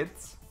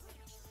grenades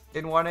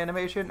in one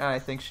animation, and I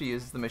think she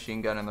uses the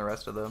machine gun in the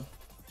rest of them.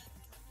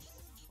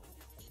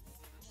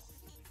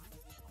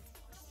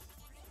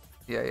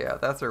 Yeah,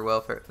 that's her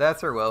welfare.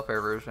 That's her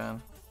welfare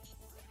version.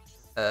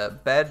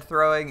 Bed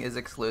throwing is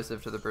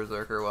exclusive to the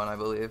Berserker one, I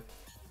believe.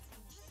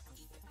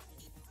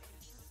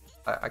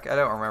 I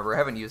don't remember. I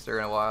haven't used her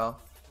in a while.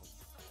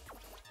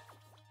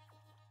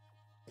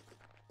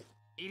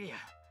 I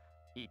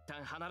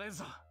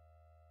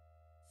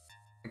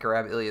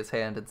grab Ilya's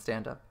hand and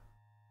stand up.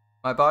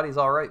 My body's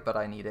alright, but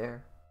I need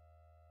air.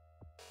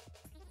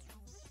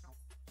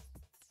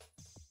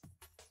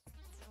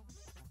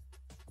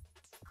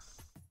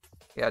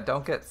 Yeah,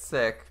 don't get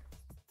sick.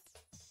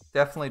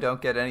 Definitely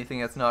don't get anything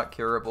that's not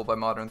curable by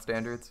modern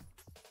standards.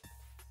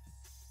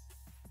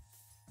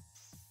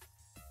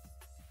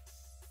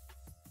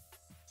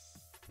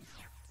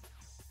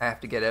 I have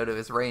to get out of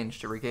his range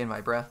to regain my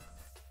breath.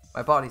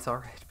 My body's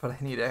alright, but I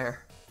need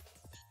air.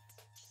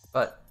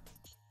 But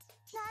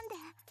なんで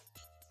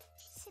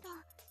シロ、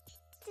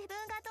自分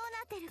がどう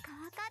なってるか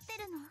分かって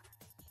るの？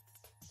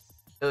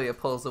 Ilya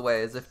pulls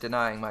away as if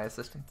denying my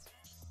assistance.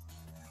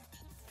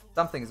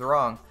 Something's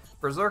wrong.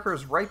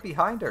 Berserker's right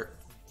behind her.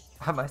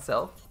 By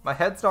myself? My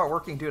head's not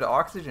working due to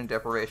oxygen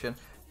deprivation,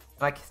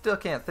 and I still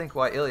can't think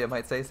why Ilya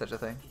might say such a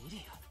thing.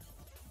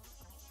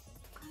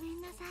 ごめ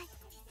んなさい。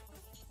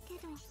け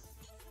ど、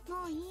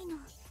もういいの。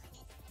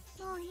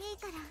もういい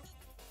から。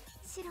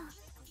シロ、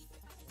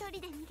一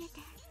人で逃げ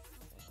て。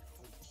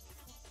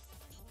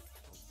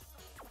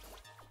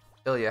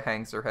 Ilya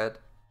hangs her head.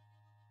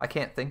 I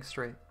can't think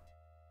straight.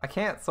 I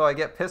can't, so I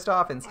get pissed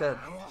off instead.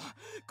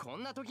 こ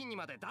んな時に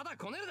までダダ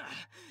こねるな。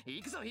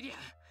行くぞイリア。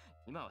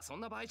今はそん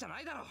な場合じゃ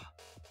ないだろう。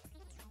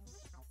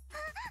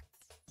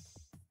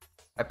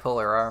 I pull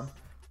her arm.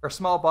 Her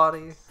small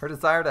body, her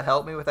desire to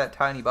help me with that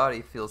tiny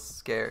body feels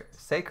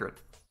sacred.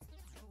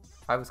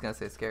 I was gonna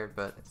say scared,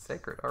 but it's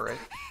sacred, alright.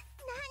 何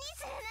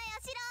するのよ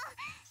シロ。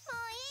も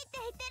ういいって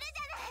言ってるじ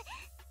ゃない。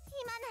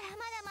今なら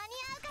まだ間に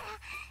合うから。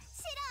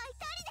シロ、一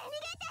人で逃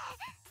げて。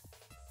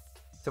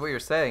 So what you're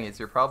saying is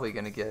you're probably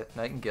gonna get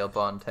Nightingale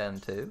Bond 10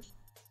 too?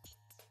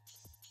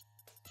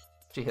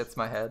 She hits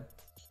my head.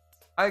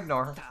 I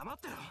ignore her. 黙っ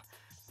て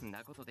ろ。ん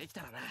なことでき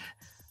たらな。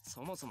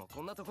そもそも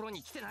こんなところ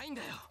に来てないん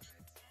だよ。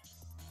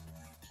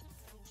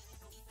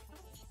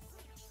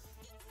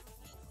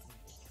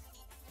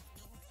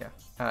 Yeah,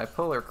 and I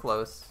pull her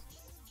close.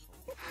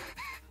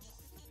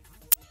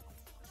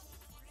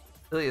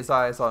 Ilya's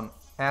eyes on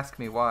ask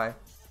me why.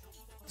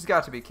 She's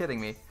got to be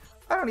kidding me.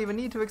 I don't even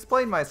need to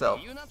explain myself.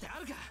 理由なんてあ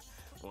るか。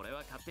俺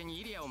は勝手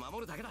にイリアを守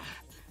るだけだ。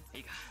い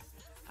いか、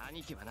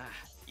兄貴はな、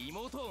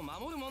妹を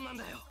守るもんなん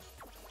だよ。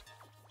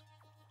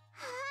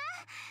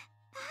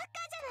 バカ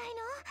じゃない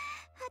の。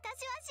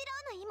私はシ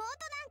ロの妹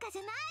なんかじ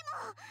ゃない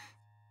もん。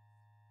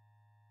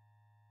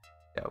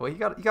 Yeah, well, you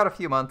got a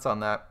few months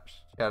on that,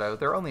 Shadow.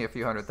 They're only a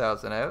few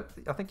 100,000 out.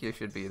 I think you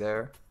should be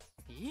there.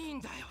 いい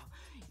んだよ。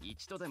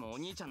一度でもお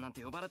兄ちゃんなん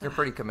て呼ばれた You're ら。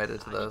 pretty committed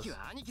to 兄 those. 貴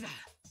は兄貴だ。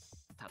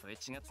たとえ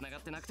血が繋が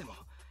ってなくても、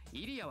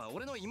イリアは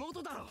俺の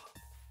妹だろう。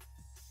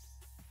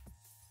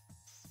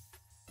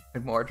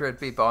 Would Mordred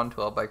be Bond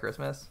 12 by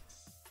Christmas?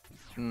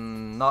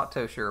 Not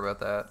too sure about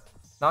that.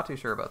 Not too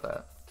sure about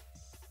that.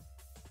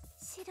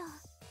 シロ。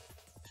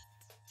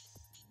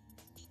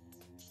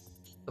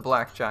 The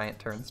black giant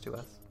turns to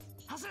us.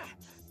 走れ、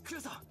来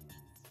るぞ。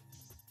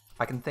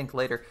 I can think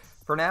later.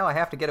 For now, I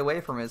have to get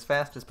away from him as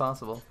fast as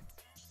possible.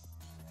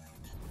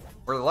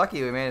 We're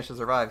lucky we managed to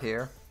survive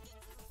here.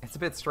 It's a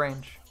bit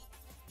strange.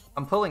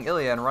 I'm pulling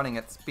Ilya and running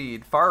at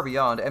speed far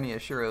beyond Emi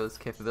Ashiro's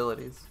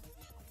capabilities.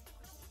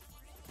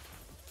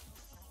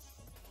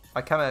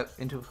 I come out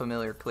into a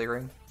familiar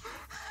clearing.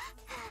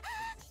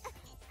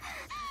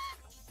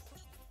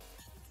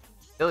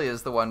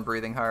 Ilya's the one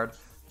breathing hard.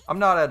 I'm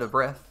not out of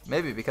breath,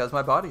 maybe because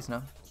my body's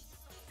numb.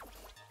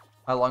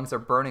 My lungs are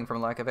burning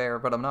from lack of air,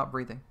 but I'm not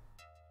breathing.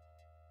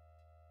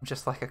 I'm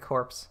just like a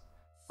corpse.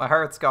 My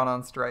heart's gone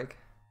on strike.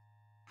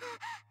 大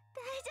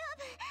丈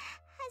夫。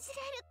走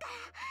れるから。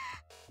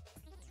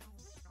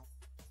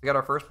 We got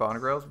our first Bond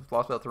Girls with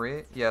Lost Belt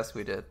 3? Yes,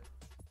 we did.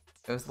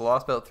 It was the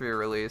Lost Belt 3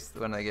 release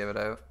when they gave it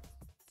out.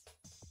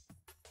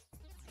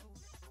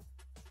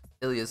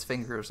 Ilya's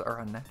fingers are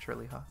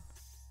unnaturally hot.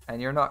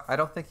 And I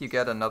don't think you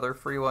get another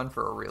free one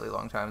for a really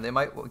long time. They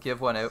might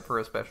give one out for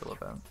a special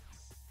event.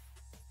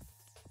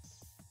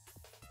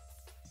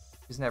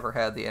 She's never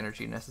had the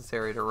energy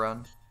necessary to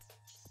run.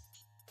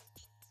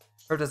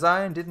 Her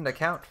design didn't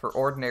account for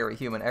ordinary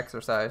human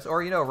exercise,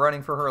 or,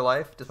 running for her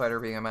life, despite her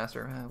being a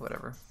master.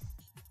 Whatever.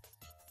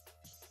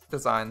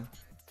 Design.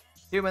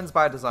 Humans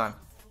by design.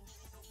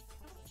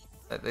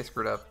 They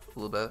screwed up a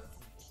little bit.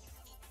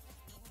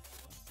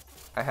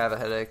 I have a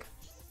headache.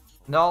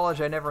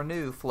 Knowledge I never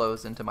knew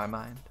flows into my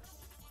mind.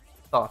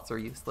 Thoughts are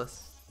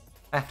useless.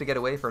 I have to get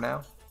away for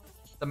now.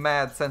 The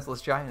mad,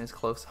 senseless giant is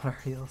close on our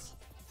heels.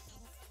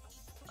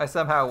 I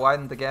somehow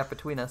widened the gap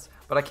between us,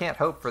 but I can't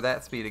hope for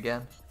that speed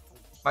again.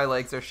 My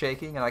legs are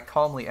shaking, and I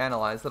calmly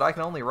analyze that I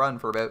can only run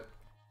for about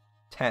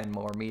 10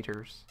 more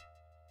meters.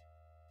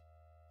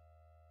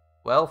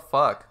 Well,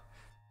 fuck.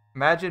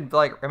 Imagine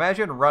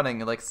running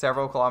like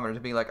several kilometers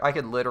and being like, I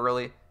could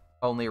literally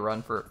only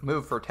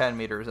move for 10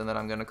 meters and then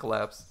I'm gonna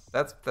collapse.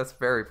 That's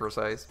very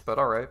precise, but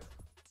alright.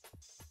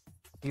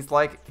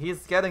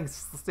 He's getting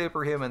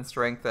superhuman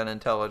strength and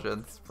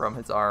intelligence from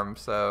his arm,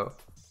 so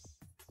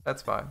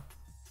that's fine.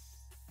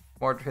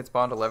 Mordred hits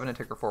Bond 11 and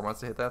took her 4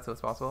 months to hit that, so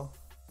it's possible.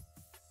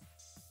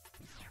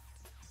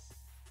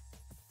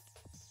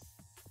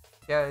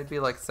 Yeah, it'd be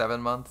like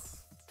 7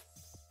 months.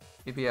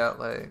 You'd be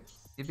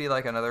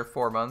like another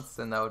 4 months,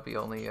 and that would be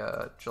only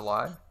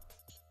July.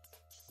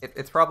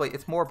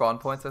 It's more Bond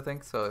points, I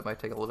think, so it might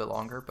take a little bit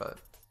longer, but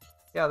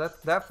yeah,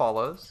 that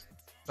follows.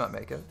 Might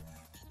make it.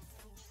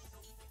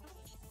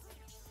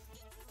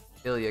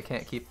 Ilya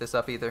can't keep this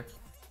up either.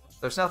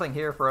 There's nothing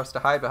here for us to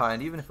hide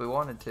behind, even if we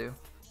wanted to.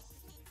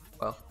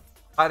 Well,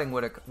 hiding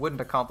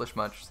wouldn't accomplish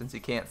much, since he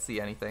can't see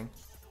anything.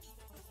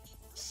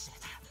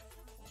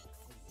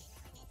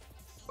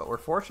 But we're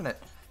fortunate.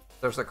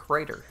 There's a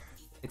crater.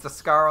 It's a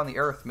scar on the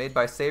earth made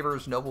by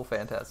Saber's noble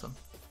phantasm.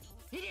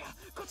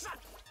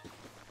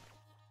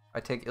 I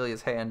take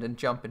Ilya's hand and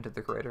jump into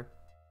the crater.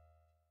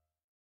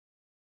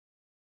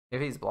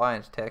 If he's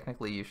blind,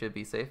 technically you should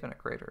be safe in a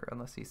crater,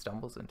 unless he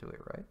stumbles into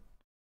it, right?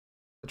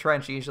 The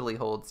trench easily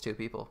holds 2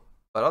 people.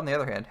 But on the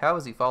other hand, how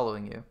is he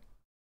following you?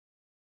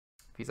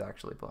 If he's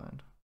actually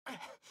blind. I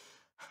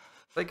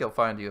think he'll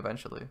find you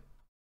eventually.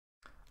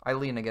 I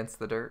lean against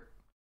the dirt.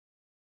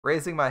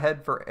 Raising my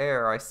head for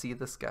air, I see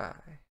the sky.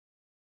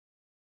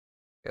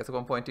 It's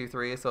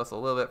 1.23, so it's a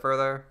little bit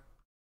further.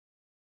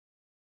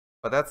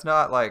 But that's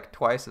not like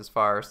twice as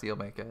far, so you'll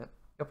make it.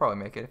 You'll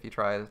probably make it if you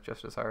try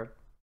just as hard.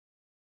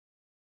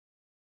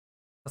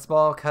 A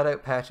small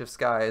cutout patch of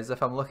sky, as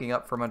if I'm looking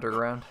up from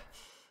underground.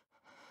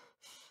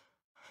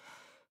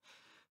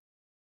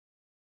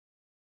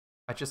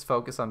 I just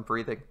focus on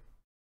breathing.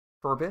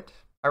 For a bit,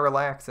 I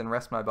relax and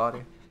rest my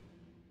body.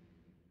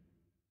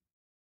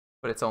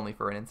 But it's only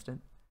for an instant.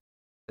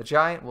 The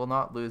giant will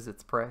not lose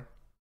its prey.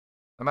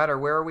 No matter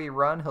where we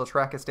run, he'll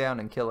track us down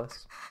and kill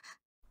us.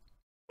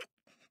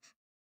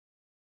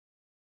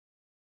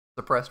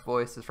 Suppressed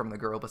voice is from the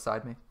girl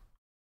beside me.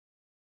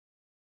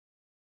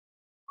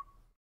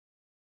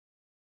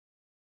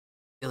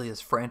 Ilya's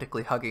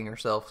frantically hugging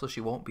herself so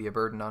she won't be a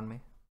burden on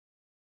me.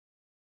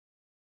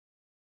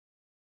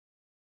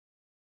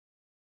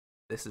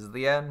 This is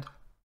the end.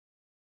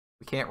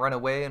 We can't run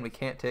away and we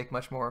can't take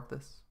much more of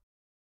this.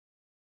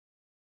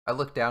 I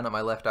look down at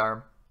my left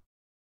arm.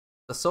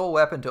 The sole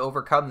weapon to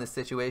overcome this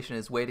situation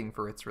is waiting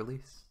for its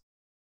release.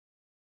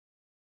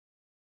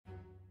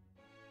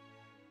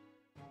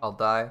 I'll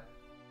die.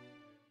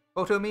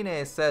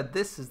 Otomine said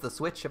this is the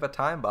switch of a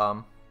time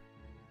bomb.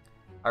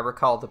 I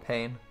recall the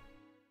pain.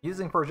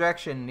 Using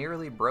projection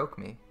nearly broke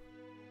me.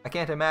 I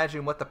can't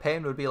imagine what the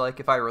pain would be like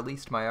if I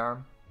released my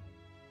arm.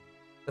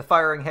 The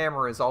firing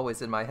hammer is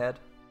always in my head.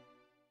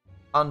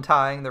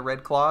 Untying the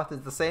red cloth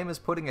is the same as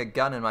putting a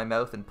gun in my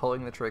mouth and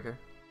pulling the trigger.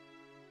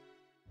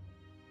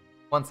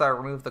 Once I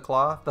remove the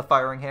cloth, the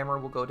firing hammer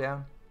will go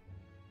down.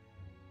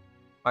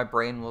 My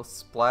brain will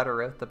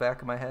splatter out the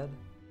back of my head,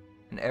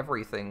 and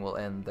everything will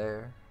end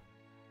there.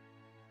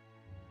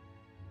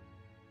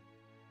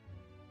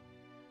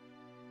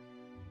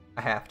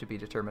 I have to be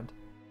determined.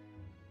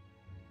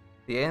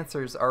 The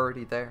answer's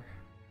already there.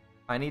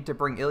 I need to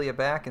bring Ilya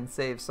back and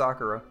save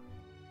Sakura.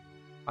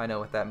 I know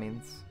what that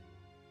means.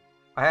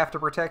 I have to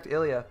protect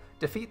Ilya,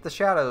 defeat the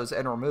shadows,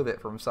 and remove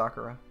it from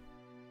Sakura.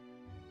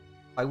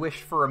 I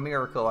wish for a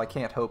miracle I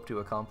can't hope to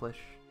accomplish.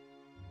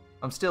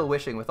 I'm still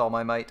wishing with all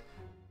my might.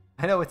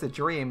 I know it's a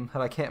dream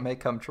that I can't make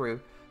come true,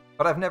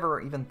 but I've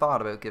never even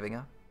thought about giving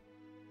up.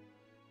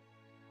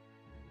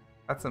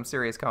 That's some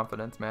serious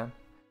confidence, man.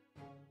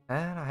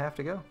 And I have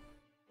to go.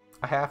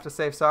 I have to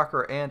save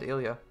Sakura and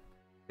Ilya.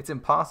 It's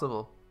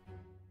impossible.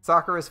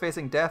 Sakura is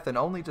facing death and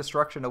only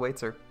destruction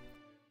awaits her.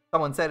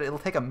 Someone said it'll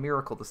take a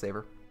miracle to save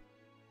her.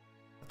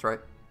 That's right.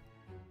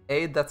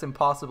 Aid that's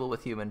impossible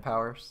with human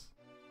powers.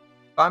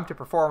 If I'm to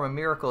perform a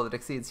miracle that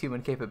exceeds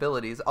human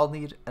capabilities, I'll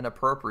need an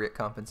appropriate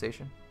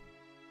compensation.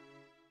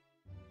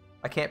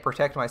 I can't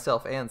protect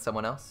myself and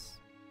someone else.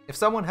 If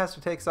someone has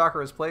to take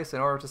Sakura's place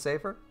in order to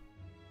save her...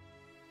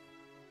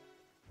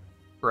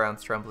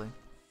 Ground's trembling.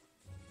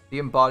 The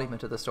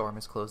embodiment of the storm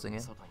is closing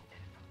in.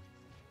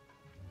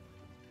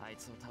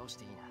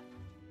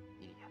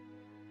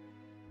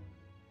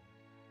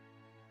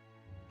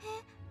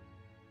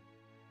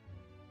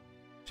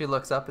 She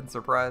looks up in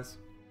surprise.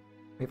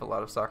 We have a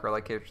lot of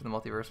Sakura-like characters in the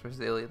multiverse versus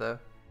Ilya, though.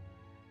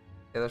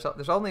 Yeah,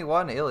 there's only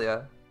one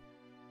Ilya.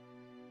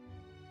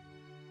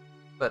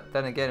 But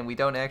then again, we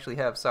don't actually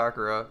have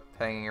Sakura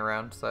hanging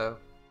around, so...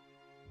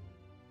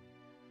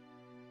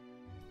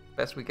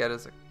 Best we get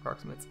is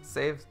approximates.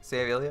 Save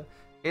Ilya.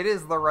 It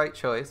is the right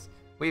choice.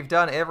 We've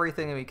done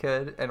everything we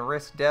could and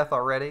risked death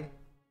already.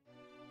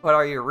 But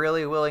are you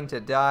really willing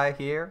to die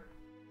here?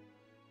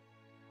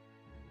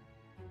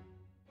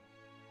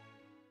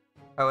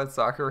 How would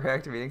Sakura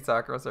react to meeting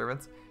Sakura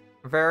servants?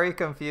 Very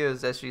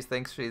confused as she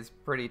thinks she's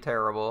pretty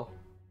terrible.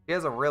 She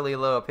has a really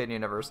low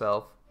opinion of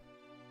herself.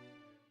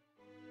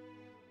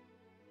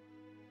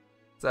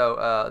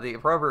 So, the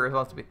appropriate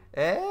response to be,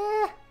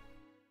 eh?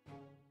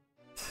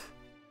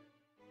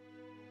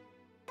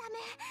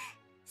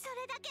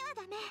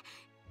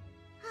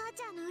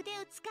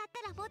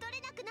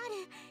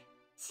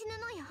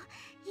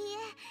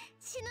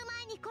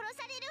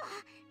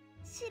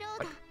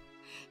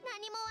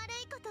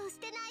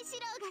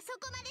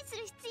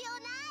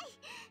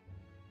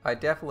 I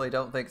definitely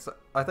don't think so.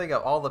 I think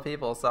of all the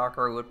people,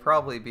 Sakura would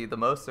probably be the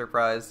most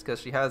surprised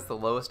because she has the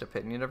lowest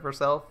opinion of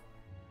herself.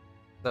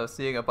 So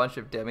seeing a bunch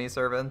of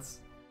demi-servants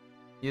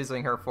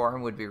using her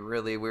form would be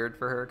really weird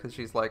for her because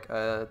she's like,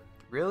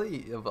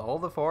 really? Of all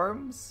the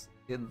forms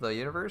in the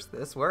universe,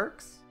 this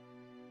works?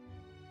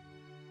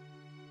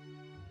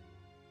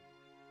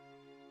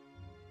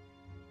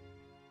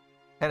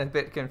 And a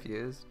bit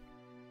confused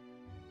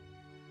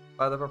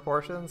by the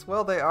proportions.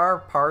 Well, they are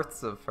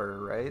parts of her,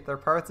 right? They're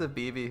parts of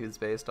Bibi who's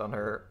based on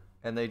her,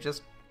 and they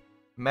just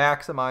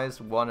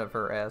maximized one of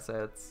her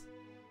assets.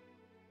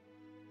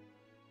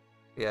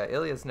 Yeah,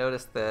 Ilya's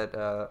noticed that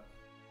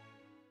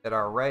that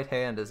our right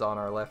hand is on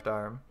our left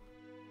arm.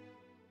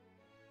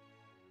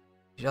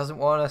 She doesn't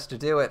want us to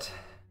do it.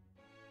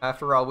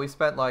 After all, we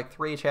spent like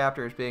 3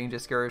 chapters being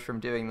discouraged from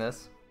doing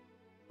this.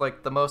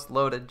 Like the most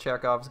loaded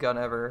Chekhov's gun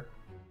ever.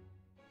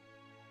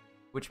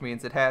 Which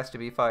means it has to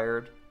be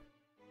fired.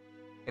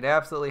 It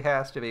absolutely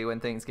has to be when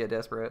things get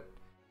desperate.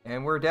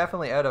 And we're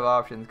definitely out of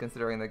options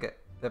considering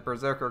the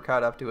Berserker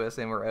caught up to us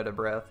and we're out of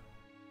breath.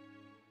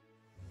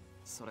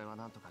 それは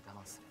なんとか我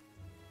慢する。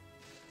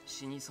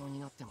死にそうに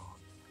なっても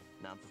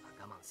なんとか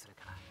我慢する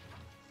か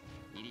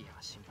ら。イリア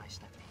は心配し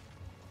なくていい。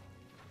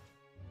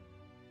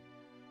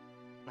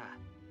な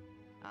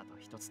あ、あと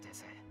一つ訂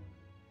正。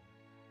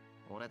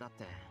俺だっ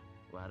て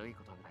悪い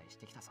ことぐらいし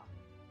てきたぞ。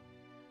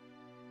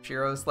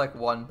Shiro's like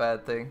one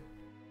bad thing.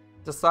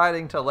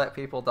 Deciding to let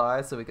people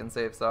die so we can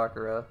save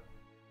Sakura.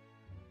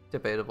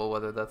 Debatable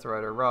whether that's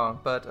right or wrong,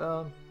 but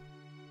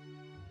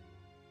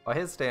by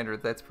his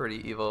standards, that's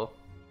pretty evil.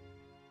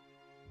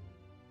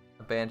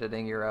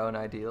 Abandoning your own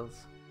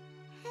ideals.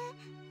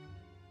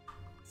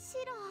 シ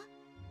ロ。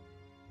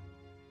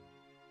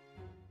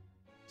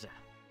じゃあ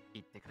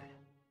行ってくれ。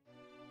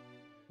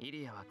イ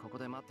リアはここ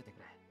で待っててく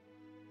れ。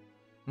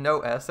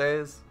No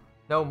essays,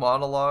 no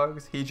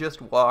monologues. He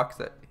just walks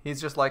it.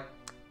 He's just like,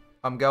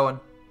 I'm going.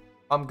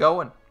 I'm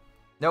going.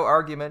 No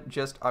argument,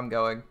 just I'm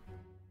going.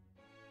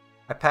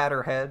 I pat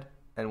her head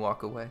and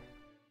walk away.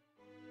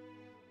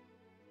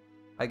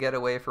 I get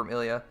away from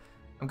Ilya.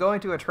 I'm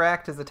going to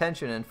attract his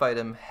attention and fight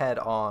him head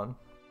on.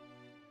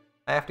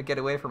 I have to get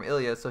away from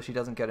Ilya so she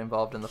doesn't get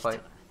involved in the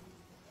fight.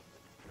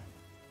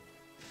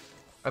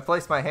 I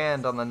place my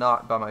hand on the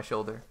knot by my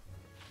shoulder.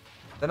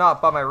 The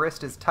knot by my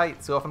wrist is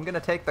tight, so if I'm going to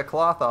take the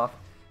cloth off,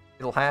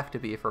 it'll have to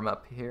be from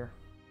up here.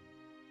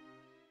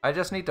 I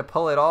just need to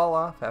pull it all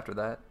off after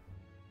that.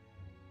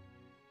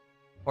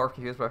 More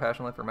confused by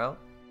Passion Lip or Melt?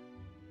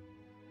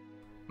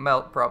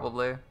 Melt,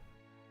 probably.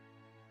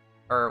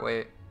 Or,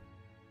 wait.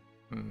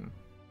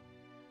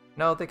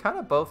 No, they kind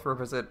of both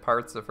represent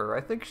parts of her.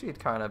 I think she'd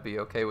kind of be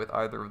okay with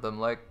either of them.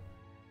 Like,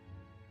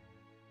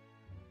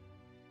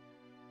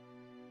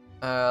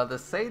 the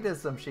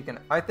sadism she can...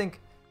 I think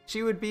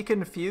she would be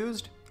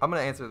confused. I'm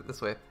going to answer it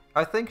this way.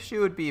 I think she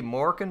would be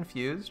more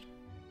confused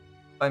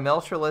by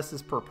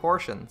Melchorless's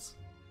proportions.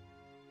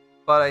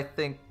 But I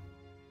think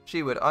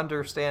she would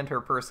understand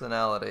her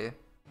personality.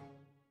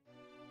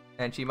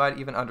 And she might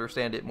even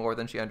understand it more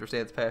than she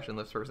understands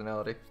Passionlip's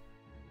personality.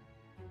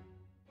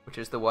 Which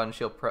is the one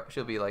she'll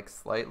be like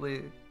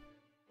slightly...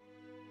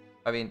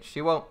 I mean,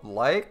 she won't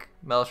like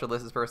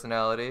Melchorless's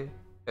personality,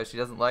 because she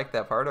doesn't like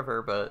that part of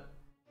her, but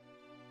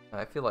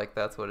I feel like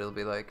that's what it'll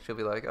be like. She'll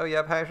be like, oh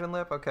yeah,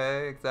 Passionlip,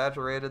 okay,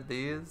 exaggerated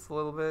these a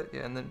little bit.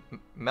 Yeah, and then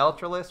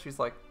Melchorless, she's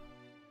like,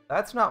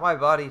 that's not my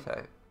body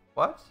type.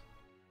 What?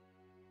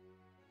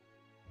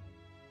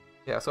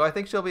 Yeah, so I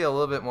think she'll be a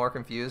little bit more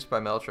confused by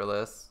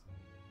Melchorless.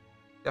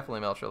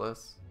 Definitely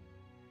Melchorless.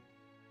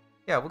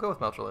 Yeah, we'll go with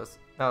Melchorless,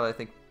 now that I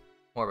think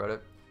more about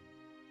it.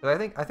 But I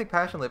think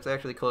Passionlip's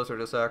actually closer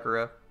to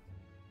Sakura.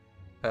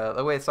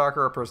 The way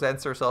Sakura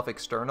presents herself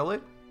externally,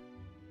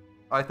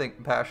 I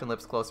think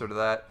Passionlip's closer to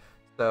that.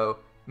 So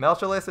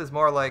Melchorless is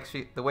more like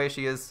the way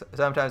she is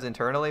sometimes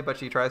internally, but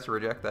she tries to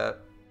reject that.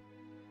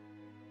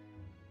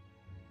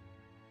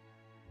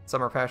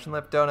 Summer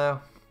Passionlip, don't know.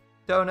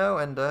 Don't know,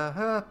 and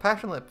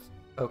Passionlip's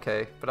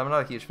okay, but I'm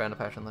not a huge fan of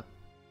Passionlip.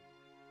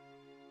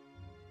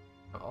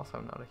 Also,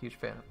 I'm not a huge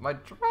fan of my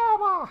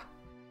drama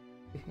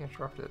being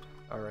interrupted.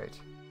 Alright.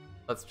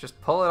 Let's just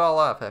pull it all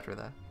off after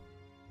that.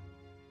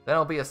 Then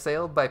I'll be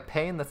assailed by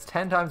pain that's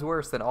 10 times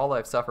worse than all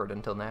I've suffered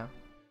until now.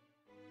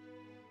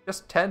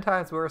 Just 10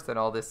 times worse than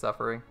all this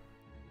suffering.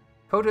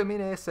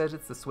 Kotomine says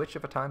it's the switch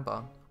of a time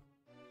bomb.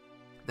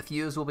 The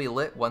fuse will be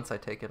lit once I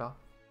take it off.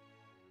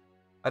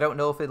 I don't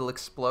know if it'll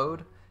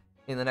explode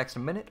in the next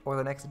minute or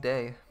the next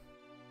day.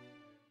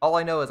 All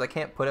I know is I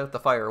can't put out the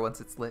fire once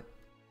it's lit.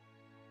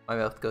 My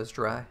mouth goes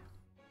dry.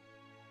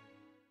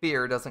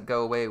 Fear doesn't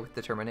go away with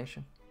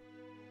determination.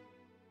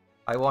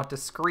 I want to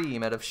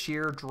scream out of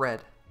sheer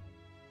dread.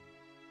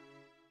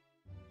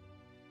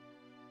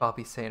 I'll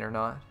be sane or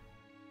not.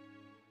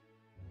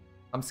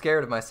 I'm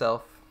scared of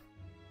myself.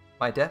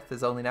 My death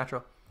is only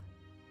natural.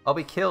 I'll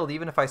be killed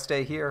even if I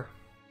stay here.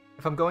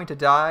 If I'm going to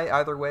die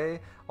either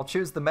way, I'll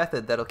choose the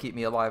method that'll keep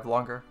me alive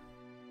longer.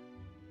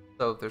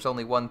 So there's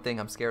only one thing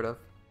I'm scared of.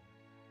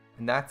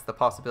 And that's the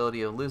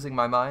possibility of losing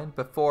my mind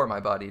before my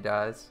body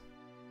dies.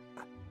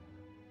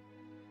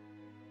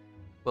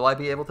 Will I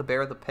be able to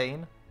bear the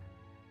pain?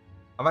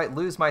 I might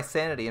lose my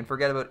sanity and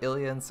forget about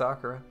Ilya and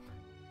Sakura.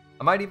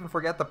 I might even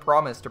forget the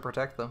promise to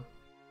protect them.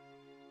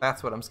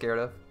 That's what I'm scared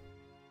of.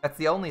 That's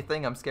the only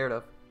thing I'm scared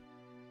of.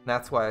 And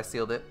that's why I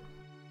sealed it.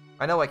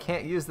 I know I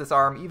can't use this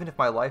arm even if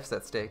my life's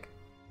at stake.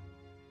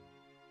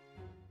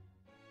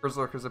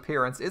 Berserker's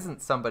appearance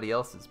isn't somebody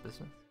else's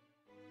business.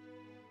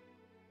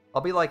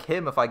 I'll be like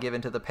him if I give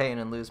in to the pain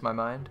and lose my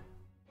mind.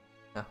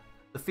 No,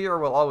 the fear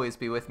will always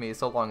be with me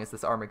so long as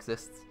this arm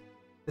exists.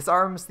 This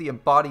arm's the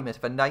embodiment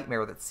of a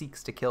nightmare that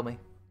seeks to kill me.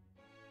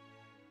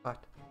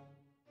 But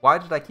why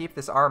did I keep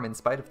this arm in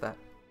spite of that?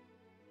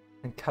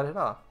 And cut it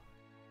off?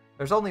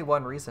 There's only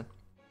one reason.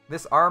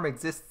 This arm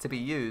exists to be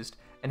used,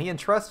 and he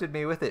entrusted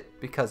me with it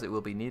because it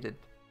will be needed.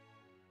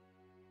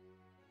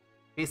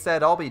 He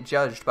said I'll be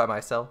judged by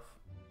myself.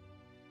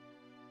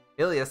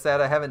 Ilya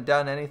said I haven't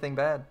done anything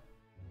bad.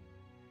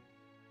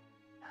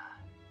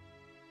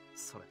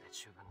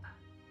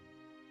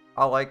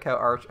 I like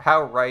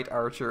how right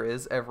Archer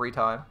is every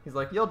time. He's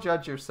like, you'll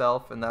judge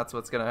yourself, and that's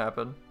what's gonna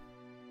happen.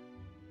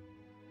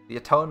 The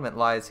atonement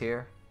lies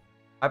here.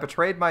 I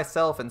betrayed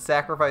myself and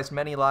sacrificed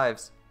many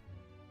lives.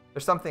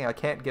 There's something I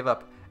can't give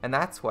up, and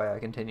that's why I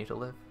continue to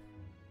live.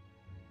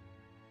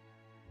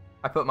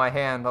 I put my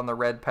hand on the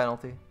red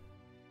penalty.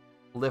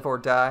 Live or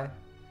die.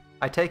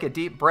 I take a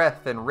deep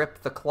breath and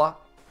rip the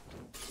clock.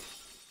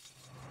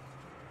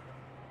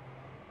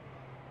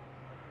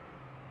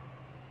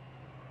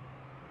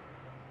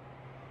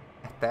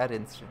 At that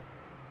instant,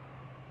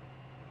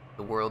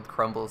 the world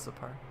crumbles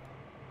apart.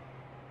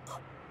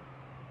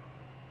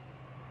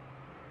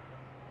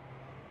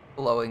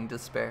 Blowing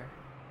despair.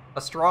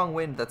 A strong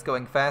wind that's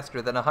going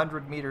faster than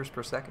 100 meters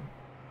per second.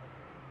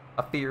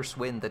 A fierce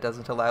wind that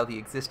doesn't allow the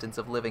existence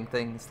of living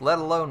things, let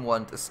alone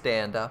one to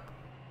stand up.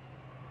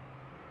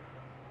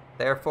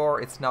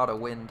 Therefore, it's not a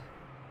wind.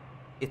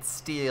 It's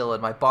steel,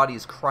 and my body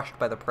is crushed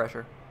by the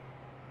pressure.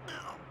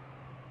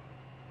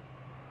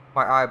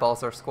 My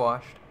eyeballs are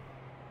squashed.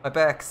 My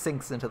back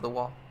sinks into the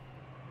wall.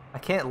 I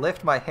can't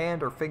lift my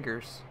hand or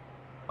fingers.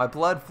 My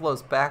blood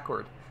flows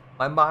backward.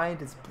 My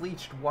mind is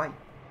bleached white.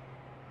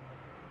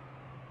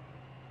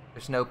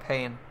 There's no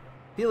pain.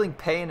 Feeling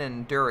pain and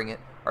enduring it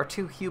are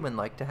too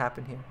human-like to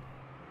happen here.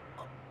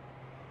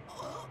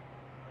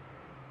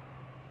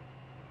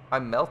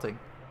 I'm melting.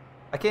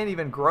 I can't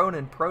even groan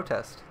in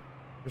protest.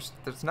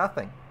 There's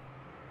nothing.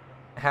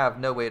 I have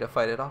no way to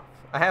fight it off.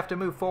 I have to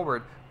move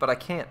forward, but I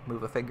can't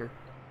move a finger.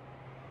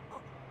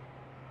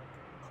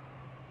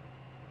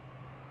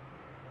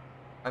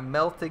 I'm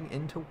melting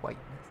into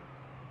whiteness.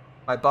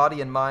 My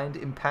body and mind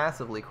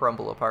impassively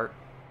crumble apart.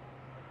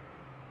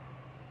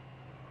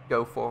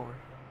 Go forward.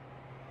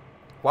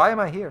 Why am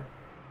I here?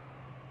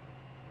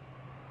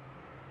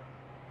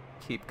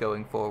 Keep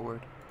going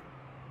forward.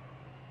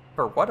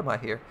 For what am I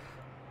here?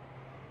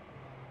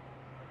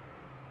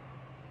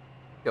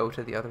 Go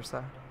to the other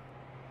side.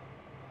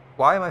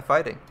 Why am I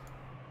fighting?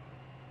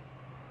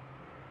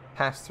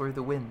 Pass through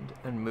the wind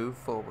and move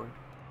forward.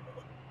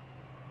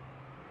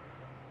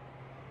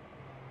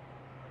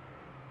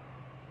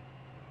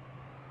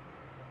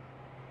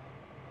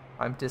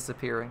 I'm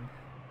disappearing.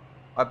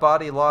 My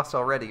body lost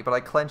already, but I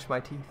clench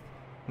my teeth,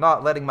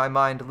 not letting my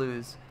mind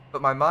lose,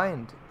 but my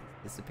mind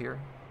is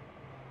disappearing.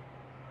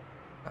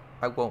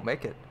 I won't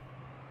make it.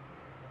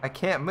 I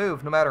can't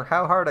move no matter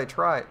how hard I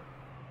try.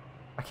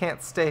 I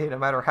can't stay no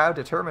matter how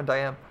determined I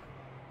am.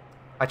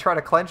 I try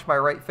to clench my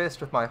right fist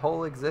with my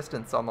whole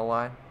existence on the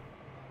line.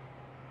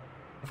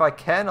 If I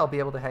can, I'll be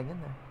able to hang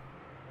in there.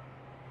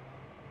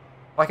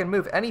 If I can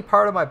move any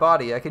part of my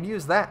body, I can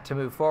use that to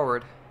move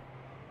forward.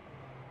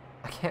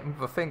 I can't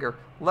move a finger,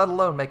 let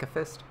alone make a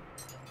fist.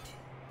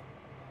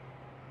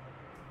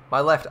 My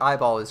left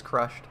eyeball is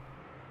crushed.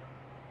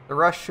 The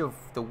rush of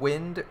the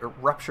wind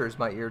ruptures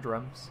my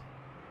eardrums.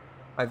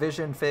 My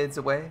vision fades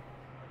away.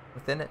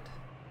 Within it,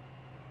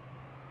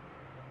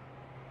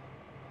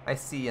 I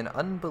see an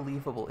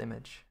unbelievable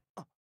image.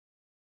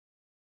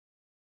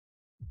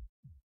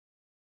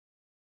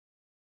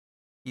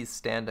 He's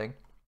standing.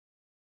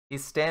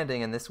 He's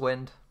standing in this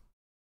wind.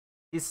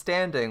 He's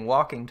standing,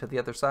 walking to the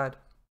other side.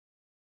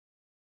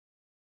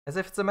 As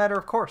if it's a matter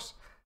of course.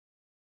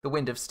 The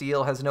wind of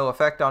steel has no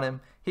effect on him.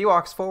 He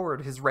walks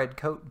forward, his red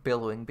coat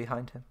billowing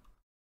behind him.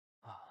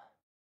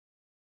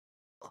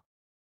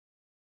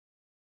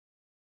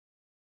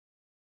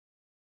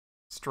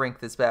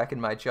 Strength is back in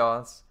my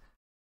jaws.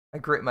 I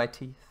grit my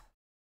teeth.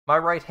 My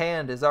right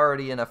hand is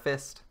already in a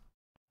fist.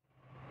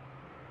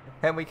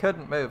 And we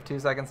couldn't move 2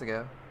 seconds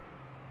ago.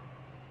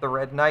 The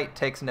Red Knight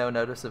takes no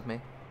notice of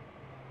me.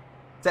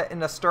 Set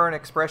in a stern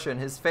expression,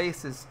 his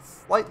face is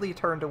slightly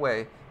turned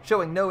away,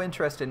 showing no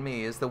interest in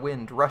me as the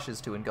wind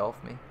rushes to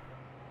engulf me.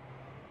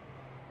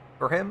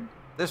 For him,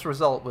 this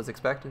result was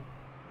expected.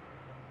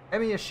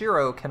 Emi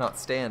Ashiro cannot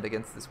stand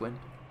against this wind.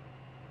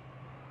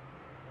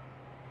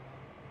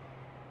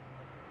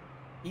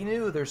 He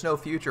knew there's no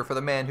future for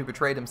the man who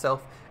betrayed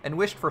himself and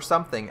wished for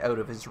something out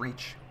of his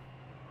reach.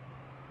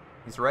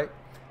 He's right.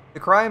 The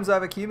crimes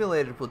I've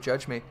accumulated will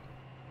judge me.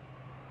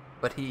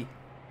 But he...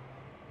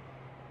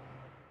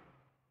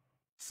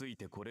 Can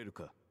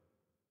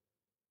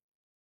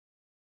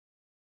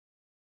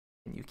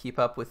you keep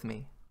up with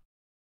me?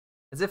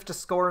 As if to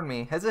scorn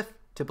me, as if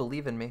to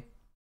believe in me.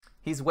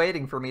 He's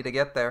waiting for me to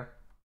get there.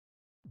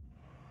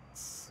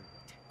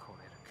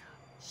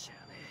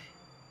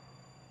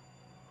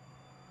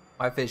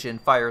 My vision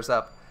fires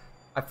up.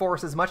 I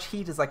force as much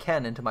heat as I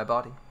can into my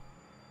body.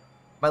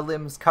 My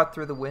limbs cut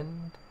through the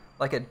wind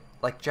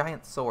like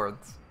giant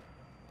swords.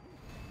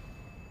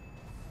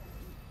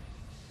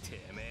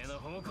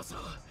 方こそ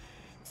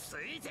つ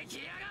いてき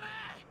やが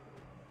れ。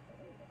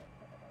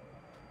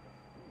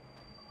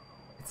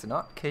 It's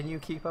not, can you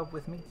keep up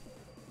with me?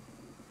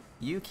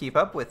 You keep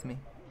up with me.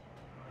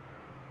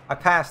 I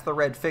pass the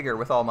red figure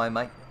with all my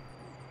might.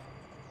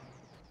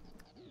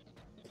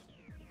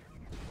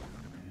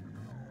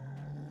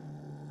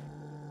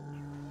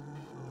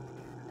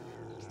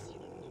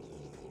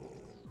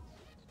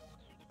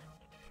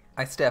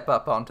 I step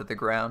up onto the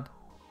ground.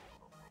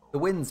 The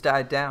wind's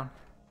died down.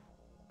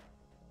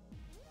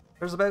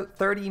 There's about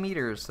 30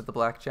 meters to the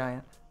Black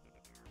Giant.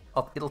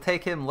 It'll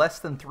take him less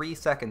than 3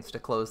 seconds to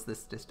close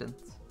this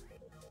distance.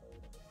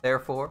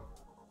 Therefore,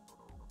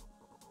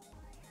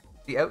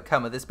 the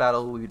outcome of this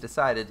battle will be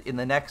decided in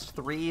the next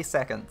 3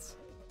 seconds.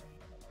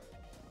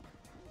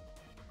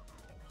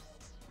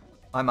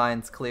 My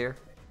mind's clear.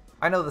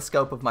 I know the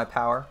scope of my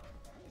power.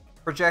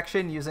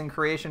 Projection using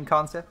creation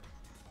concept,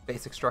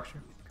 basic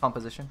structure,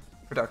 composition,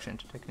 production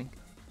technique,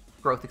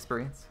 growth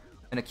experience,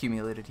 and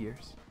accumulated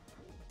years.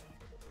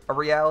 A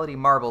reality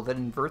marble that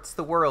inverts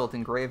the world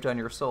engraved on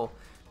your soul.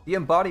 The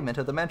embodiment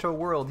of the mental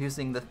world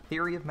using the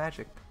theory of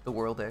magic, the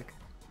world egg.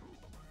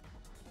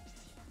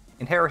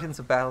 Inheritance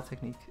of battle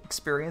technique,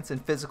 experience,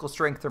 and physical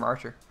strength from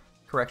Archer.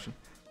 Correction.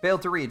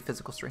 Failed to read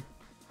physical strength.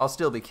 I'll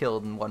still be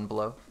killed in one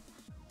blow.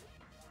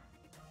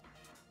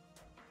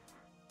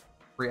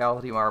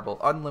 Reality marble.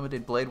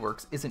 Unlimited blade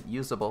works isn't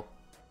usable.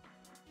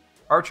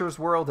 Archer's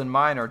world and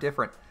mine are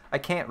different. I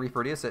can't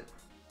reproduce it.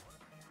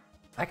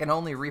 I can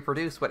only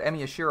reproduce what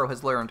Emiyashiro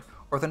has learned,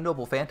 or the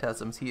noble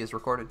phantasms he has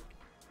recorded.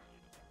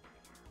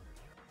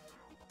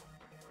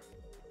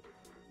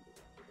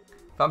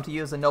 If I'm to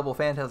use a noble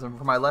phantasm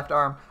for my left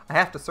arm, I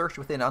have to search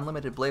within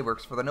Unlimited Blade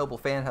Works for the noble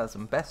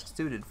phantasm best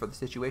suited for the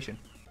situation,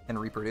 and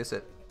reproduce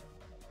it.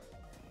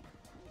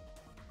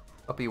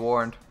 But be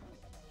warned,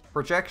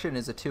 projection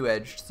is a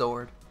two-edged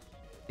sword.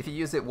 If you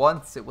use it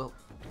once, it will...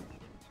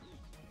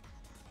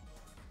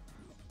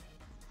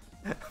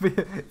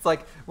 It's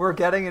like, we're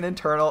getting an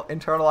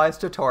internalized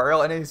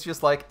tutorial, and he's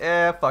just like,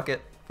 fuck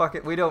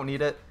it, we don't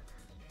need it.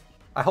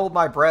 I hold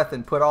my breath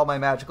and put all my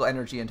magical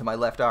energy into my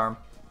left arm.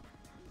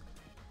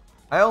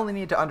 I only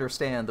need to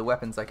understand the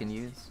weapons I can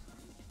use.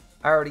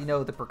 I already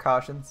know the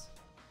precautions.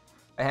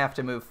 I have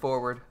to move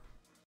forward.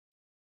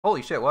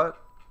 Holy shit, what?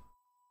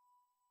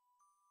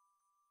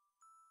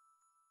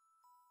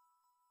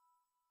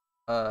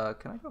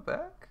 Can I go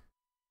back?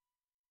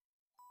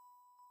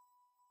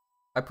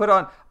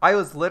 I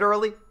was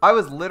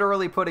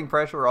literally putting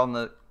pressure on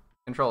the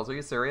controls. Are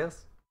you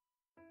serious?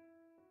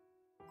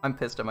 I'm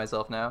pissed at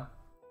myself now.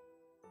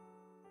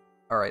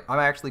 Alright, I'm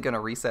actually gonna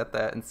reset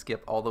that and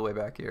skip all the way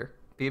back here.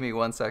 Give me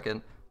 1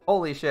 second.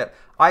 Holy shit.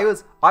 I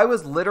was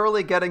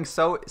literally getting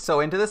so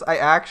into this, I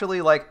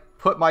actually like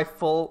put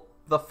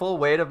the full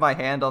weight of my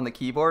hand on the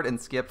keyboard and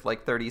skipped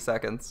like 30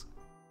 seconds.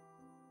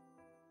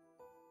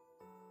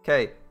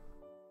 Okay.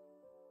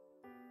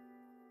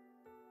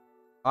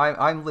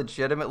 I'm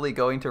legitimately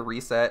going to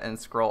reset and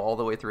scroll all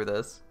the way through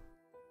this.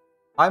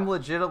 I'm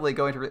legitimately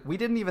going to we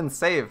didn't even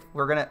save.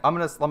 I'm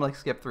gonna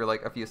skip through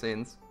like a few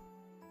scenes.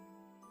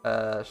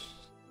 Yeah,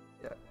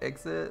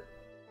 exit.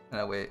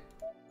 No, wait.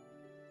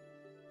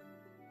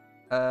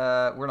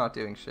 We're not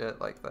doing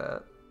shit like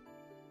that.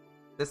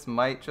 This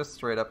might just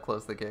straight up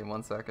close the game.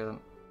 1 second.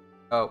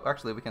 Oh,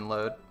 actually we can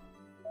load.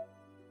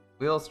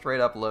 We'll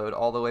straight up load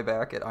all the way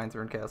back at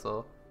Einzbern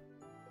Castle.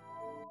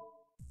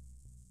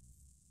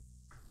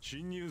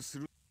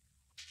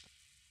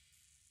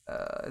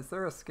 Is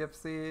there a skip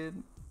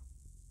scene?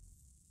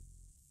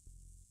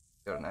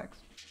 Go to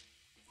next.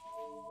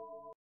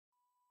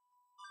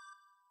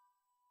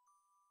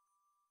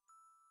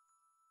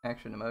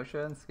 Action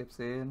emotion, skip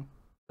scene.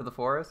 To the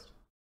forest.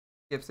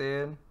 Skip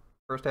scene.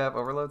 First half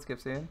overload, skip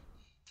scene.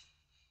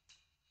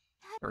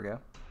 There we go.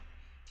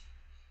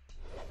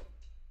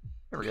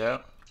 There we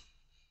go.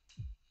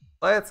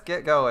 Let's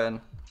get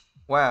going.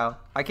 Wow.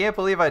 I can't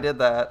believe I did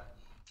that.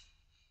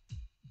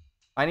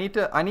 I need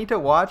to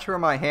watch where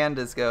my hand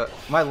is go.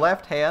 My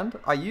left hand,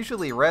 I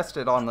usually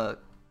rested on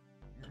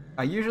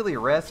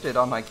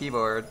my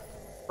keyboard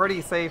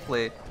pretty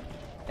safely.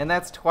 And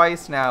that's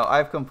twice now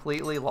I've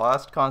completely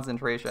lost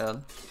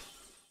concentration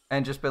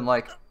and just been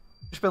like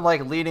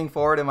leaning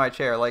forward in my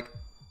chair like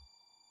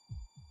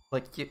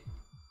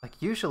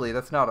usually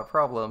that's not a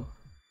problem.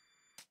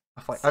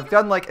 I've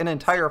done like an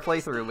entire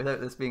playthrough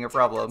without this being a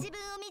problem.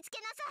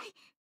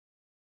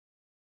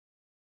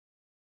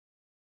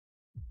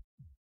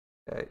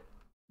 Okay.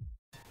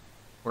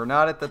 We're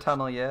not at the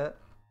tunnel yet.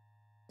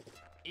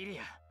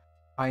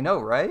 I know,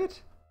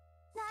 right?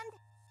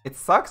 It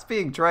sucks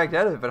being dragged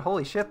out of it, but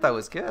holy shit, that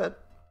was good.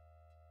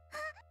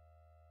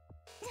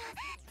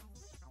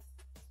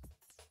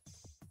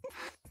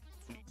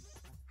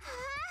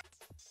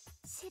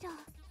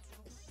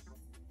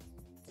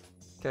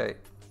 Okay.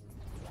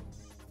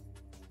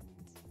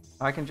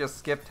 I can just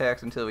skip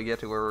text until we get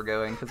to where we're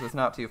going, because it's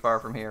not too far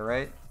from here,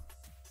 right?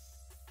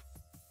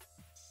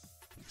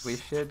 We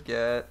should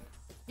get...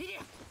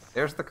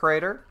 There's the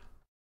crater.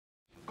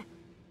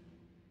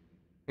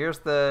 Here's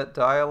the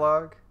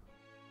dialogue.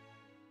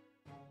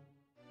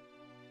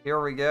 Here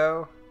we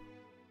go.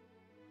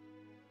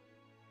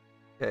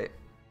 Okay.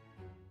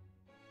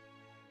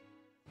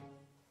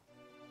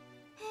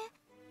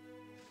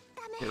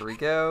 Here we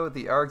go.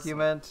 The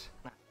argument.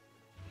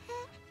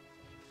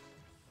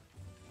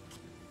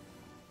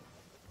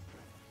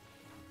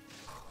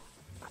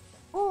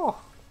 Oh.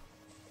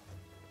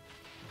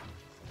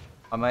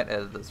 I might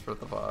edit this for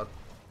the VOD.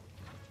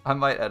 I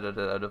might edit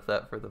it out of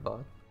that for the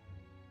VOD.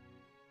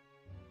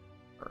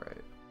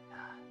 Alright.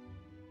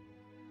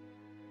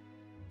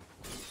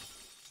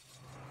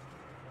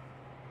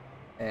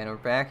 And we're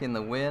back in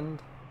the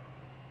wind.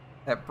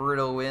 That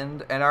brutal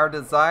wind. And our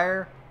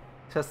desire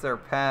to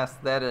surpass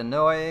that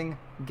annoying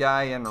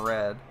guy in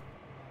red.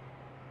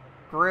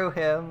 Screw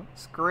him.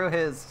 Screw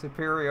his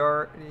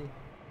superiority.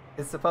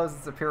 His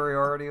supposed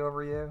superiority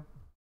over you.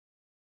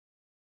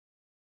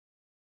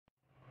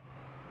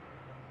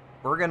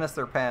 We're gonna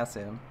surpass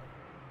him.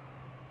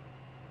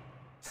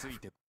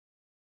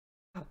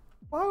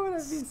 Why would I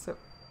be so...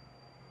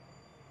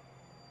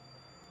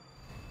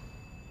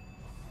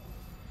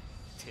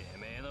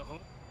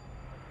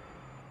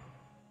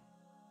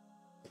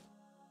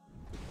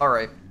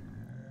 Alright,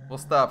 we'll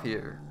stop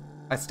here.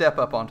 I step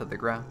up onto the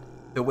ground.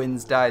 The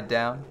wind's died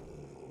down.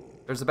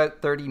 There's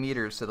about 30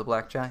 meters to the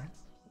Black Giant.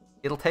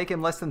 It'll take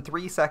him less than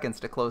 3 seconds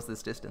to close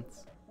this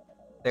distance.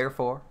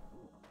 Therefore,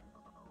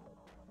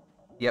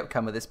 the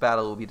outcome of this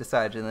battle will be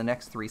decided in the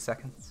next 3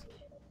 seconds.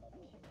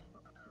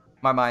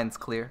 My mind's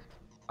clear.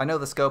 I know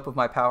the scope of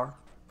my power.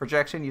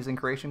 Projection using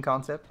creation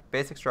concept,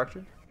 basic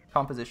structure,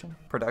 composition,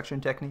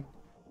 production technique,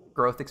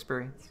 growth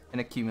experience,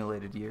 and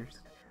accumulated years.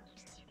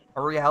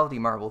 A reality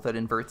marble that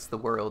inverts the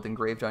world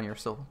engraved on your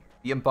soul.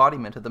 The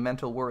embodiment of the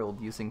mental world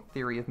using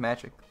theory of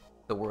magic,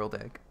 the world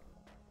egg.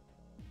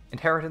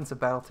 Inheritance of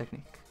battle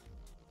technique.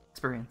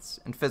 Experience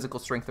and physical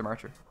strength of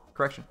archer.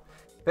 Correction.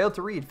 Failed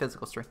to read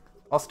physical strength.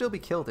 I'll still be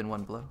killed in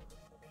one blow.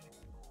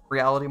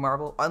 Reality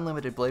marble,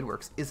 unlimited blade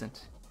works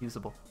isn't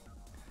usable.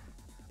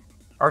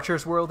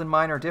 Archer's world and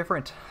mine are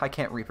different. I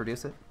can't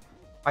reproduce it.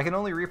 I can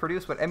only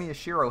reproduce what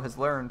Emiyashiro has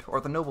learned or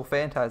the noble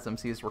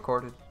phantasms he has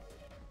recorded.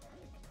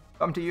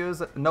 If I'm to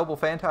use noble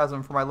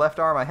phantasm for my left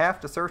arm, I have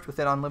to search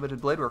within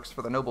unlimited blade works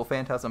for the noble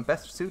phantasm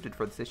best suited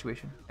for the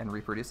situation and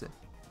reproduce it.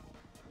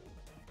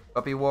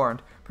 But be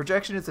warned,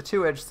 projection is a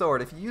two-edged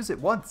sword. If you use it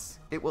once,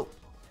 it will...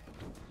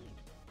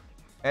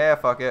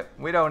 Fuck it.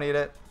 We don't need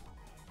it.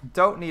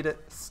 Don't need it.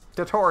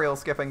 Tutorial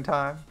skipping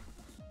time.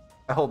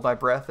 I hold my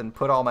breath and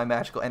put all my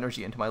magical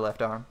energy into my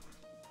left arm.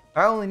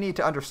 I only need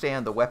to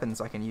understand the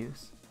weapons I can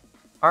use.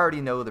 I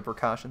already know the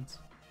precautions.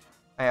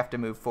 I have to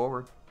move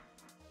forward.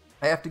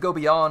 I have to go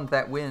beyond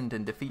that wind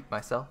and defeat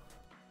myself.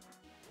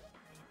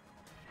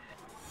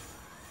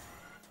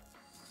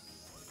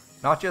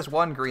 Not just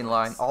one green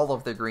line, all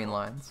of the green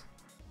lines.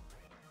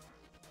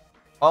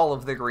 All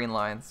of the green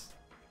lines.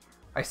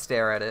 I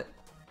stare at it.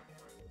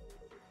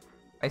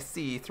 I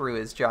see through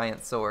his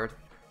giant sword.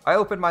 I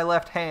open my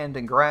left hand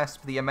and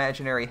grasp the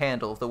imaginary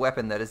handle of the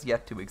weapon that is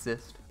yet to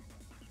exist.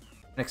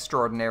 An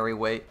extraordinary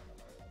weight.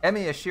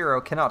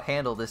 Emiyashiro cannot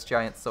handle this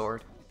giant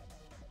sword.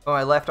 But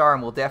my left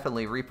arm will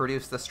definitely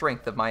reproduce the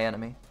strength of my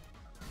enemy.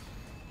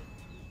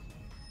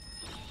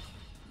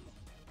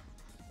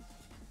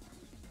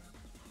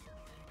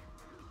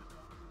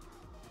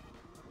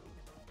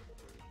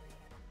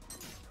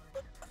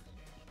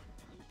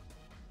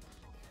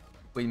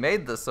 We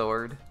made the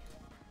sword.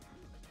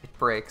 It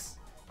breaks.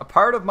 A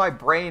part of my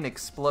brain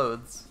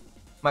explodes.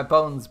 My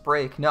bones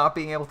break, not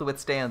being able to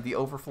withstand the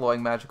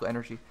overflowing magical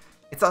energy.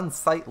 It's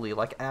unsightly,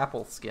 like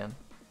apple skin.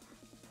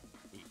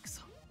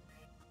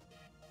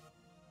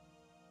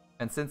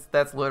 And since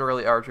that's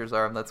literally Archer's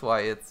arm, that's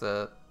why it's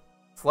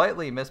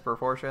slightly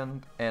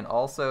misproportioned and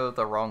also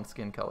the wrong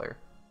skin color.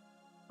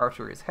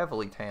 Archer is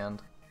heavily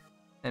tanned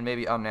and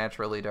maybe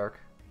unnaturally dark.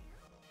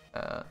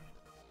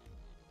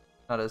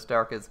 Not as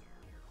dark as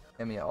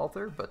Emiya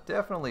Alter, but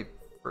definitely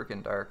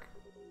freaking dark.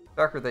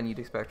 Darker than you'd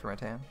expect from a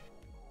tan.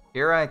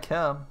 Here I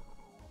come.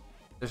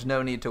 There's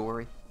no need to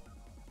worry.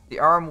 The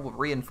arm will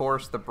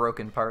reinforce the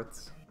broken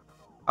parts.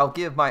 I'll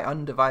give my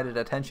undivided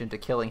attention to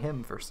killing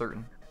him for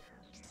certain.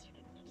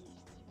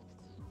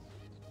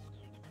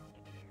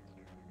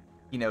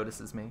 He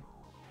notices me.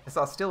 His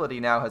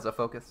hostility now has a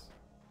focus.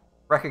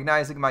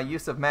 Recognizing my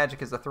use of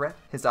magic as a threat,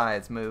 his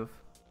eyes move.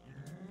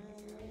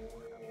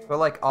 They're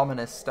like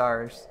ominous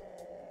stars.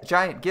 The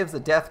giant gives a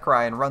death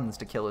cry and runs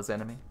to kill his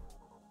enemy.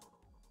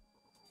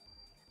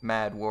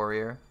 Mad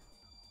warrior.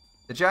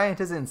 The giant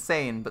is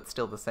insane, but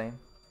still the same.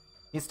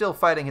 He's still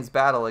fighting his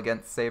battle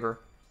against Saber.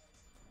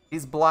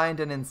 He's blind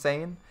and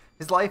insane.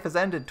 His life has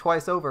ended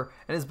twice over,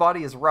 and his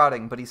body is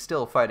rotting, but he's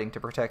still fighting to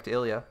protect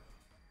Ilya.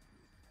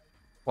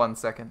 1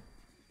 second.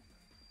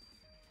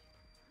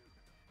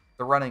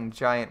 The running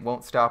giant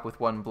won't stop with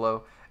one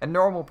blow, and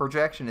normal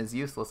projection is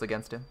useless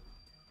against him.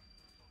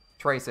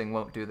 Tracing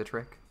won't do the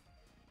trick.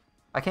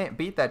 I can't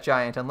beat that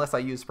giant unless I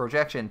use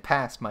projection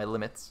past my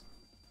limits.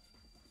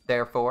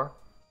 Therefore,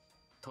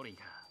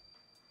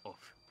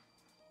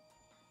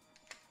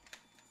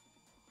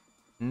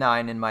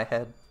 9 in my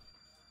head.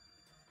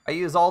 I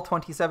use all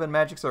 27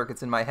 magic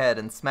circuits in my head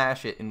and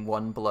smash it in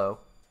one blow.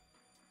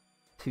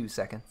 2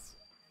 seconds.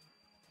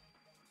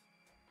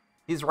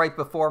 He's right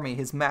before me.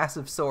 His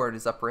massive sword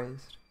is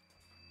upraised.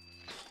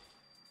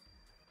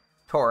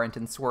 Torrent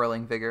in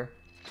swirling vigor.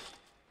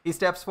 He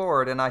steps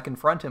forward and I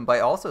confront him by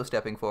also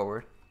stepping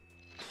forward.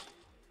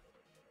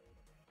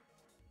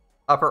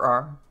 Upper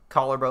arm,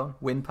 collarbone,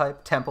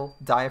 windpipe, temple,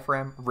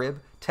 diaphragm,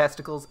 rib,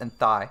 testicles, and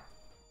thigh.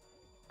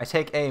 I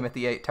take aim at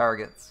the 8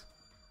 targets.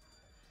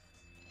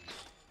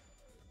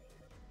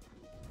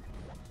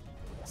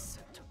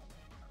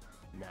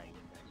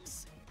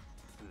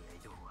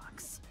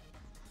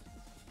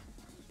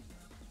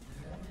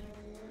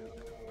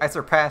 I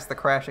surpass the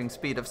crashing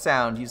speed of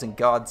sound using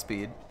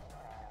Godspeed.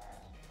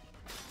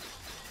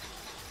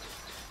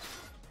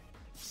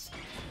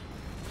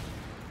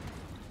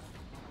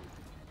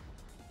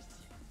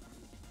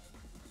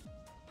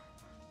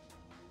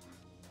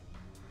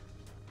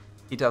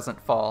 He doesn't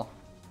fall.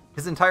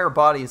 His entire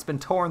body has been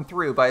torn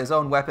through by his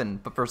own weapon,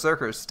 but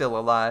Berserker's still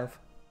alive.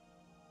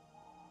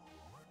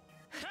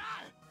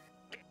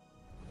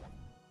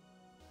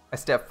 I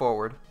step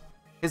forward.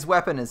 His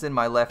weapon is in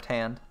my left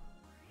hand.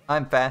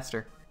 I'm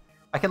faster.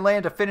 I can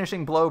land a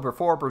finishing blow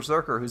before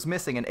Berserker, who's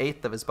missing an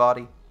eighth of his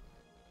body.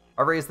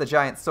 I raise the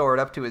giant sword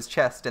up to his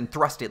chest and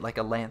thrust it like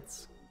a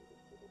lance.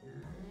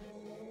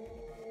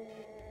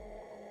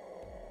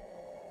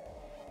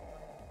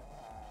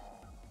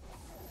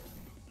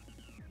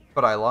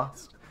 But I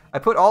lost. I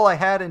put all I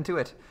had into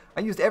it.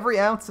 I used every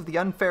ounce of the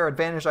unfair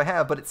advantage I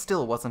have, but it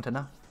still wasn't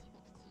enough.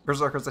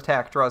 Berserker's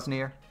attack draws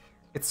near.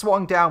 It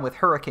swung down with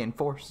hurricane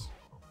force.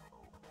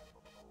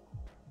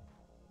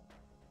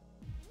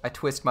 I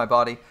twist my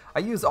body. I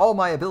use all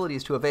my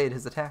abilities to evade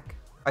his attack.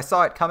 I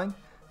saw it coming,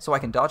 so I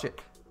can dodge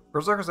it.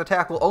 Berserker's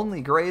attack will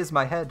only graze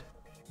my head.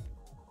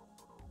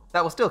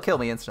 That will still kill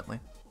me instantly.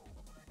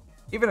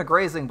 Even a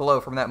grazing blow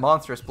from that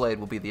monstrous blade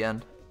will be the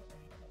end.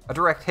 A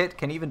direct hit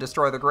can even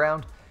destroy the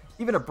ground.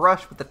 Even a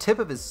brush with the tip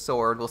of his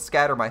sword will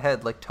scatter my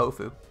head like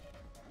tofu.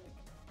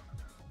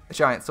 The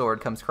giant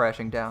sword comes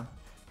crashing down.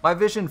 My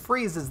vision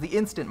freezes the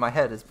instant my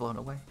head is blown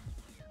away.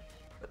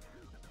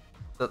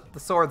 But the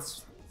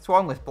sword's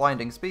swung with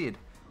blinding speed.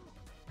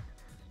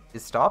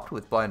 Is stopped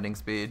with blinding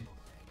speed.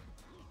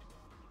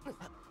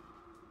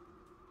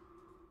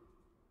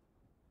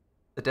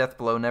 The death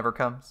blow never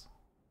comes.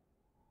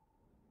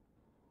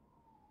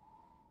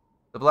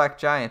 The black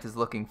giant is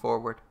looking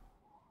forward.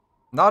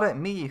 Not at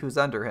me, who's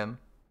under him.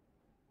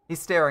 He's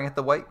staring at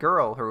the white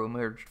girl who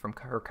emerged from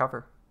her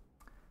cover.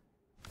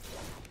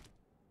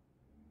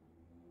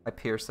 I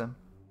pierce him.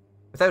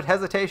 Without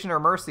hesitation or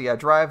mercy, I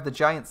drive the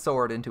giant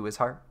sword into his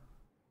heart.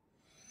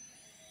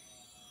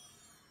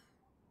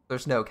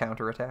 There's no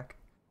counterattack.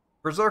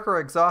 Berserker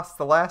exhausts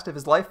the last of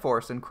his life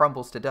force and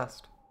crumbles to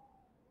dust.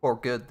 For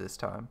good this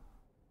time.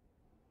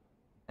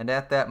 And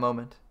at that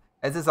moment,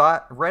 as his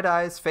red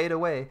eyes fade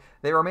away,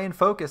 they remain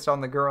focused on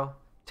the girl,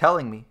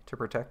 telling me to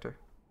protect her.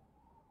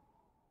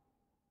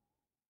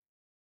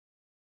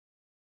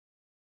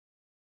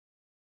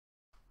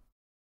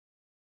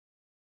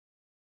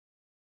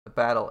 The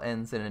battle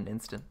ends in an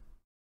instant.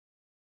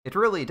 It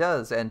really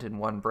does end in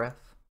one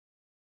breath.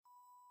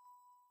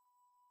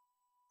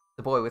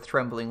 The boy with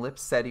trembling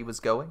lips said he was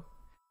going.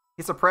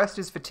 He suppressed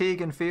his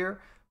fatigue and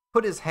fear,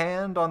 put his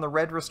hand on the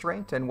red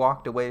restraint, and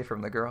walked away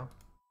from the girl.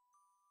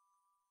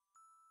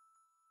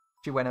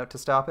 She went out to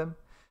stop him.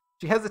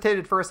 She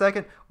hesitated for a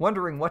second,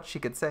 wondering what she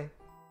could say.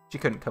 She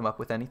couldn't come up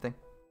with anything,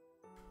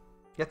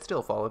 yet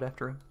still followed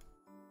after him.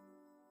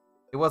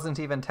 It wasn't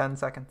even 10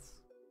 seconds.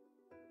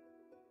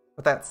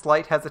 But that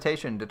slight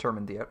hesitation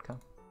determined the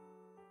outcome.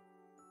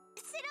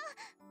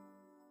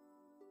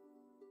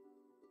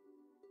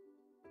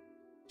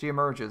 She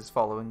emerges,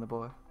 following the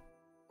boy.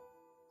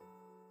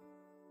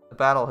 The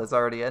battle has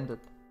already ended.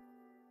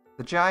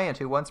 The giant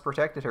who once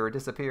protected her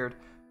disappeared,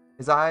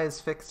 his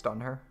eyes fixed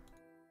on her.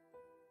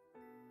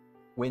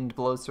 Wind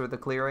blows through the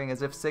clearing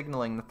as if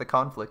signaling that the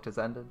conflict has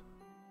ended.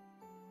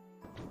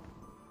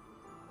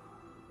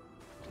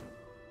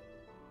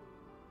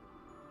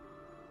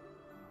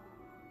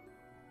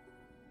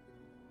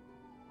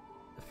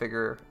 The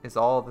figure is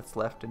all that's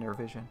left in her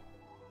vision.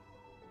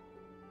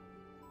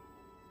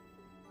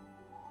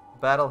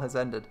 The battle has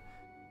ended.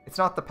 It's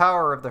not the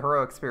power of the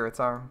heroic spirit's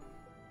arm.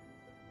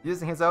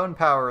 Using his own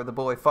power, the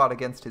boy fought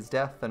against his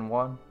death and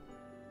won.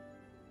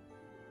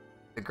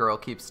 The girl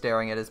keeps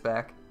staring at his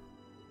back.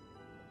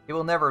 He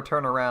will never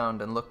turn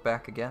around and look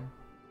back again.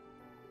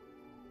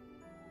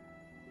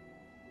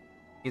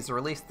 He's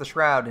released the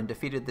shroud and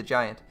defeated the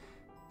giant.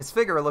 His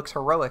figure looks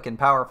heroic and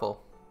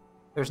powerful.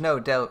 There's no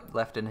doubt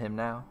left in him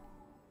now.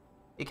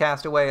 He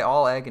cast away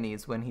all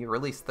agonies when he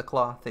released the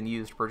cloth and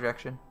used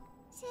projection.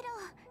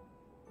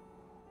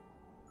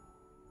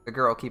 The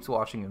girl keeps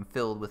watching him,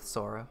 filled with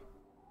sorrow.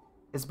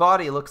 His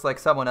body looks like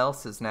someone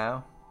else's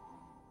now.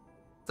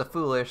 It's a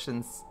foolish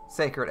and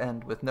sacred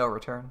end with no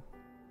return.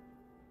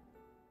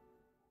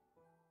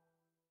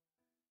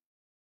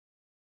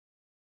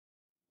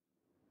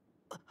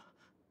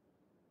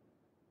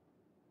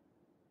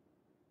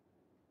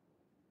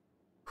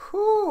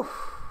 Whew.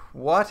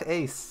 What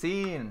a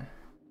scene.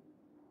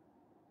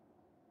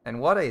 And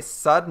what a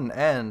sudden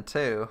end,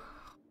 too.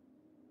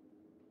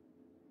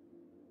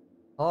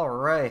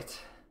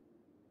 Alright.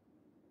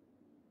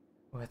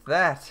 With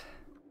that,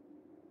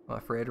 I'm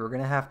afraid we're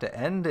gonna have to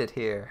end it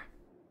here.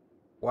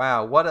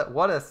 Wow, what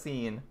a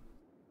scene.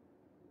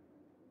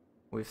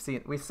 We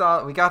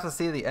got to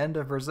see the end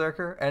of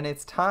Berserker, and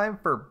it's time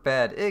for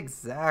bed.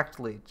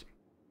 Exactly,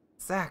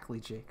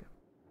 Jacob.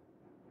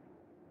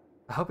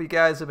 I hope you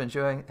guys have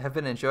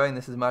been enjoying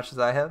this as much as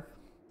I have.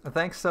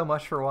 Thanks so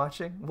much for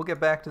watching. We'll get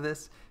back to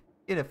this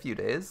in a few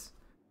days,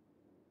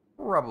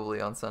 probably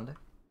on Sunday.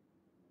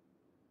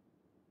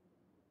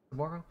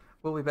 Tomorrow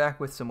we'll be back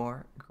with some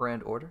more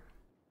Grand Order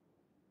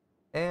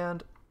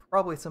and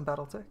probably some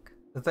BattleTech.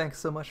 Thanks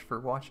so much for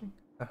watching.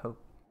 I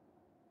hope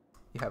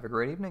you have a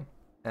great evening,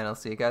 and I'll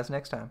see you guys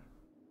next time.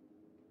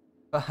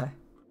 Bye.